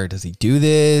thing. Or does he do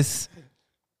this?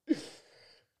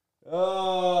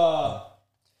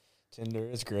 Tinder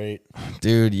is great.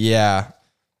 Dude, yeah.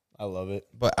 I love it.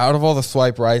 But out of all the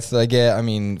swipe rights that I get, I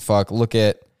mean, fuck, look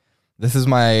at, this is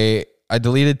I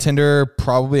deleted Tinder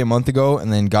probably a month ago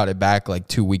and then got it back like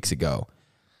 2 weeks ago.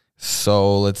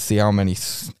 So let's see how many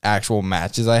actual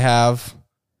matches I have.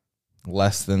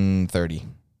 Less than 30.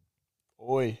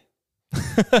 Oi.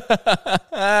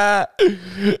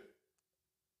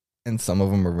 And some of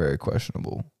them are very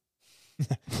questionable.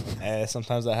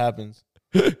 Sometimes that happens.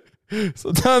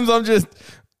 Sometimes I'm just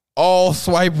all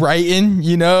swipe righting,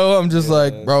 you know? I'm just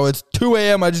like, bro, it's 2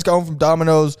 a.m. I just got home from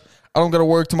Domino's. I don't got to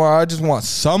work tomorrow. I just want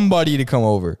somebody to come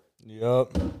over.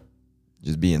 Yup.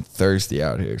 Just being thirsty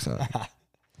out here, son.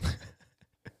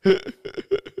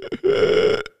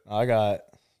 I got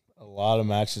a lot of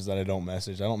matches that I don't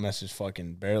message. I don't message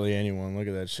fucking barely anyone. Look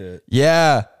at that shit.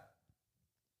 Yeah.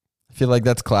 I feel like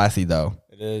that's classy, though.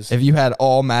 It is. If you had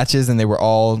all matches and they were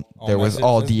all was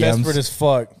all That's DMs, desperate as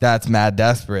fuck. that's mad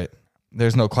desperate.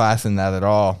 There's no class in that at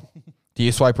all. Do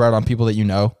you swipe right on people that you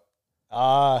know?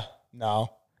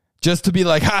 No. Just to be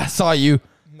like, ha, saw you.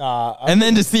 Nah. And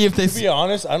then to see if they... To be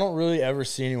honest, I don't really ever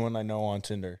see anyone I know on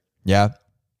Tinder. Yeah.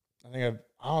 I think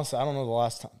honestly, I don't know the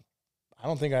last time. I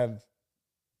don't think I've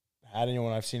had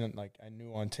anyone I've seen like I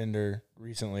knew on Tinder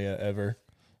recently ever.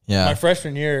 Yeah. My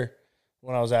freshman year,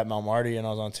 when I was at Mount Marty and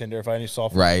I was on Tinder, if I saw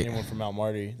anyone from Mount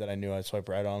Marty that I knew, I'd swipe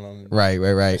right on them. Right.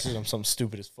 Message them something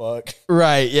stupid as fuck.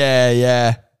 Right.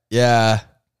 Yeah.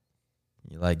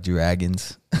 You like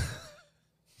dragons?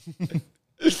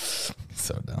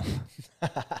 So dumb.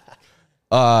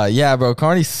 Yeah, bro.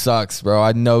 Carney sucks, bro.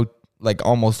 I know like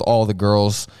almost all the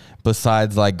girls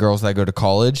besides like girls that go to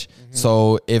college. Mm-hmm.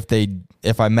 So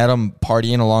if I met them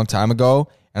partying a long time ago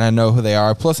and I know who they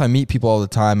are, plus I meet people all the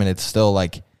time and it's still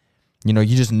like, you know,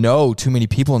 you just know too many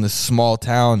people in this small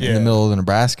town in the middle of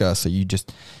Nebraska. So you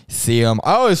just see them.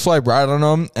 I always swipe right on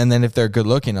them. And then if they're good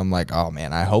looking, I'm like, oh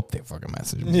man, I hope they fucking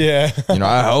message me. Yeah. You know,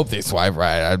 I hope they swipe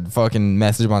right. I'd fucking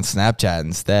message them on Snapchat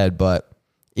instead. But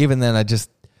even then,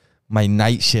 my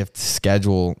night shift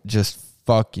schedule just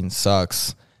fucking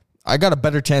sucks. I got a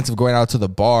better chance of going out to the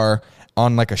bar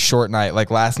on like a short night. Like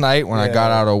last night when I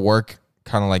got out of work,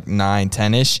 kind of like 9,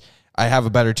 10-ish. I have a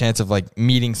better chance of like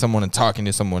meeting someone and talking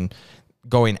to someone,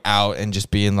 going out and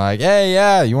just being like, hey,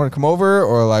 yeah, you want to come over?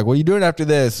 Or like, what are you doing after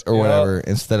this? Or whatever,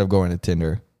 instead of going to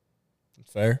Tinder.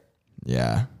 Fair.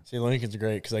 Yeah. See, Lincoln's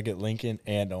great because I get Lincoln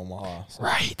and Omaha. So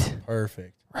Right.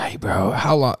 perfect. Right, bro.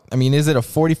 How long? I mean, is it a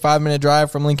 45-minute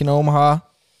drive from Lincoln to Omaha?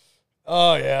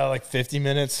 Oh, yeah, like 50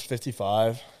 minutes,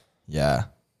 55. Yeah.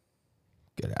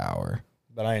 Good hour.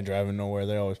 But I ain't driving nowhere.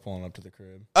 They're always pulling up to the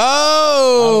crib.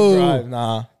 Oh, I don't drive,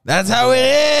 nah. that's how it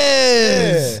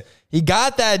is. Yeah. He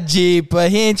got that Jeep,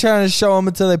 but he ain't trying to show them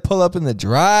until they pull up in the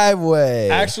driveway.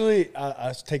 Actually,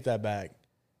 I take that back.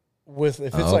 If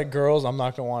it's like girls, I'm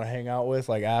not gonna want to hang out with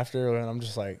like after, and I'm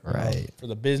just like for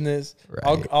the business.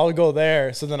 Right. I'll go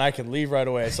there so then I can leave right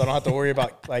away, so I don't have to worry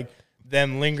about like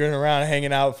them lingering around,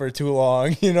 hanging out for too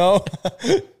long. You know.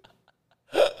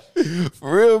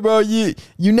 For real, bro. You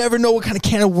never know what kind of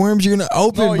can of worms you're gonna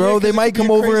open, No, bro. yeah, They 'cause it might could be come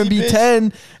a over and be crazy bitch.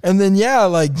 10, and then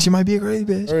like she might be a crazy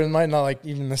bitch. Or it might not like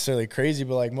even necessarily crazy,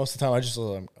 but like most of the time I just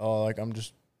I'm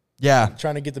just Yeah,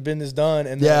 trying to get the business done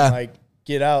and Yeah. then like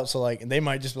get out. So like, and they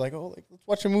might just be like, oh, like, let's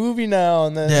watch a movie now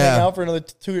and then Yeah. hang out for another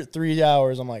 2 or 3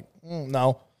 hours. I'm like,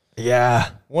 no, yeah,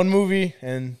 one movie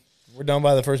and we're done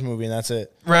by the first movie and that's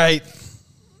it. right.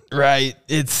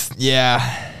 It's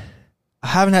I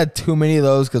haven't had too many of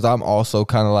those because I'm also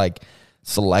kind of like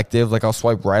selective. Like I'll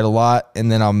swipe right a lot,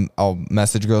 and then I'll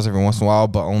message girls every once in a while,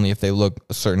 but only if they look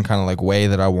a certain kind of like way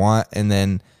that I want. And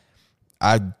then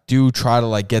I do try to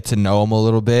like get to know them a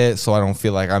little bit, so I don't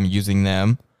feel like I'm using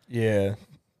them. Yeah.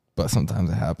 But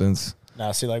sometimes it happens.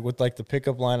 Now see, like with like the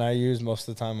pickup line I use most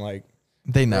of the time, like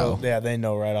They know. yeah, they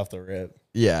know right off the rip.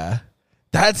 Yeah.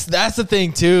 That's the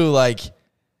thing too. Like,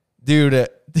 dude,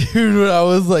 Dude, when I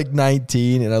was like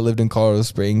 19 and I lived in Colorado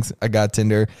Springs, I got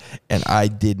Tinder and I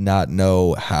did not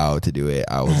know how to do it.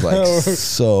 I was like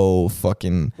so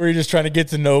fucking. Were you just trying to get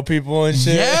to know people and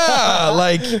shit? Yeah,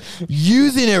 like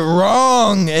using it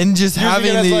wrong and just Using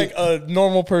having it as the like a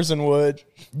normal person would.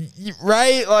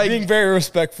 right, like Being very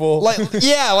respectful. like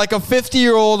yeah, like a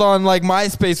 50-year-old on like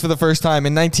MySpace for the first time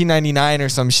in 1999 or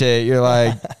some shit. You're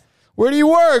like, where do you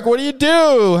work? What do you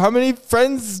do? How many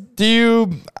friends do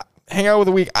you hang out with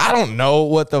a week? I don't know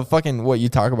what you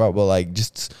talk about, but like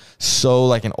just so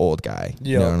like an old guy.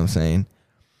 You know what I'm saying?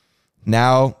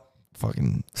 Now,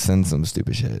 fucking send some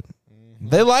stupid shit.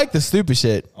 They like the stupid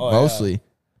shit mostly. Yeah.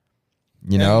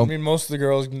 You know, I mean, most of the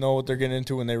girls know what they're getting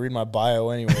into when they read my bio,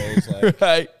 anyways. Like,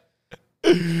 right?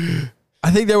 I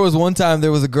think there was one time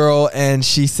there was a girl and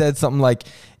she said something like,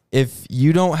 "If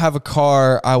you don't have a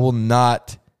car, I will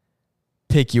not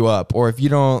pick you up," or if you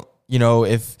don't, you know,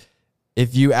 if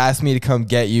you ask me to come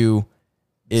get you,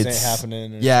 this ain't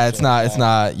happening. Yeah, it's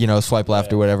not, you know, swipe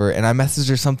left or whatever. And I messaged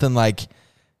her something like,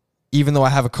 even though I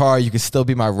have a car, you can still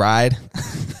be my ride.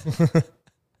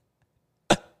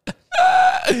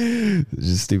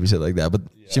 Just stupid shit like that. But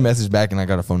she messaged back and I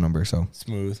got a phone number. So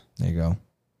smooth. There you go.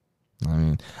 I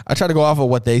mean, I try to go off of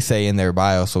what they say in their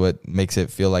bio. So it makes it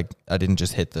feel like I didn't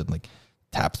just hit the like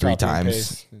tap 3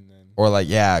 times or like,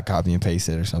 copy and paste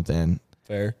it or something.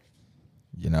 Fair.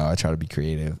 You know, I try to be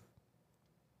creative.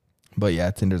 But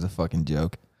yeah, Tinder's a fucking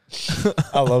joke.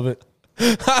 I love it.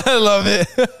 I love it.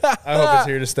 I hope it's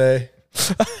here to stay.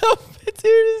 I hope it's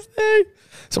here to stay.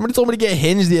 Somebody told me to get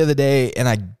Hinge the other day, and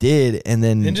I did, and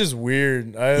then Hinge is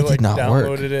weird. I like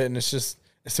downloaded it, and it's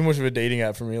too much of a dating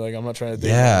app for me. Like I'm not trying to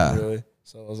date anyone, really.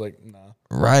 So I was like, nah.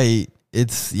 Right.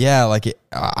 It's I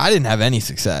didn't have any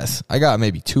success. I got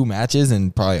maybe 2 matches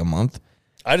in probably a month.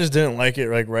 I just didn't like it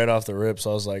like right off the rip.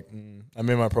 So I was like, I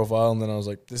made my profile and then I was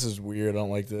like, this is weird. I don't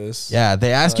like this. Yeah,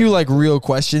 they ask you like real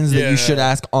questions that you should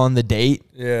ask on the date.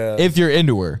 Yeah. If you're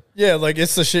into her. Yeah, like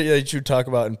it's the shit that you talk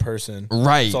about in person.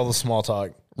 Right. It's all the small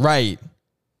talk. Right.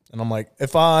 And I'm like,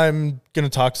 if I'm going to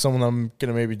talk to someone I'm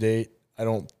going to maybe date, I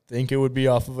don't think it would be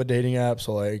off of a dating app.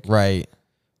 So like, right.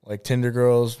 Like Tinder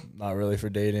girls, not really for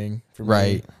dating for me.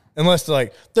 Right. Unless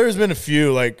like there's been a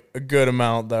few, like a good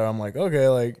amount that I'm like, okay,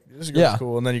 like this girl's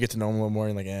cool. And then you get to know them a little more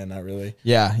and like, not really.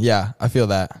 Yeah. I feel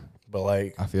that. But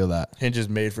like, I feel that. Hinge is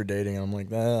made for dating. And I'm like,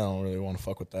 I don't really want to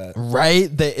fuck with that. Right.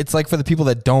 It's like for the people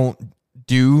that don't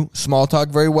do small talk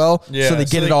very well. Yeah. So they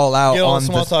get it all out on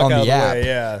the app.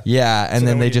 Yeah. Yeah. And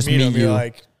then they just meet you. You're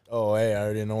like, oh, hey, I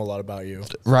already know a lot about you.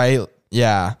 Right.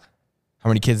 Yeah. How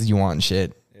many kids do you want and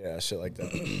shit? Yeah. Shit like that.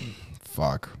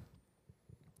 Fuck.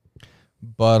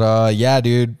 But yeah,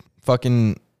 dude,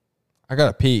 fucking, I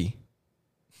gotta pee.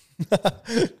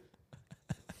 This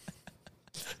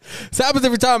happens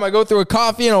every time I go through a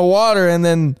coffee and a water, and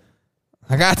then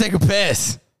I gotta take a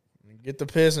piss. Get the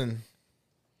pissing.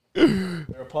 Is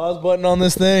there a pause button on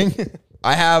this thing?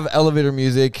 I have elevator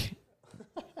music.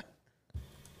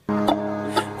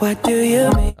 What do you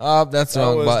mean? Oh, that's the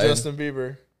wrong button. Justin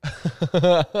Bieber.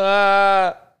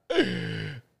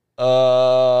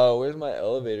 Where's my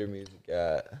elevator music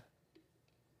at?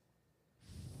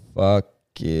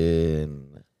 Fucking.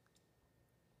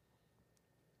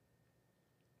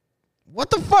 What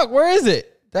the fuck? Where is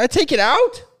it? Did I take it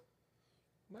out?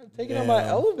 I'm taking out my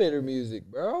elevator music,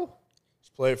 bro.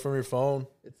 Just play it from your phone.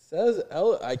 It says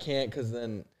I can't because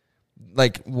then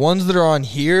like ones that are on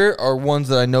here are ones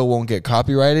that I know won't get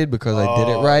copyrighted because I did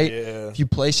it right. Yeah. If you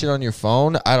play shit on your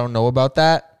phone, I don't know about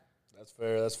that. That's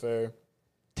fair. That's fair.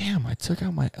 Damn, I took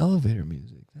out my elevator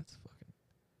music. That's fucking.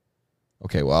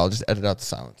 Okay, well, I'll just edit out the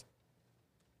silence.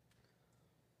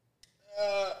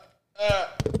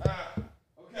 Okay.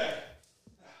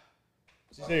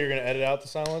 So you say you're gonna edit out the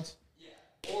silence? Yeah.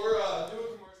 Or do a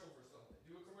commercial for something.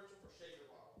 Do a commercial for shaker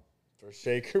bottles. For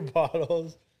shaker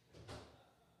bottles.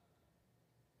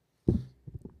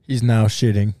 He's now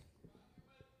shitting.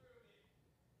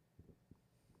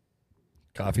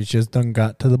 Coffee just done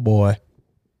got to the boy.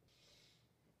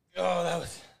 Oh, that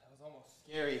was almost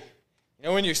scary. You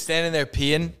know when you're standing there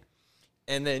peeing,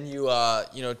 and then you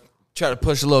try to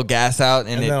push a little gas out,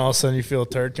 and then all of a sudden you feel a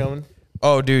turd coming.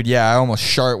 Oh, dude, yeah, I almost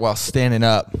shart while standing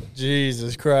up.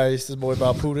 Jesus Christ, this boy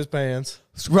about pooed his pants.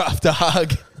 It's rough,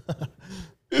 dog.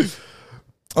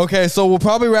 Okay, so we'll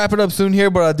probably wrap it up soon here,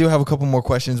 but I do have a couple more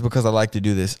questions because I like to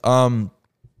do this.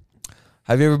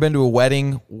 Have you ever been to a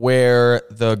wedding where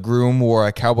the groom wore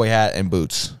a cowboy hat and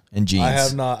boots and jeans? I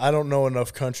have not. I don't know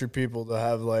enough country people to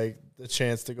have like the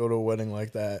chance to go to a wedding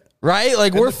like that. Right?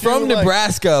 Like we're from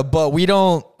Nebraska, but we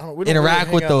don't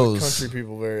interact really with those country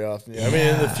people very often. Yeah. I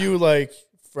mean, the few like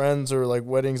friends or like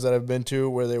weddings that I've been to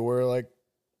where they were like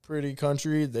pretty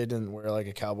country, they didn't wear like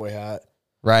a cowboy hat.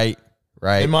 Right.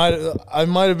 I might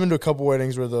have been to a couple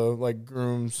weddings where the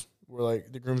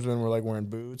groomsmen were like wearing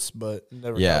boots, but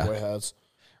never cowboy hats.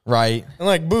 Right. And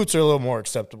like boots are a little more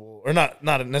acceptable, or not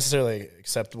necessarily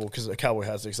acceptable because a cowboy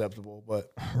hat's acceptable,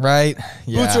 but right.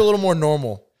 Yeah. boots are a little more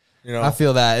normal. You know, I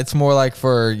feel that it's more like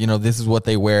for this is what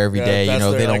they wear every day. That's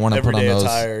They don't want to put on those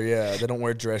attire. Yeah, they don't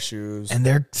wear dress shoes. And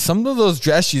they're some of those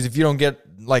dress shoes. If you don't get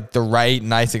like the right,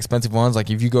 nice, expensive ones, like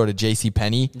if you go to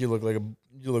JCPenney, you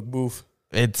look boof.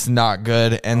 It's not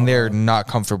good, and they're not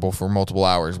comfortable for multiple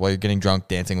hours while you're getting drunk,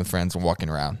 dancing with friends, and walking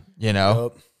around.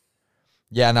 Yep.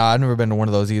 Yeah, no, I've never been to one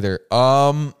of those either.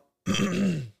 Some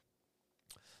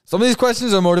of these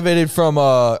questions are motivated from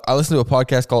I listened to a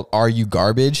podcast called Are You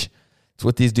Garbage? It's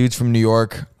with these dudes from New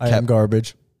York. I am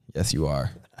garbage. Yes, you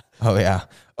are. Oh, yeah.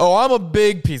 Oh, I'm a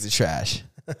big piece of trash.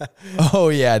 Oh,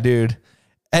 yeah, dude.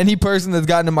 Any person that's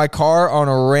gotten in my car on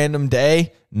a random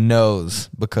day knows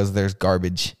because there's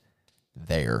garbage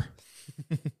there.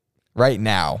 Right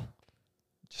now.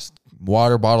 Just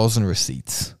water bottles and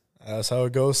receipts. That's how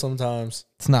it goes sometimes.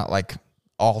 It's not like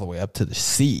all the way up to the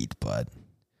seat, but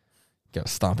you gotta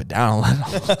stomp it down a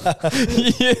little.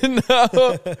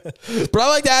 But I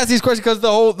like to ask these questions because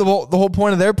the whole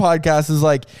point of their podcast is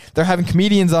like they're having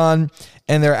comedians on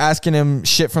and they're asking them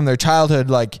shit from their childhood,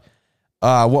 like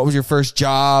what was your first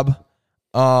job?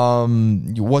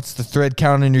 What's the thread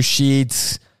count in your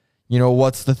sheets?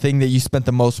 What's the thing that you spent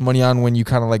the most money on when you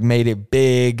kind of like made it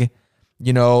big?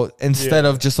 Instead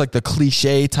of just like the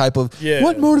cliche type of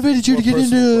what motivated you to get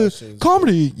into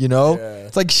comedy,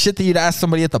 It's like shit that you'd ask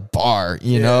somebody at the bar,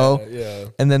 Yeah.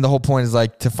 And then the whole point is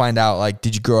like to find out, like,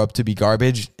 did you grow up to be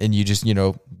garbage and you just,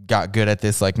 got good at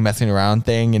this like messing around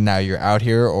thing and now you're out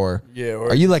here, or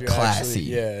are you like classy?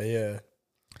 Yeah.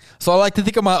 So I like to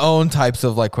think of my own types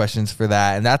of like questions for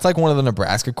that. And that's like one of the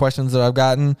Nebraska questions that I've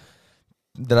gotten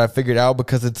that I figured out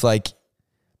because it's like,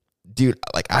 dude,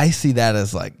 like I see that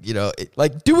as like,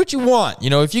 like do what you want.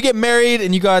 If you get married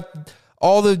and you got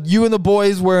you and the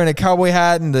boys wearing a cowboy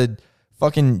hat and the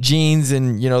fucking jeans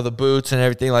and, the boots and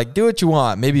everything, like do what you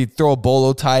want. Maybe throw a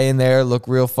bolo tie in there, look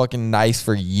real fucking nice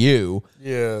for you.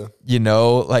 Yeah.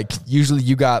 Like usually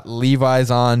you got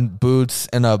Levi's on, boots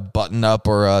and a button up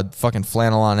or a fucking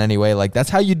flannel on anyway. Like that's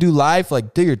how you do life.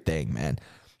 Like do your thing, man.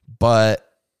 But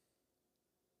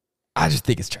I just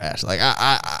think it's trash. Like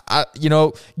I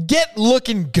get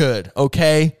looking good,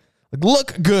 okay? Like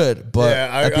look good, but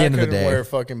at the end of the day, I couldn't wear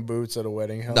fucking boots at a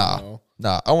wedding. Hell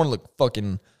no. I want to look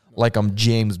fucking like I'm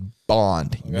James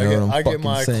Bond. I get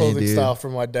my clothing style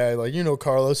from my dad. Like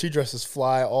Carlos, he dresses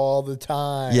fly all the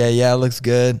time. Yeah, it looks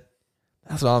good.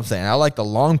 That's what I'm saying. I like the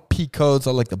long peak coats.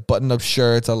 I like the button-up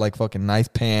shirts. I like fucking nice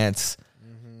pants.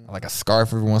 Mm-hmm. I like a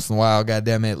scarf every once in a while. God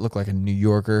damn it, look like a New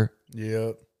Yorker.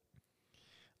 Yep.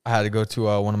 I had to go to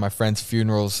one of my friend's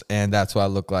funerals, and that's what I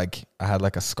looked like. I had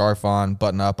like a scarf on,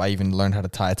 button up. I even learned how to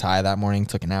tie a tie that morning.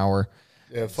 Took an hour.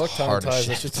 Yeah, fuck tying ties.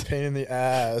 That's just a pain in the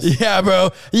ass. Yeah,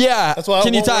 bro. Yeah. That's why.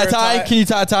 Can you tie a tie? Can you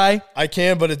tie a tie? I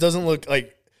can, but it doesn't look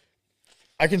like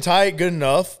I can tie it good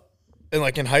enough. And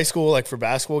like in high school, like for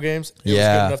basketball games, it was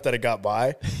good enough that it got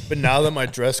by. But now that my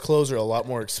dress clothes are a lot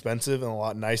more expensive and a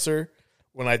lot nicer,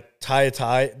 when I tie a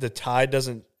tie, the tie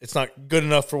doesn't. It's not good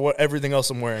enough for what everything else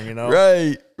I'm wearing,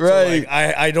 Right. So like,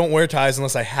 I don't wear ties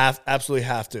unless I absolutely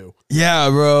have to. Yeah,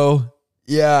 bro.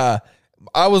 Yeah.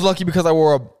 I was lucky because I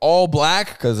wore all black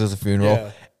because it was a funeral.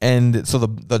 Yeah. And so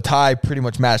the tie pretty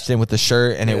much matched in with the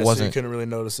shirt and it wasn't. So you couldn't really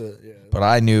notice it. Yeah. But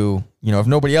I knew, if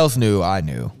nobody else knew, I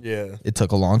knew. Yeah. It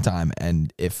took a long time.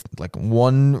 And if like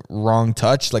one wrong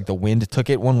touch, like the wind took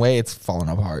it one way, it's falling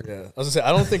apart. Yeah. I was gonna say,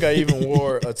 I don't think I even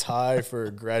wore a tie for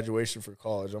graduation for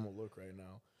college. I'm gonna look right now.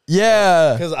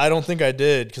 Yeah. Because I don't think I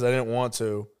did because I didn't want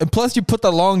to. And plus you put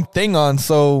the long thing on,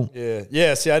 so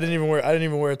yeah. See, I didn't even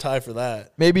wear a tie for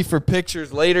that. Maybe for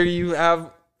pictures later you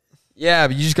have. Yeah,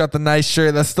 but you just got the nice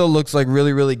shirt that still looks like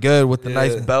really, really good with the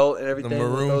nice belt and everything. The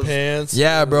maroon pants.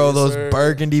 Yeah, bro, those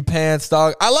burgundy pants,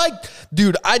 dog. I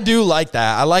do like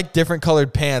that. I like different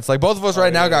colored pants. Like both of us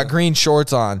right now got green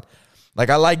shorts on. Like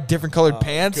I like different colored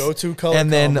pants. Go-to color. And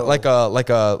then combo.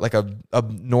 like a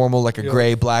normal, like a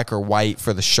gray, black, or white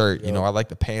for the shirt. I like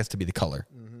the pants to be the color.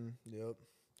 Mm-hmm. Yep.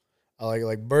 I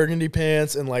like burgundy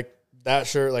pants and like that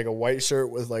shirt, like a white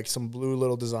shirt with like some blue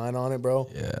little design on it, bro.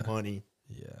 Yeah. Money.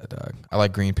 Yeah, dog. I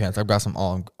like green pants. I've got some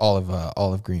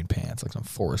olive green pants, like some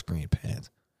forest green pants.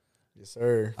 Yes,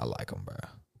 sir. I like them, bro.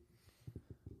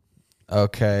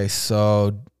 Okay,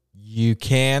 so you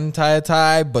can tie a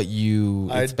tie, but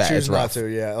I choose not to.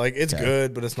 Yeah, like it's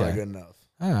good, but it's not good enough.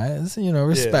 All right, it's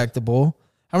respectable.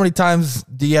 How many times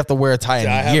do you have to wear a tie in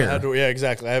a year?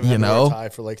 Exactly. I haven't had to wear a tie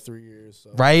for like 3 years.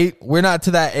 So. Right? We're not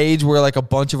to that age where like a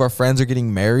bunch of our friends are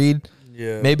getting married.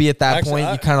 Yeah. Maybe at that point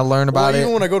you kind of learn about it.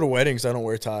 Even when I go to weddings, I don't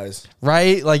wear ties.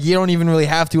 Right? Like you don't even really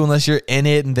have to unless you're in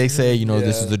it and they say,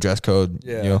 this is the dress code.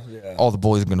 Yeah. All the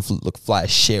boys are going to look fly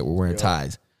as shit. We're wearing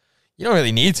ties. You don't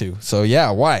really need to. So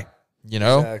yeah, why?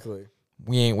 Exactly.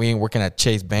 We ain't working at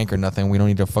Chase Bank or nothing. We don't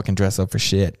need to fucking dress up for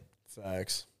shit.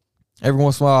 Facts. Every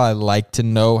once in a while, I like to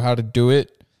know how to do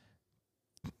it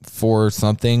for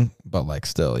something, but like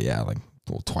still, like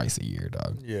twice a year,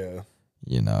 dog. Yeah.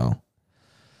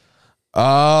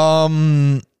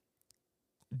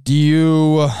 Do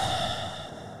you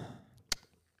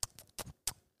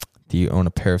own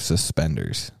a pair of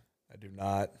suspenders? I do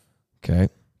not. Okay.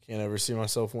 Can't ever see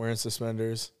myself wearing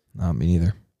suspenders. Not me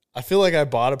neither. I feel like I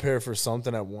bought a pair for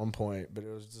something at one point, but it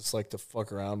was just like to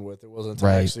fuck around with. It wasn't to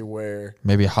actually wear.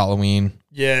 Maybe Halloween.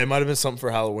 Yeah, it might have been something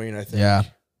for Halloween, I think.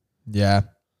 Yeah.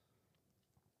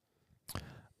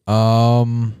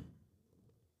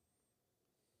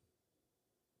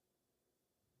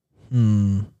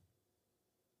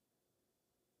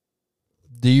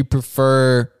 Do you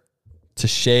prefer to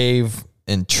shave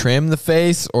and trim the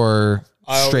face or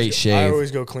straight shave? I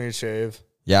always go clean shave.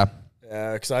 Yeah.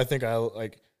 Yeah, because I think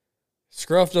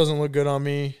scruff doesn't look good on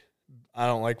me. I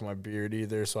don't like my beard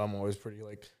either, so I'm always pretty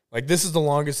like this is the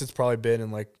longest it's probably been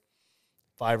in like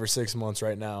 5 or 6 months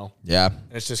right now. Yeah.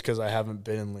 And it's just because I haven't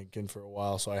been in Lincoln for a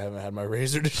while, so I haven't had my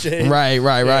razor to shave. Right.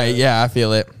 Yeah, I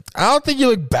feel it. I don't think you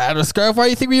look bad with scruff. Why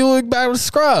do you think you look bad with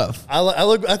scruff?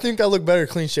 I think I look better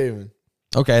clean shaven.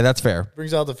 Okay, that's fair.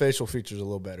 Brings out the facial features a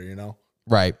little better,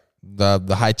 Right.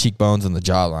 The high cheekbones and the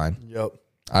jawline. Yep.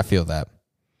 I feel that.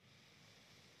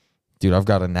 Dude, I've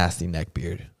got a nasty neck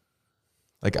beard.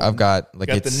 Like I've got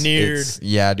the neared.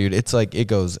 Yeah, dude. It's like it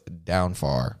goes down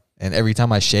far. And every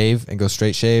time I shave and go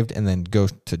straight shaved and then go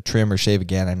to trim or shave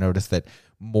again, I notice that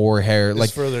more hair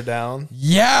it's further down.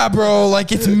 Yeah, bro.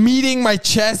 Like it's meeting my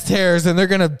chest hairs and they're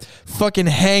gonna fucking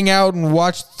hang out and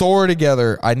watch Thor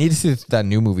together. I need to see that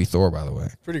new movie Thor, by the way.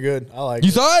 Pretty good. I like it. You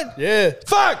it. saw it? Yeah.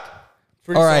 Fuck.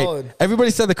 Pretty All right. solid. Everybody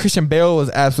said that Christian Bale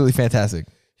was absolutely fantastic.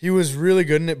 He was really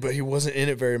good in it, but he wasn't in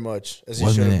it very much as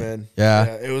he should have been.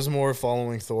 Yeah. It was more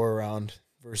following Thor around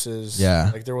versus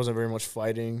like there wasn't very much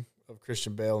fighting of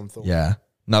Christian Bale and Thor. Yeah.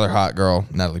 Another hot girl,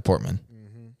 Natalie Portman.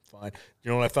 Fine.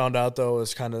 You know what I found out though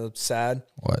is kind of sad?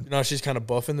 What? You know how she's kind of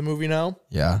buff in the movie now?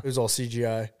 Yeah. It was all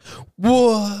CGI.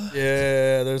 What?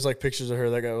 Yeah, there's like pictures of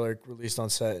her that got like released on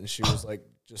set and she was like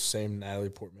just same Natalie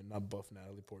Portman, not buff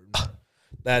Natalie Portman.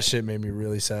 That shit made me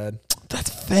really sad.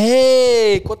 That's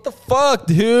fake. What the fuck,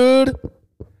 dude?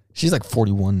 She's like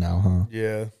 41 now, huh?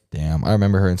 Yeah. Damn. I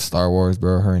remember her in Star Wars,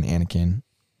 bro. Her and Anakin.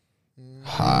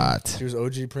 Hot. She was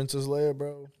OG Princess Leia,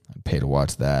 bro. I'd pay to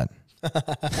watch that.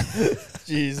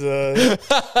 Jesus.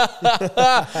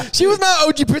 She was not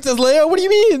OG Princess Leia. What do you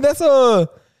mean?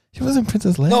 She wasn't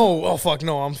Princess Leia. No. Oh, fuck.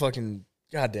 No, I'm fucking.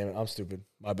 God damn it. I'm stupid.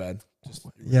 My bad. Just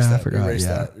I forgot.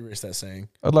 Erase that saying.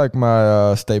 I'd like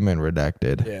my statement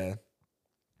redacted. Yeah.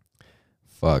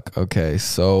 Fuck. Okay.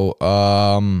 So,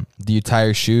 do you tie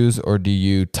your shoes or do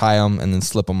you tie them and then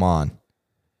slip them on?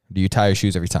 Do you tie your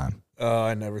shoes every time?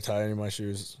 I never tie any of my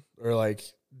shoes. Or like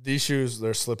these shoes,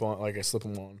 they're slip on. Like I slip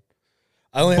them on.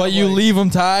 But you leave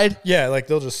them tied? Yeah, like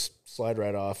they'll just slide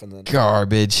right off and then.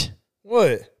 Garbage.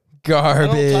 What?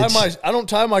 Garbage. I don't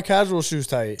tie my casual shoes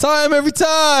tight. Tie them every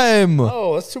time.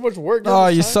 Oh, that's too much work. Oh,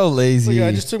 you're so lazy. Look,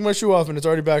 I just took my shoe off and it's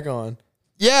already back on.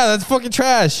 Yeah, that's fucking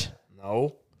trash.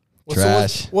 No.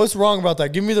 Trash. What's wrong about that?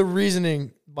 Give me the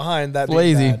reasoning behind that.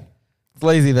 Lazy. Bad. It's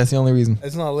lazy. That's the only reason.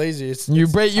 It's not lazy.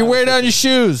 You wear down your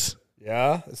shoes.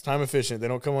 Yeah, it's time efficient. They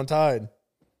don't come untied.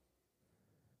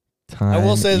 I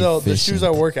will say though, the shoes I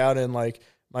work out in, like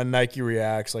my Nike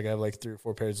Reacts, like I have like 3 or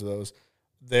 4 pairs of those.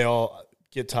 They all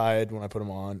get tied when I put them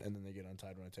on, and then they get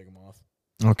untied when I take them off.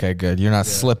 Okay, good. You're not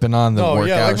slipping on the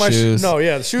workout shoes.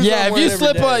 The shoes. Yeah,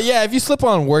 if you slip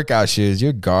on workout shoes,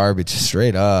 you're garbage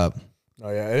straight up. Oh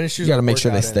yeah, any shoes you got to make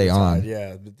sure they stay on.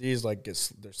 Yeah, but these like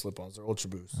they're slip-ons. They're Ultra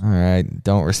Boost. All right,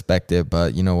 don't respect it,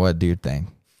 but you know what, do your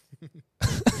thing.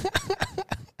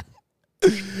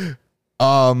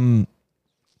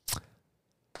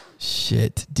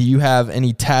 Shit. Do you have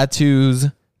any tattoos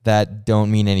that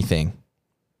don't mean anything?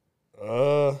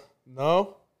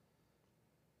 No.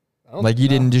 Like you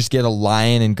didn't just get a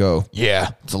lion and go, yeah,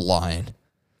 it's a lion.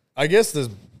 I guess this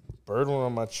bird one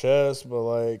on my chest, but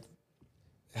like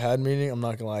it had meaning. I'm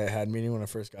not gonna lie, it had meaning when I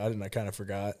first got it, and I kind of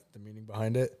forgot the meaning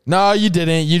behind it. No, you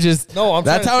didn't. You just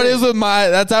That's how it is with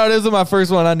my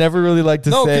first one. I never really like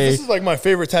to say. This is like my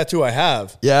favorite tattoo I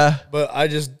have. Yeah, but I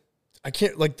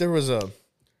can't. Like there was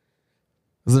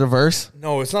Is it a verse?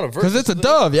 No, it's not a verse. Because it's a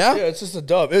dove, yeah? Yeah, it's just a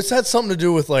dove. It's had something to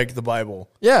do with like the Bible,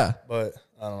 Yeah. but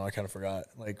I don't know. I kind of forgot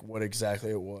like what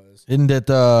exactly it was. Isn't it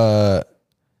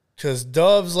Because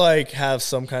doves like have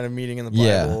some kind of meaning in the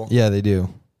Bible. Yeah, they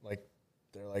do. Like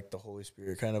they're like the Holy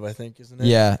Spirit, kind of. I think, isn't it?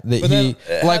 Yeah,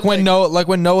 when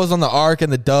Noah's on the ark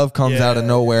and the dove comes out of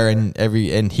nowhere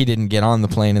and he didn't get on the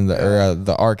plane in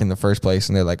the ark in the first place,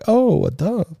 and they're like, oh, a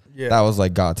dove. Yeah, that was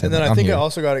like God. And then I think I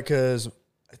also got it because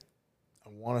I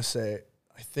want to say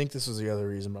I think this was the other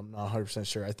reason, but I'm not 100%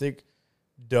 sure. I think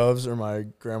doves are my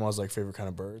grandma's like favorite kind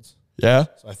of birds. Yeah.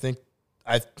 So I think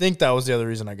that was the other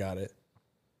reason I got it.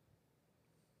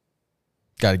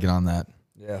 Got to get on that.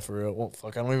 Yeah, for real. Well,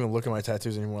 fuck, I don't even look at my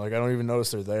tattoos anymore. Like, I don't even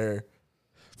notice they're there.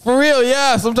 For real,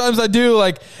 yeah. Sometimes I do.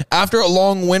 Like, after a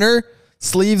long winter,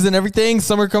 sleeves and everything,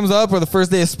 summer comes up or the first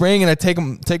day of spring, and I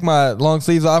take my long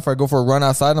sleeves off, or I go for a run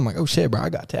outside, and I'm like, oh, shit, bro, I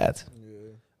got tats. Yeah.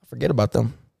 I forget about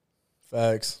them.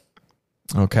 Facts.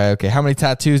 Okay. How many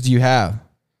tattoos do you have?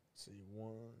 Let's see,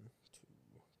 1, 2,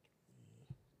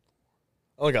 3.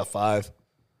 I only got 5.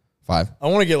 5. I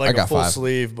want to get like a full 5.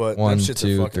 sleeve, but 1, them shits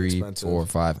 2, are fucking 3, expensive. 4,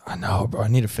 5. I know, bro. I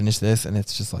need to finish this, and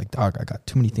it's just like, dog, I got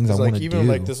too many things I want to do. Even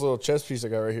like this little chest piece I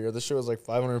got right here. This shit was like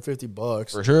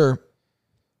 $550 for sure.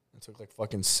 It took like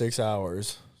fucking 6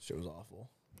 hours. Shit was awful.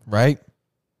 Right?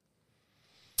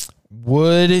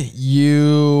 Would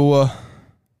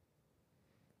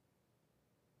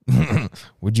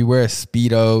you wear a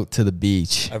Speedo to the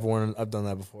beach? I've done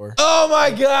that before. Oh my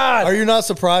God. Are you not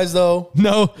surprised though?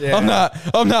 No, yeah. I'm not.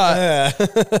 Yeah.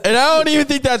 And I don't even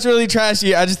think that's really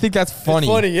trashy. I just think that's funny.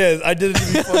 It's funny, yeah. I did it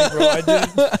to be funny, bro. I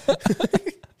didn't.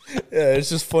 Yeah, it's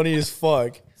just funny as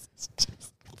fuck. It's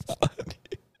just funny.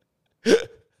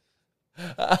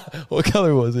 What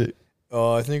color was it?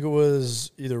 Oh, I think it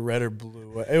was either red or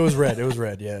blue. It was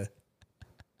red. Yeah.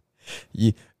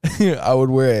 Yeah. I would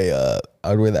wear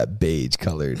that beige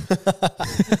colored.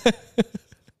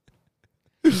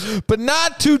 But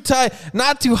not too tight,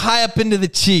 not too high up into the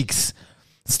cheeks.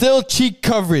 Still cheek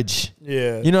coverage.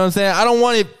 Yeah. You know what I'm saying? I don't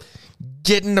want it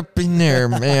getting up in there,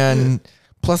 man.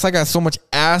 Plus I got so much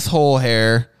asshole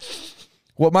hair.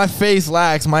 What my face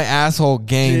lacks, my asshole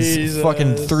gains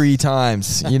fucking 3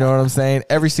 times. You know what I'm saying?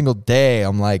 Every single day,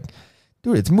 I'm like,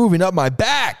 dude, it's moving up my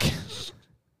back.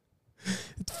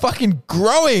 It's fucking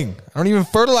growing. I don't even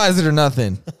fertilize it or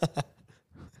nothing.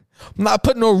 I'm not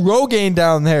putting no Rogaine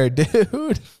down there,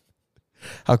 dude.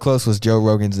 How close was Joe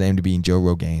Rogan's name to being Joe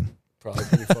Rogaine? Probably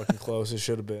pretty fucking close. It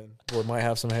should have been. Or it might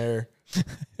have some hair.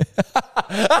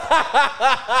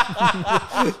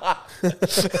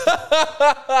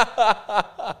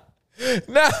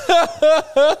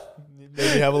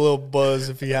 Maybe have a little buzz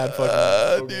if he had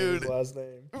fucking dude. His last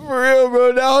name. For real,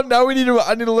 bro. Now I need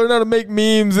to learn how to make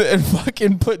memes and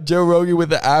fucking put Joe Rogan with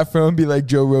the afro and be like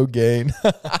Joe Rogaine.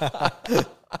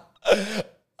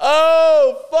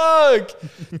 Oh fuck!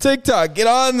 TikTok, get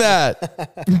on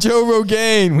that. Joe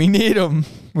Rogaine, we need him.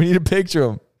 We need a picture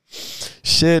of him.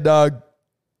 Shit, dog.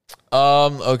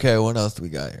 Okay, what else do we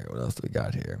got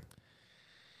here?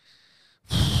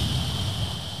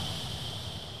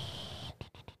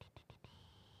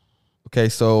 Okay,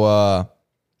 so I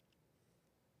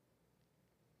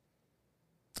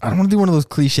don't want to do one of those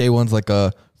cliche ones like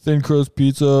a thin crust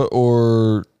pizza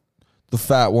or the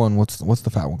fat one. What's the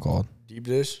fat one called? Deep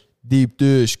dish. Deep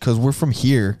dish, because we're from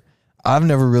here. I've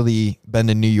never really been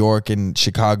to New York and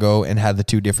Chicago and had the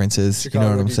two differences. Chicago, you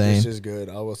know what I'm deep saying? dish is good.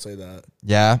 I will say that.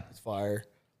 Yeah, it's fire.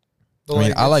 But I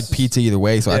mean, I like pizza either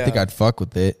way, so I think I'd fuck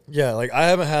with it. Yeah, like I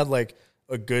haven't had like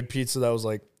a good pizza that was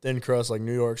like thin crust, like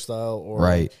New York style, or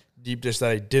right. Deep dish that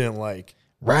I didn't like.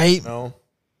 Right. You know?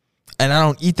 And I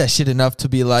don't eat that shit enough to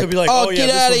be like, oh yeah, get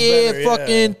out of here,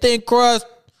 fucking thin crust,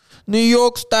 New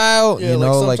York style. Yeah, you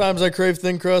know, like sometimes I crave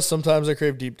thin crust, sometimes I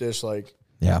crave deep dish. Like,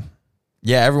 yeah,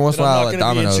 every once in a while, like Domino's.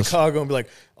 I'm not gonna be in Chicago and be like,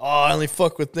 oh, I only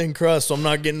fuck with thin crust, so I'm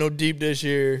not getting no deep dish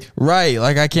here. Right,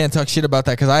 like I can't talk shit about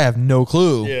that because I have no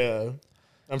clue. Yeah,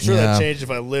 I'm sure that changed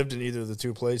if I lived in either of the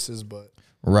two places, but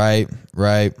right.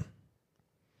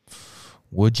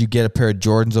 Would you get a pair of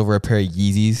Jordans over a pair of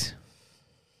Yeezys?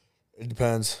 It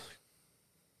depends.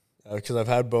 Because I've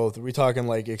had both. Are we talking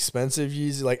like expensive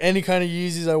Yeezys? Like any kind of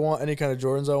Yeezys I want, any kind of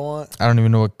Jordans I want? I don't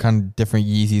even know what kind of different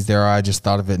Yeezys there are. I just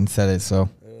thought of it and said it, so.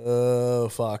 Oh,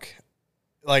 fuck.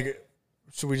 Like,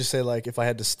 should we just say like if I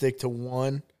had to stick to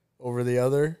one over the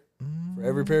other for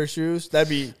every pair of shoes? That'd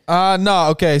be... No,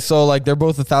 okay. So like they're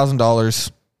both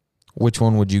 $1,000. Which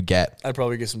one would you get? I'd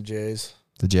probably get some J's.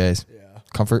 The J's? Yeah.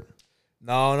 Comfort?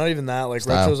 No, not even that. Like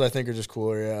style. retros I think are just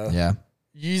cooler, yeah. Yeah.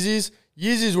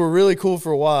 Yeezys were really cool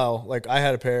for a while. Like I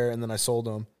had a pair and then I sold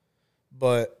them.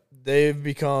 But they've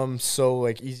become so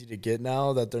like easy to get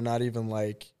now that they're not even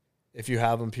like, if you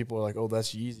have them, people are like, oh,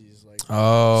 that's Yeezys. Like,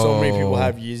 so many people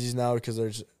have Yeezys now because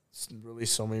there's really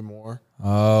so many more.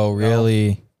 Oh,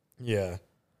 really? Yeah.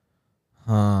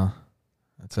 Huh.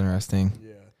 That's interesting.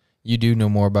 Yeah. You do know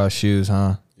more about shoes,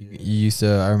 huh? Yeah. You used to,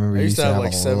 I remember you used to have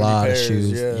like a 70 lot pairs, of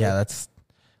shoes. yeah. Yeah, that's,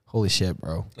 holy shit,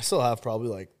 bro. I still have probably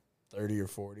like 30 or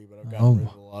 40, but I've gotten rid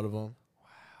of a lot of them.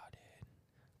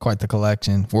 Quite the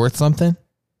collection. Worth something?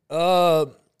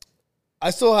 I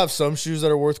still have some shoes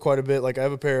that are worth quite a bit. Like I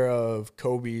have a pair of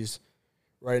Kobe's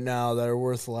right now that are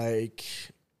worth like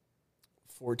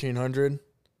 $1,400.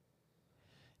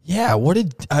 Yeah. What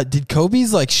did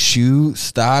Kobe's like shoe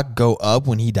stock go up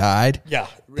when he died? Yeah,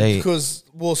 because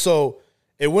so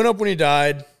it went up when he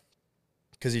died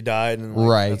because he died, and like,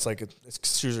 right. That's like his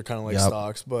shoes are kind of like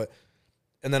stocks,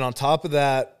 and then on top of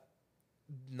that,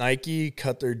 Nike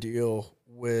cut their deal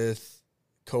with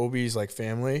Kobe's like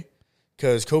family.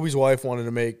 Because Kobe's wife wanted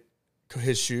to make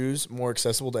his shoes more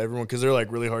accessible to everyone because they're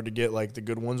like really hard to get, like the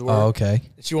good ones were. Oh, okay.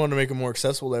 And she wanted to make them more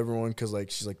accessible to everyone because like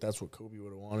she's like that's what Kobe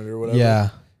would have wanted or whatever. Yeah.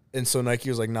 And so Nike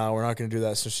was like, nah, we're not going to do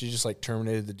that. So she just like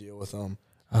terminated the deal with them.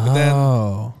 Oh. But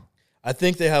then I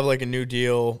think they have like a new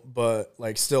deal, but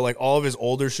like still like all of his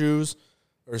older shoes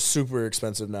are super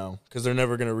expensive now because they're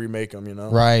never going to remake them, you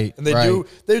know? Right. And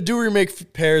they do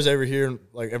remake pairs every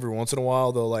once in a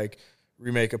while. They'll like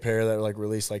remake a pair that like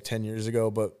released like 10 years ago,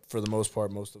 but for the most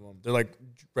part, most of them, they're like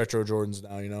retro Jordans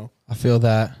now, you know? I feel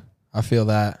that.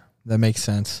 That makes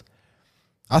sense.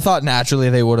 I thought naturally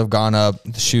they would have gone up.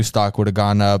 The shoe stock would have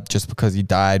gone up just because he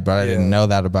died, but I didn't know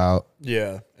that about.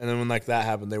 Yeah. And then when like that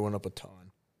happened, they went up a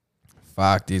ton.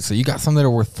 Fuck, dude. So you got some that are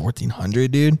worth $1,400,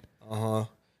 dude? Uh-huh.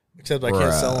 Except I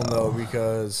can't sell them though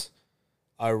because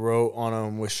I wrote on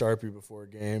them with Sharpie before a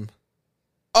game.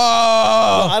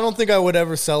 Oh! I don't think I would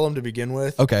ever sell them to begin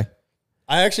with. Okay.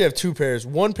 I actually have two pairs.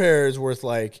 One pair is worth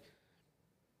like,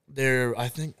 I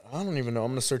don't even know.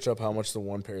 I'm going to search up how much the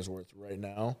one pair is worth right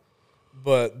now.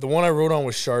 But the one I wrote on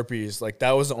with Sharpies, like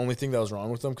that was the only thing that was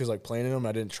wrong with them because like playing in them,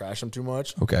 I didn't trash them too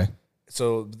much. Okay.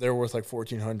 So they're worth like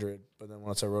 $1,400. But then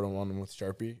once I wrote on them with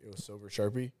Sharpie, it was silver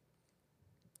Sharpie.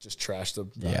 Just trashed the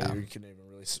value. Yeah. You couldn't even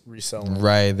really resell them.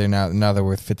 Right. They're now they're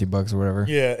worth $50 or whatever.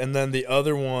 Yeah. And then the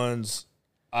other ones,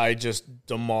 I just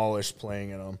demolished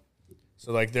playing in them.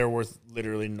 So, like, they're worth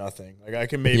literally nothing. Like, I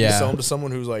can maybe sell them to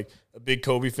someone who's, like, a big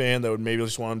Kobe fan that would maybe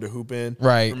just want them to hoop in.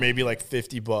 Right. For maybe, like,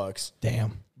 $50.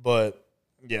 Damn. But,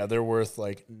 yeah, they're worth,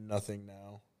 like, nothing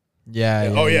now.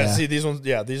 Yeah. Oh, yeah. See, these ones,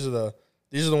 these are the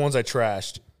ones I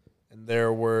trashed. And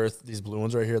they're worth, these blue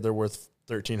ones right here, they're worth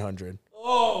 $1,300.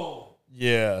 Oh.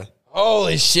 Yeah.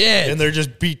 Holy shit. And they're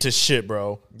just beat to shit,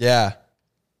 bro. Yeah.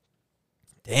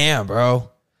 Damn, bro.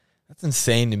 That's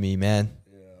insane to me, man.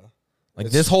 Like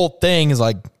this whole thing is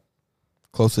like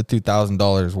close to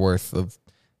 $2,000 worth of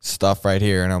stuff right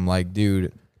here, and I'm like,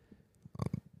 dude,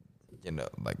 you know,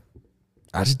 like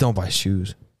I just don't buy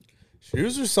shoes.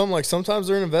 Shoes are something like sometimes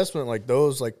they're an investment. Like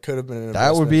those, like could have been an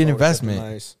investment. That would be an investment.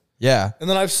 Nice. Yeah. And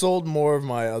then I've sold more of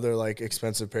my other like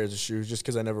expensive pairs of shoes just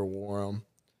because I never wore them.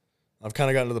 I've kind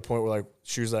of gotten to the point where like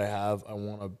shoes that I have, I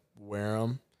want to wear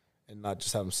them and not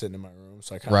just have them sitting in my room.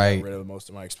 So I kind of got rid of most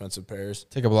of my expensive pairs.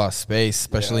 Take up a lot of space,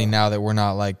 especially now that we're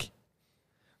not like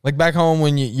back home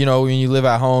when when you live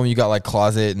at home, you got like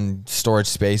closet and storage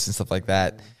space and stuff like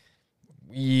that.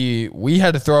 We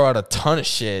had to throw out a ton of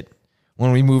shit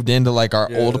when we moved into like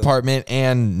our old apartment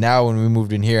and now when we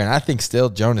moved in here. And I think still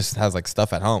Jonas has like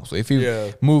stuff at home. So if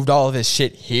he moved all of his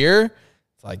shit here,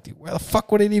 it's like, dude, where the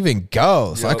fuck would it even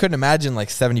go? So I couldn't imagine like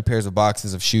 70 pairs of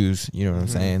boxes of shoes. You know what I'm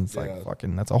saying? It's like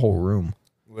fucking, that's a whole room.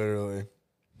 Literally.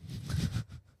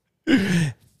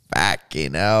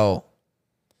 Fucking hell.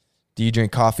 Do you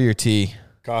drink coffee or tea?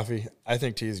 Coffee. I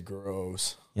think tea is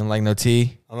gross. You don't like no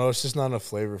tea? I don't know. It's just not enough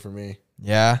flavor for me.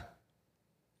 Yeah.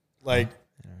 Like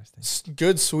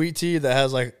good sweet tea that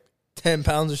has like 10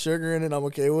 pounds of sugar in it, I'm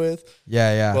okay with.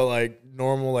 Yeah, yeah. But like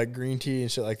normal like green tea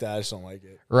and shit like that, I just don't like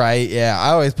it. Right. Yeah. I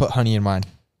always put honey in mine.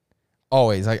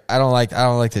 Always. Like I don't like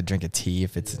to drink a tea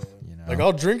if it's Like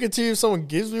I'll drink a tea if someone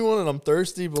gives me one and I'm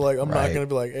thirsty, but like I'm not gonna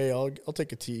be like, hey, I'll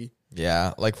take a tea.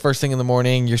 Yeah. Like first thing in the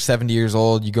morning, you're 70 years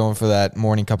old, you going for that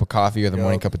morning cup of coffee or the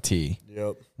morning cup of tea.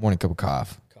 Yep. Morning cup of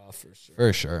coffee. Coffee for sure.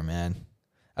 For sure, man.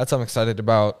 That's what I'm excited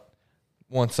about.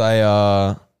 Once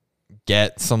I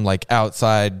get some like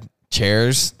outside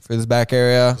chairs for this back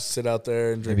area. Just sit out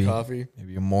there and drink coffee.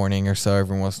 Maybe a morning or so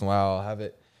every once in a while. I'll have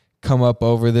it come up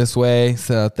over this way,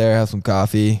 sit out there, have some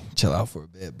coffee, chill out for a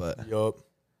bit. But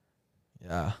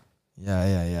yeah.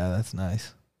 That's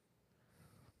nice.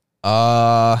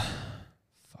 Fuck,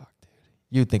 dude.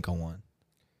 You think of one.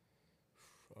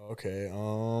 Okay.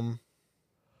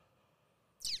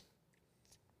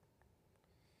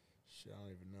 Shit, I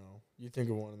don't even know. You think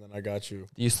of one, and then I got you.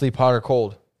 Do you sleep hot or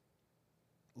cold?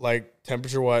 Like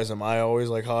temperature wise, am I always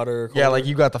like hotter or colder? Yeah, like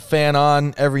you got the fan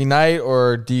on every night,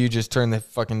 or do you just turn the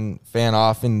fucking fan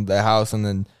off in the house and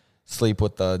then sleep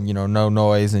with the no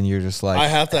noise, and you're just like I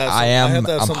have to have. I'm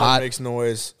something hot. that makes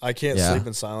noise. I can't Yeah. sleep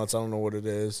in silence. I don't know what it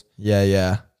is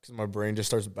Yeah. because my brain just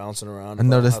starts bouncing around. I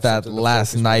noticed that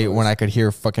last night when I could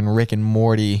hear fucking Rick and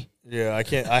Morty. Yeah, I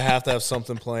can't. I have to have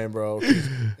something playing, bro. 'Cause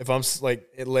if I'm like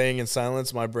laying in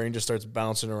silence, my brain just starts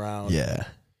bouncing around. Yeah.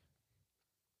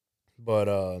 But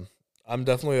I'm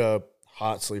definitely a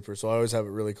hot sleeper, so I always have it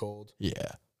really cold.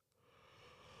 Yeah.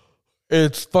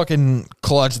 It's fucking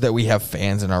clutch that we have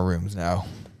fans in our rooms now.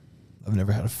 I've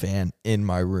never had a fan in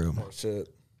my room. Oh shit!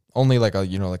 Only like a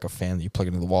like a fan that you plug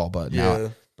into the wall, but Yeah.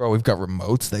 now, bro, we've got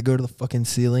remotes that go to the fucking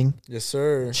ceiling. Yes,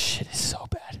 sir. Shit is so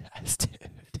badass,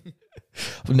 dude.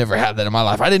 I've never had that in my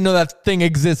life. I didn't know that thing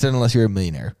existed unless you're a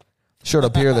millionaire. Showed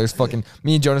up here, there's fucking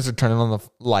me and Jonas are turning on the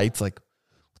lights like,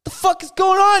 what the fuck is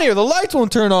going on here? The lights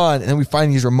won't turn on. And then we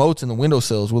find these remotes in the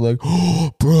windowsills. We're like,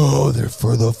 oh, bro, they're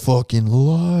for the fucking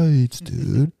lights,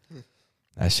 dude.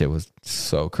 That shit was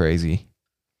so crazy.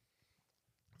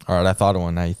 All right, I thought of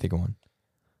one. Now you think of one.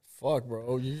 Fuck,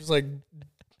 bro. You just like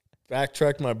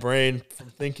backtracked my brain from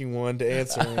thinking one to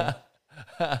answering.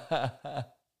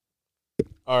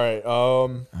 All right.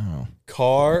 Oh.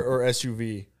 Car or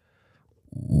SUV?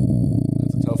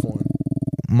 That's a tough one.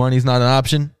 Money's not an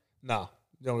option. Nah,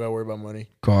 you don't gotta worry about money.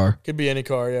 Car. Could be any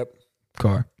car. Yep.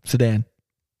 Car. Sedan.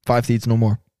 5 seats, no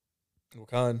more. What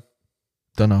kind?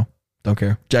 Don't know. Don't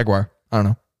care. Jaguar. I don't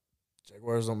know.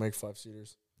 Jaguars don't make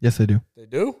 5-seaters. Yes, they do. They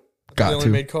do? I thought Got they only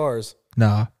to. made cars.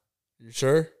 Nah. You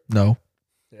sure? No.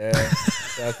 Yeah.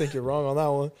 I think you're wrong on that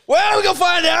one. Well, we gonna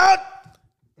find out.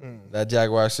 That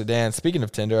Jaguar sedan. Speaking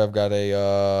of Tinder, I've got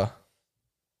a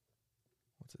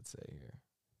what's it say here?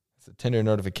 It's a Tinder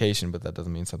notification, but that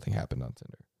doesn't mean something happened on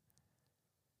Tinder.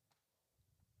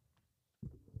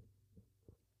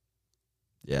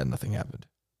 Yeah, nothing happened.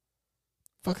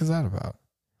 Fuck is that about?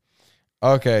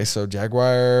 Okay, so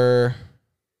Jaguar.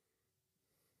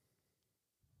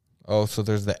 Oh, so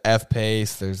there's the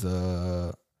F-Pace, there's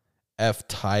the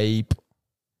F-Type.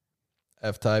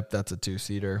 F-Type, that's a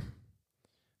 2-seater.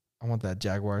 I want that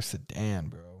Jaguar sedan,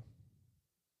 bro.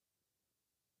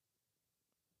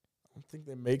 I don't think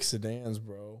they make sedans,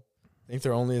 bro. I think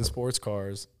they're only in sports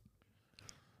cars.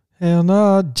 Hell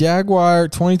no. Jaguar,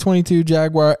 2022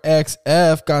 Jaguar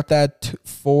XF got that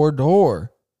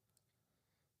 4-door.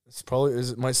 It's probably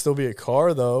it might still be a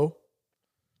car though.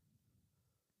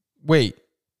 Wait,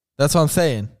 that's what I'm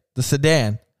saying. The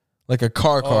sedan, like a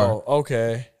car. Oh,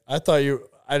 okay. I thought you.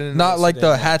 I didn't. Not know like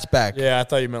the sedan. hatchback. Yeah, I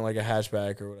thought you meant like a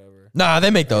hatchback or whatever. Nah, they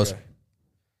make those. Okay.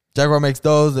 Jaguar makes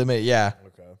those. They make, yeah.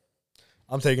 Okay.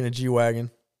 I'm taking a G-Wagon.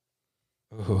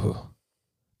 Ooh,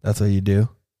 that's what you do?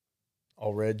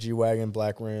 All red G-Wagon,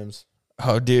 black rims.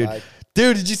 Oh, dude. Black.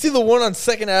 Dude, did you see the one on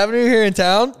 2nd Avenue here in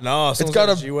town? No, It's someone's got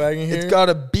got a G-Wagon here. It's got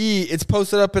a B. It's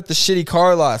posted up at the shitty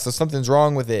car lot, so something's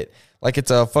wrong with it. Like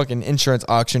it's a fucking insurance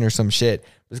auction or some shit.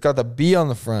 It's got the B on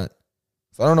the front.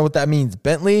 So I don't know what that means.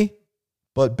 Bentley?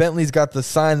 But Bentley's got the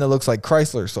sign that looks like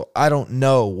Chrysler, so I don't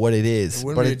know what it is. It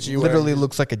wouldn't But be a it G-Wagon. literally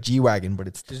looks like a G-Wagon, but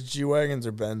it's... Just G-Wagons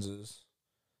or Benzes.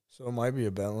 So it might be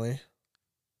a Bentley.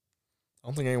 I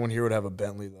don't think anyone here would have a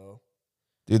Bentley, though.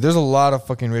 Dude, there's a lot of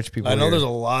fucking rich people I know here. there's a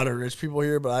lot of rich people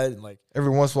here, but I didn't like...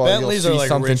 Every once in a while, Bentleys you'll are see like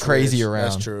something rich, crazy rich. around.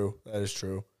 That's true. That is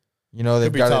true. You know, they've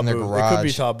Could be got it top in their booth. garage. It could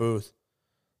be top booth.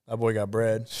 That boy got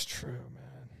bread. It's true,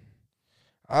 man.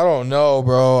 I don't know,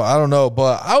 bro. I don't know,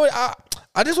 but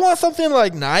I just want something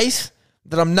like nice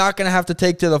that I'm not gonna have to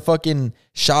take to the fucking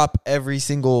shop every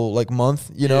single like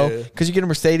month, you know? Yeah. Because you get a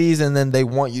Mercedes and then they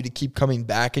want you to keep coming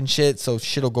back and shit, so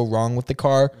shit'll go wrong with the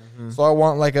car. Mm-hmm. So I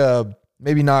want like a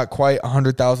maybe not quite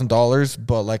 $100,000,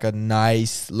 but like a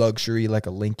nice luxury, like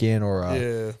a Lincoln or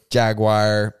a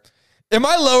Jaguar. Am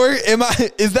I lower?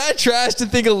 Is that trash to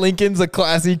think a Lincoln's a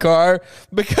classy car?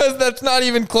 Because that's not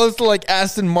even close to like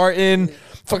Aston Martin,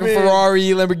 fucking Ferrari,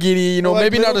 Lamborghini, you know, Like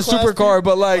maybe not a middle-class supercar,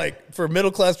 people- but like for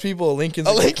middle class people, a Lincoln's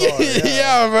a a good Lincoln. car,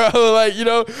 Yeah, bro. Like, you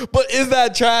know, but is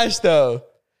that trash though?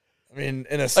 I mean,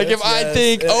 in a sense, Like if I yes.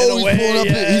 think, In oh, a way,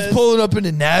 he's pulling up in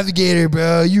a Navigator,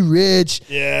 bro. You rich.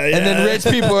 Yeah, And then rich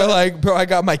people are like, bro, I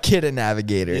got my kid a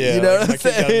Navigator. Yeah, you know like what my I'm kid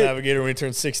got a saying? Navigator when he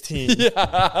turned 16.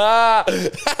 Yeah.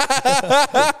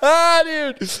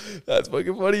 Dude, that's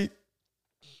fucking funny.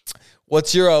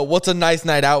 What's a nice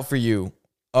night out for you?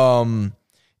 Food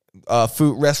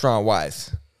restaurant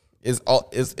wise. Is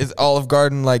Olive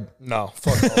Garden like No,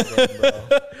 fuck Olive Garden,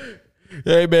 bro.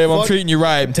 Hey, babe, I'm Fuck- treating you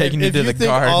right. I'm taking you if to you the think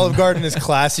garden. Olive Garden is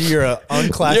classy, you're an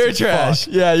unclassy. You're trash.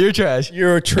 fuck. Yeah, you're trash.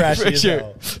 You're a trashy For as sure.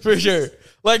 hell. For sure.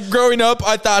 Like growing up,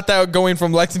 I thought that going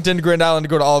from Lexington to Grand Island to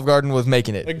go to Olive Garden was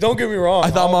making it. Like, don't get me wrong. I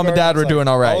thought Olive mom and dad Garden's, were doing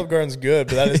all right. Olive Garden's good,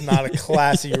 but that is not a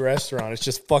classy restaurant. It's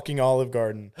just fucking Olive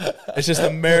Garden. It's just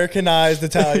Americanized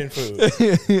Italian food.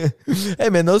 Hey,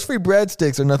 man, those free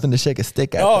breadsticks are nothing to shake a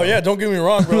stick at. Oh though. yeah, don't get me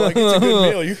wrong, bro. Like, it's a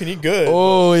good meal. You can eat good.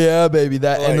 Oh, yeah, baby.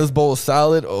 That Like- endless bowl of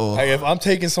salad. Oh, Like, if I'm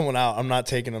taking someone out, I'm not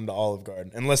taking them to Olive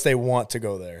Garden unless they want to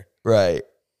go there. right.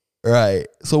 Right.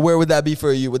 So where would that be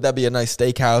for you? Would that be a nice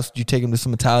steakhouse? Would you take them to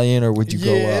some Italian or would you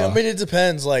go? Yeah, I mean, it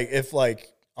depends. Like, if like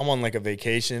I'm on like a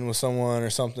vacation with someone or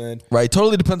something. Right.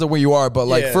 Totally depends on where you are. But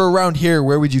like Yeah. for around here,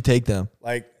 where would you take them?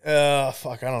 Like,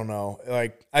 fuck, I don't know.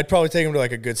 Like, I'd probably take them to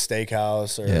like a good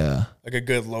steakhouse or Yeah. like a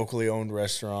good locally owned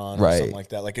restaurant or Right. something like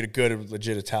that. Like a good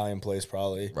legit Italian place,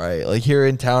 probably. Right. Like here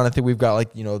in town, I think we've got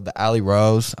like, the Alley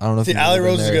Rose. I don't know if The you've Alley ever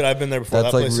been Rose is there. good. I've been there before.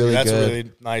 That's, That like, place, really that's good. a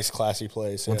really nice, classy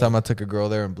place. One yeah. time I took a girl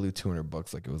there and blew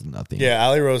 $200 like it was nothing. Yeah,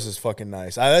 Alley Rose is fucking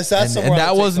nice. That's And somewhere I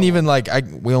that would take wasn't someone. even like,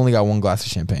 we only got one glass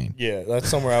of champagne. Yeah, that's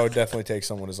somewhere I would definitely take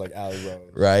someone is like Alley Rose.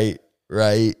 Right.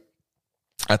 Right.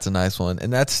 That's a nice one.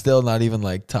 And that's still not even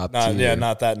like top tier. Yeah,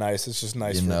 not that nice. It's just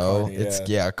nice. You for know, Carney, it's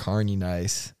yeah. carny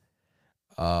nice.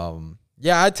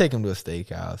 Yeah, I'd take him to a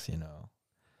steakhouse.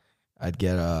 I'd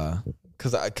get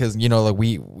cause like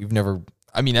we've never.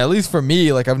 I mean, at least for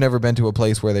me, like I've never been to a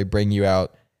place where they bring you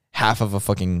out half of a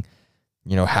fucking,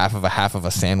 half of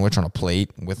a sandwich on a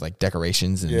plate with like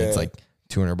decorations and it's Yeah. like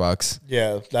 $200.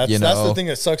 Yeah, that's You the know, thing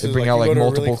that sucks. they Is bring like out, you like, go to a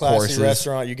multiple really classy courses.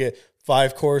 restaurant, you get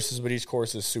 5 courses, but each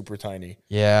course is super tiny.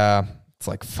 Yeah. It's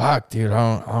like, fuck, dude,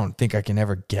 I don't think I can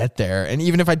ever get there. And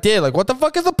even if I did, like, what the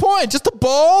fuck is the point? Just a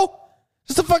bowl?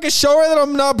 Just to fucking show her that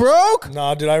I'm not broke?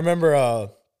 Nah, dude, I remember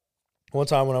one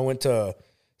time when I went to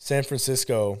San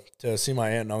Francisco to see my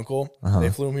aunt and uncle. They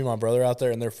flew me and my brother out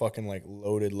there, and they're fucking like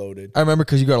loaded. I remember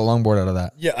because you got a longboard out of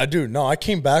that. Yeah, I do. No, I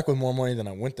came back with more money than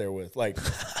I went there with. Like,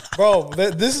 bro,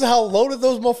 this is how loaded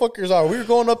those motherfuckers are. We were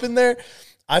going up in there.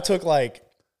 I took like,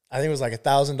 I think it was like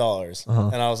 $1,000,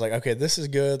 and I was like, okay, this is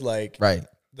good. Like, Right.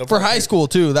 For high school,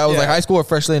 too. That was Yeah. like high school or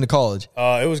freshly into college.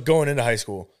 It was going into high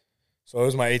school, so it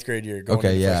was my 8th grade year. Going Okay,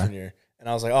 into yeah. freshman year, and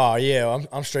I was like, oh yeah,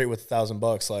 I'm straight with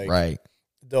 $1,000. Like, Right.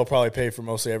 they'll probably pay for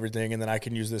mostly everything, and then I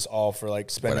can use this all for like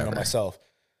spending on Whatever. myself.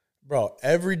 Bro,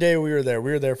 every day we were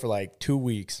there for like 2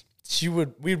 weeks.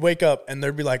 We'd wake up and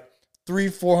there'd be like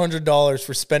 $300-$400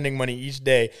 for spending money each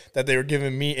day that they were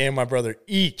giving me and my brother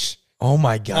each, Oh,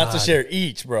 my God. not to share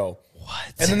each, bro.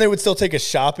 What? And then they would still take us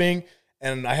shopping,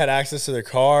 and I had access to their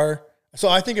car. So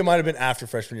I think it might have been after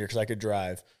freshman year because I could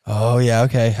drive. Oh, yeah.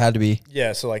 Okay. Had to be.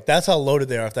 Yeah, so like that's how loaded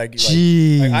they are. If that, like,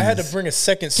 Jeez. I had to bring a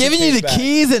second suitcase Giving you the back.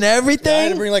 keys and I had to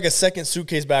everything? bring like a second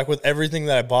suitcase back with everything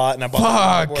that I bought, and I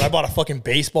bought Fuck. I bought a fucking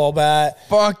baseball bat,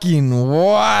 Fucking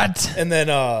what? and then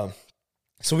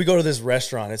so we go to this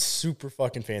restaurant. It's super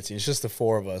fucking fancy. It's just the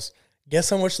 4 of us. Guess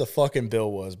how much the fucking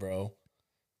bill was, bro?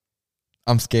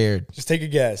 I'm scared. Just take a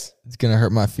guess. It's going to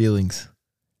hurt my feelings.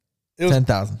 It was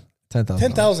 10,000. 10,000.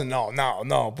 10,000.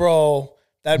 No, bro.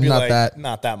 That'd be Not like that.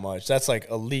 not that much. That's like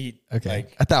elite. Okay.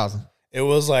 Like 1,000. it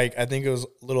was like I think it was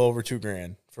a little over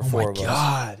 $2,000 for 4 of us.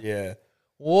 God. Yeah,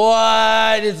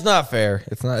 What? It's not fair.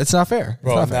 It's not fair. It's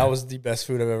bro. not And fair. that was the best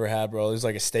food I've ever had, bro. It was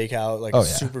like a steakhouse, like Oh, a yeah.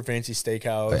 super fancy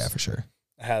steakhouse. Oh, yeah, for sure.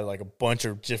 I had like a bunch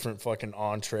of different fucking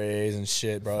entrees and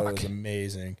shit, bro. It was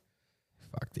amazing.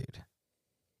 Fuck, dude.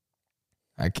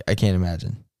 I can't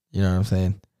imagine. You know what I'm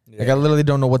saying? Yeah. Like, I literally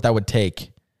don't know what that would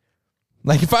take.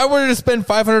 Like, if I were to spend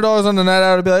 $500 on the night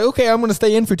out, I'd be like, okay, I'm going to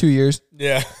stay in for 2 years.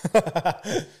 Yeah.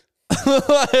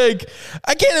 Like,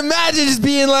 I can't imagine just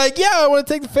being like, yeah, I want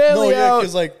to take the family No, yeah, out.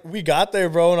 because like we got there,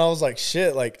 bro, and I was like,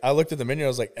 shit. Like I looked at the menu, I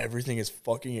was like, everything is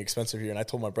fucking expensive here, and I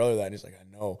told my brother that, and he's like, I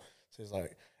know. So he's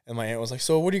like, and my aunt was like,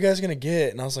 so what are you guys gonna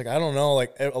get? And I was like, I don't know.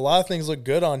 Like a lot of things look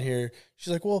good on here.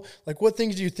 She's like, well, like what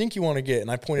things do you think you want to get?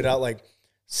 And I pointed out like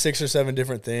 6 or 7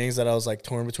 different things that I was like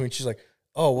torn between. She's like,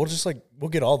 oh, we'll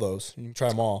get all those. You can try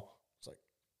them all. It's like,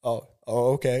 oh,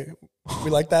 okay. We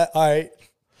like that. All right.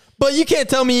 But you can't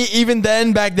tell me even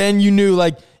then, back then, you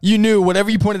knew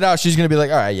whatever you pointed out, she's going to be like,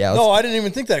 all right, yeah. Let's. No, I didn't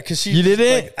even think that because she. You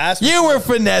didn't? Like, asked me You were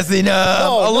finessing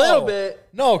up a little bit.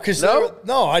 No, because No?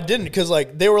 no, I didn't because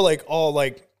like they were like all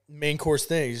like main course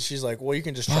things. She's like, well, you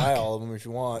can just try all of them if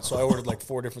you want. So I ordered like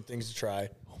 4 different things to try.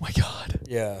 Oh, my God.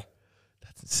 Yeah,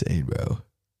 That's insane, bro.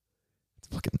 It's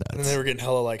fucking nuts. and then they were getting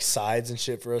hella like sides and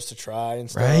shit for us to try and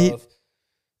stuff. Right?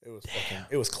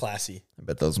 It was classy. I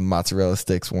bet those mozzarella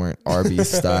sticks weren't Arby's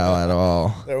style at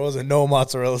all. There wasn't no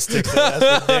mozzarella sticks. There,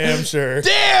 that's for damn sure.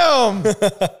 Damn!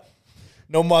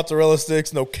 No mozzarella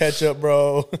sticks, no ketchup,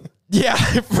 bro. Yeah,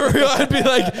 for real. I'd be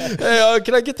like, hey,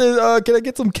 can I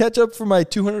get some ketchup for my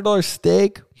 $200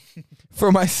 steak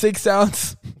for my 6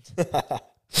 ounce?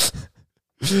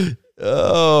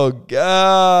 Oh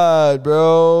God,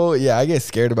 bro. Yeah, I get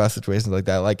scared about situations like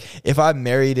that. Like if I'm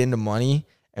married into money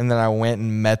and then I went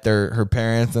and met her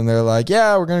parents and they're like,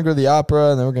 yeah, we're gonna go to the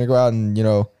opera and then we're gonna go out and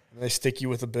And they stick you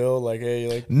with a bill, like, hey,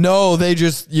 like. no, they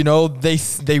just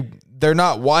they're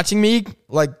not watching me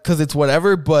like because it's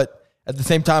whatever, but at the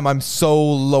same time I'm so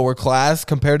lower class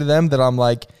compared to them that I'm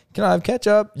like, can I have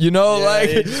ketchup? Yeah,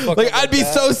 like I'd be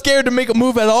so scared to make a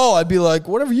move at all. I'd be like,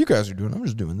 whatever you guys are doing, I'm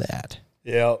just doing that.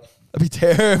 Yeah. I'd be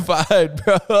terrified,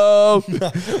 bro.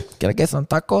 Can I get some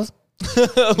tacos?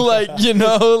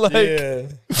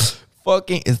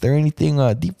 Fucking, is there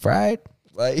anything deep fried?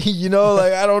 Like,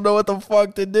 I don't know what the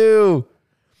fuck to do.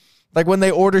 Like when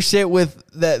they order shit with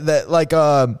that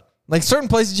like certain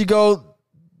places you go,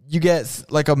 you get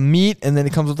like a meat and then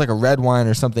it comes with like a red wine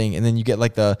or something. And then you get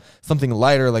like something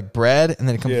lighter like bread and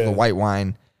then it comes with a white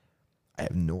wine. I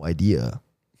have no idea.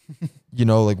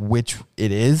 Like which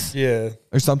it is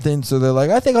or something. So they're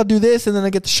like, I think I'll do this. And then I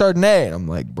get the Chardonnay. And I'm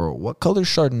like, bro, what color's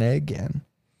Chardonnay again?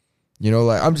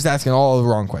 Like I'm just asking all the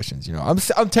wrong questions.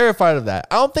 I'm terrified of that.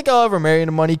 I don't think I'll ever marry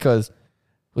into money because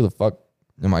who the fuck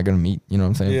am I going to meet? You know what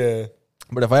I'm saying? Yeah.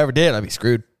 But if I ever did, I'd be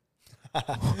screwed.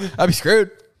 I'd be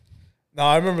screwed. No,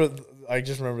 I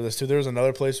just remember this too. There was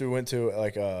another place we went to,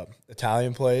 like a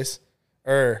Italian place.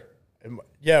 It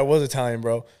was Italian,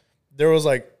 bro. There was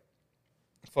like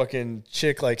fucking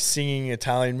chick like singing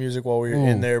Italian music while we were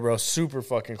in there, bro. Super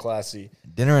fucking classy.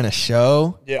 Dinner and a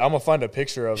show. Yeah, I'm gonna find a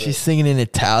picture of it. She's singing in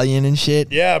Italian and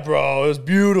shit. Yeah, bro. It was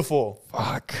beautiful.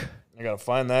 Fuck. I gotta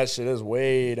find that shit. It was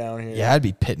way down here. Yeah, I'd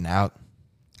be pitting out.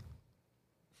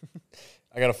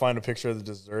 I gotta find a picture of the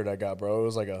dessert I got, bro. It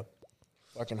was like a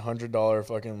fucking $100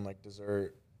 fucking like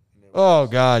dessert. Oh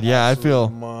God, yeah, I feel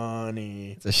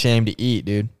money. It's a shame to eat,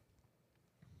 dude.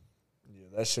 Yeah,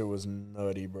 that shit was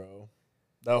nutty, bro.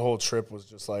 That whole trip was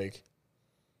just like,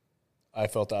 I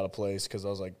felt out of place because I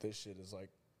was like, this shit is like,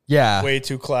 way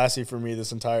too classy for me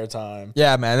this entire time.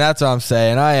 Yeah, man, that's what I'm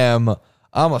saying.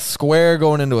 I'm a square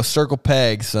going into a circle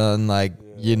peg, son. Like,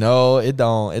 it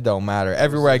don't matter.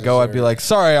 Everywhere I go, I'd be like,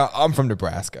 sorry, I'm from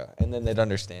Nebraska, and then they'd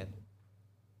understand.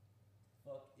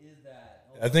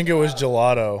 I think it was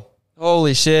gelato.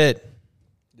 Holy shit.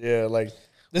 Yeah, like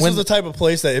this was the type of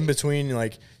place that in between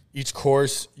like each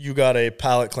course you got a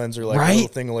palate cleanser, like a little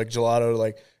thing like gelato,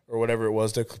 like or whatever it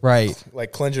was to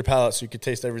like cleanse your palate so you could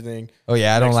taste everything. Oh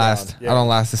yeah, I don't last. Yeah. I don't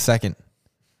last a second.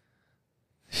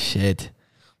 Shit.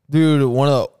 Dude, I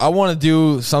want to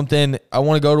do something. I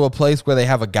want to go to a place where they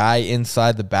have a guy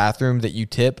inside the bathroom that you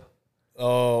tip.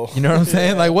 Oh. You know what I'm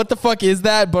saying? Like what the fuck is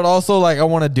that? But also like I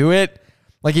want to do it.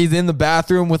 Like he's in the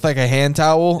bathroom with like a hand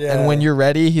towel, and when you're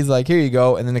ready, he's like, "Here you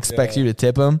go," and then expects you to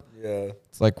tip him. Yeah,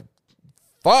 it's like,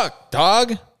 fuck,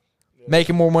 dog,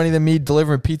 making more money than me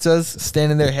delivering pizzas,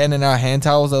 standing there handing out hand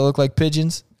towels that look like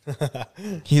pigeons.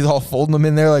 He's all folding them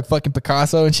in there like fucking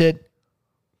Picasso and shit.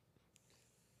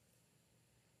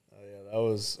 Oh yeah, that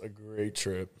was a great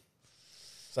trip.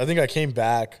 So I think I came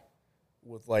back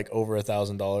with like over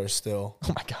 $1,000 still.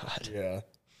 Oh my God. Yeah,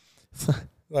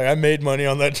 like I made money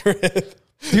on that trip.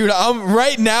 Dude, I'm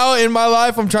right now in my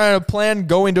life. I'm trying to plan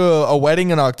going to a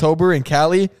wedding in October in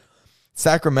Cali,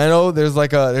 Sacramento. There's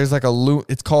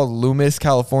it's called Loomis,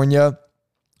 California.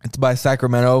 It's by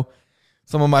Sacramento.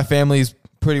 Some of my family's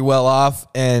pretty well off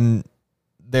and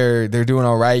they're doing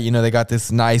all right. They got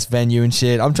this nice venue and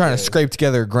shit. I'm trying to scrape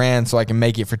together $1,000 so I can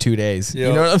make it for 2 days. Yep.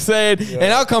 You know what I'm saying? Yep.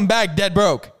 And I'll come back dead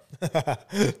broke. That's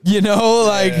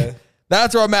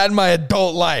where I'm at in my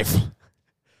adult life.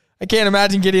 I can't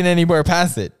imagine getting anywhere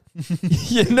past it.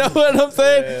 You know what I'm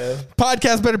saying? Yeah.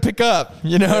 Podcast better pick up.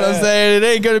 You know what I'm saying? It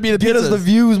ain't going to be the Get us the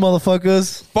views,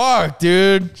 motherfuckers. Fuck,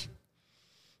 dude.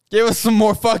 Give us some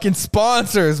more fucking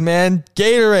sponsors, man.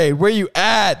 Gatorade, where you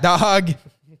at, dog?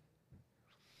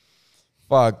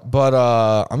 Fuck, but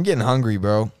I'm getting hungry,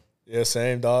 bro. Yeah,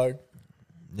 same, dog.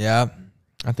 Yeah,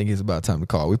 I think it's about time to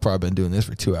call. We've probably been doing this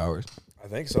for 2 hours. I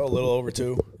think so, a little over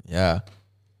 2. Yeah.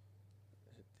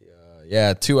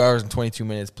 Yeah, 2 hours and 22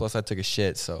 minutes. Plus, I took a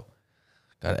shit, so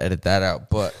gotta edit that out.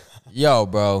 But yo,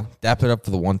 bro, dap it up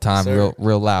for the one time,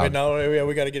 real loud. Wait, no,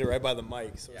 we gotta get it right by the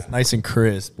mic, so it's nice and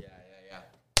crisp. Yeah.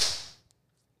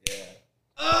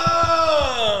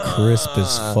 Crisp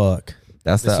as fuck.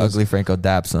 That's the ugly Franco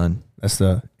dap, son. That's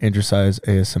the Intersize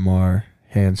ASMR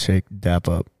handshake dap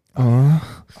up. Oh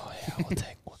yeah,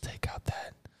 we'll take out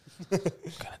that. We're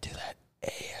gonna do that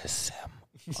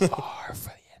ASMR for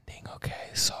the ending. Okay,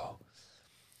 so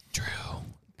Drew,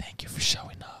 thank you for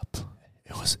showing up.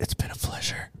 It's been a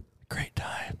pleasure. great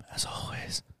time, as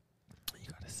always.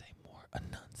 You gotta say more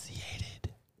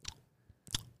enunciated.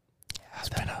 It's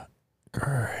been a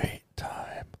great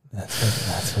time.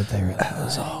 That's what they really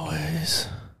As always.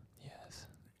 Yes.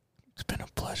 It's been a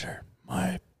pleasure.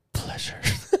 My pleasure.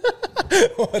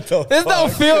 This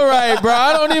don't feel right, bro.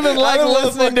 I don't even like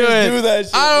listening to it. Do that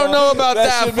shit, I don't know about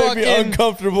that shit made me fucking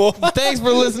uncomfortable. Thanks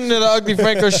for listening to the Ugly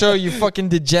Franco Show, you fucking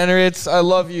degenerates. I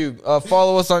love you.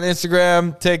 Follow us on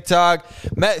Instagram, TikTok.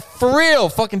 For real,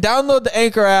 fucking download the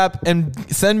Anchor app and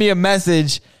send me a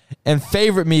message and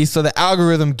favorite me so the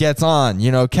algorithm gets on,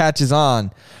 catches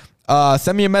on.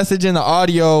 Send me a message in the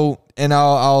audio and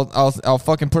I'll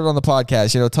fucking put it on the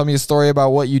podcast. Tell me a story about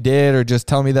what you did or just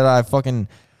tell me that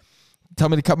tell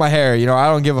me to cut my hair.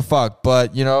 I don't give a fuck.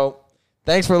 But,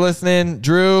 thanks for listening.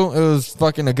 Drew, it was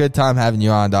fucking a good time having you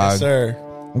on, dog. Yes, sir.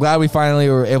 I'm glad we finally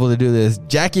were able to do this.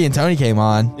 Jackie and Tony came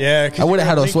on. Yeah. I would have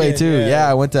had Osway too.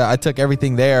 Yeah, I took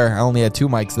everything there. I only had 2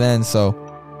 mics then, so.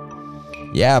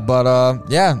 Yeah, but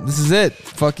this is it.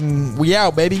 Fucking we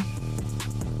out, baby.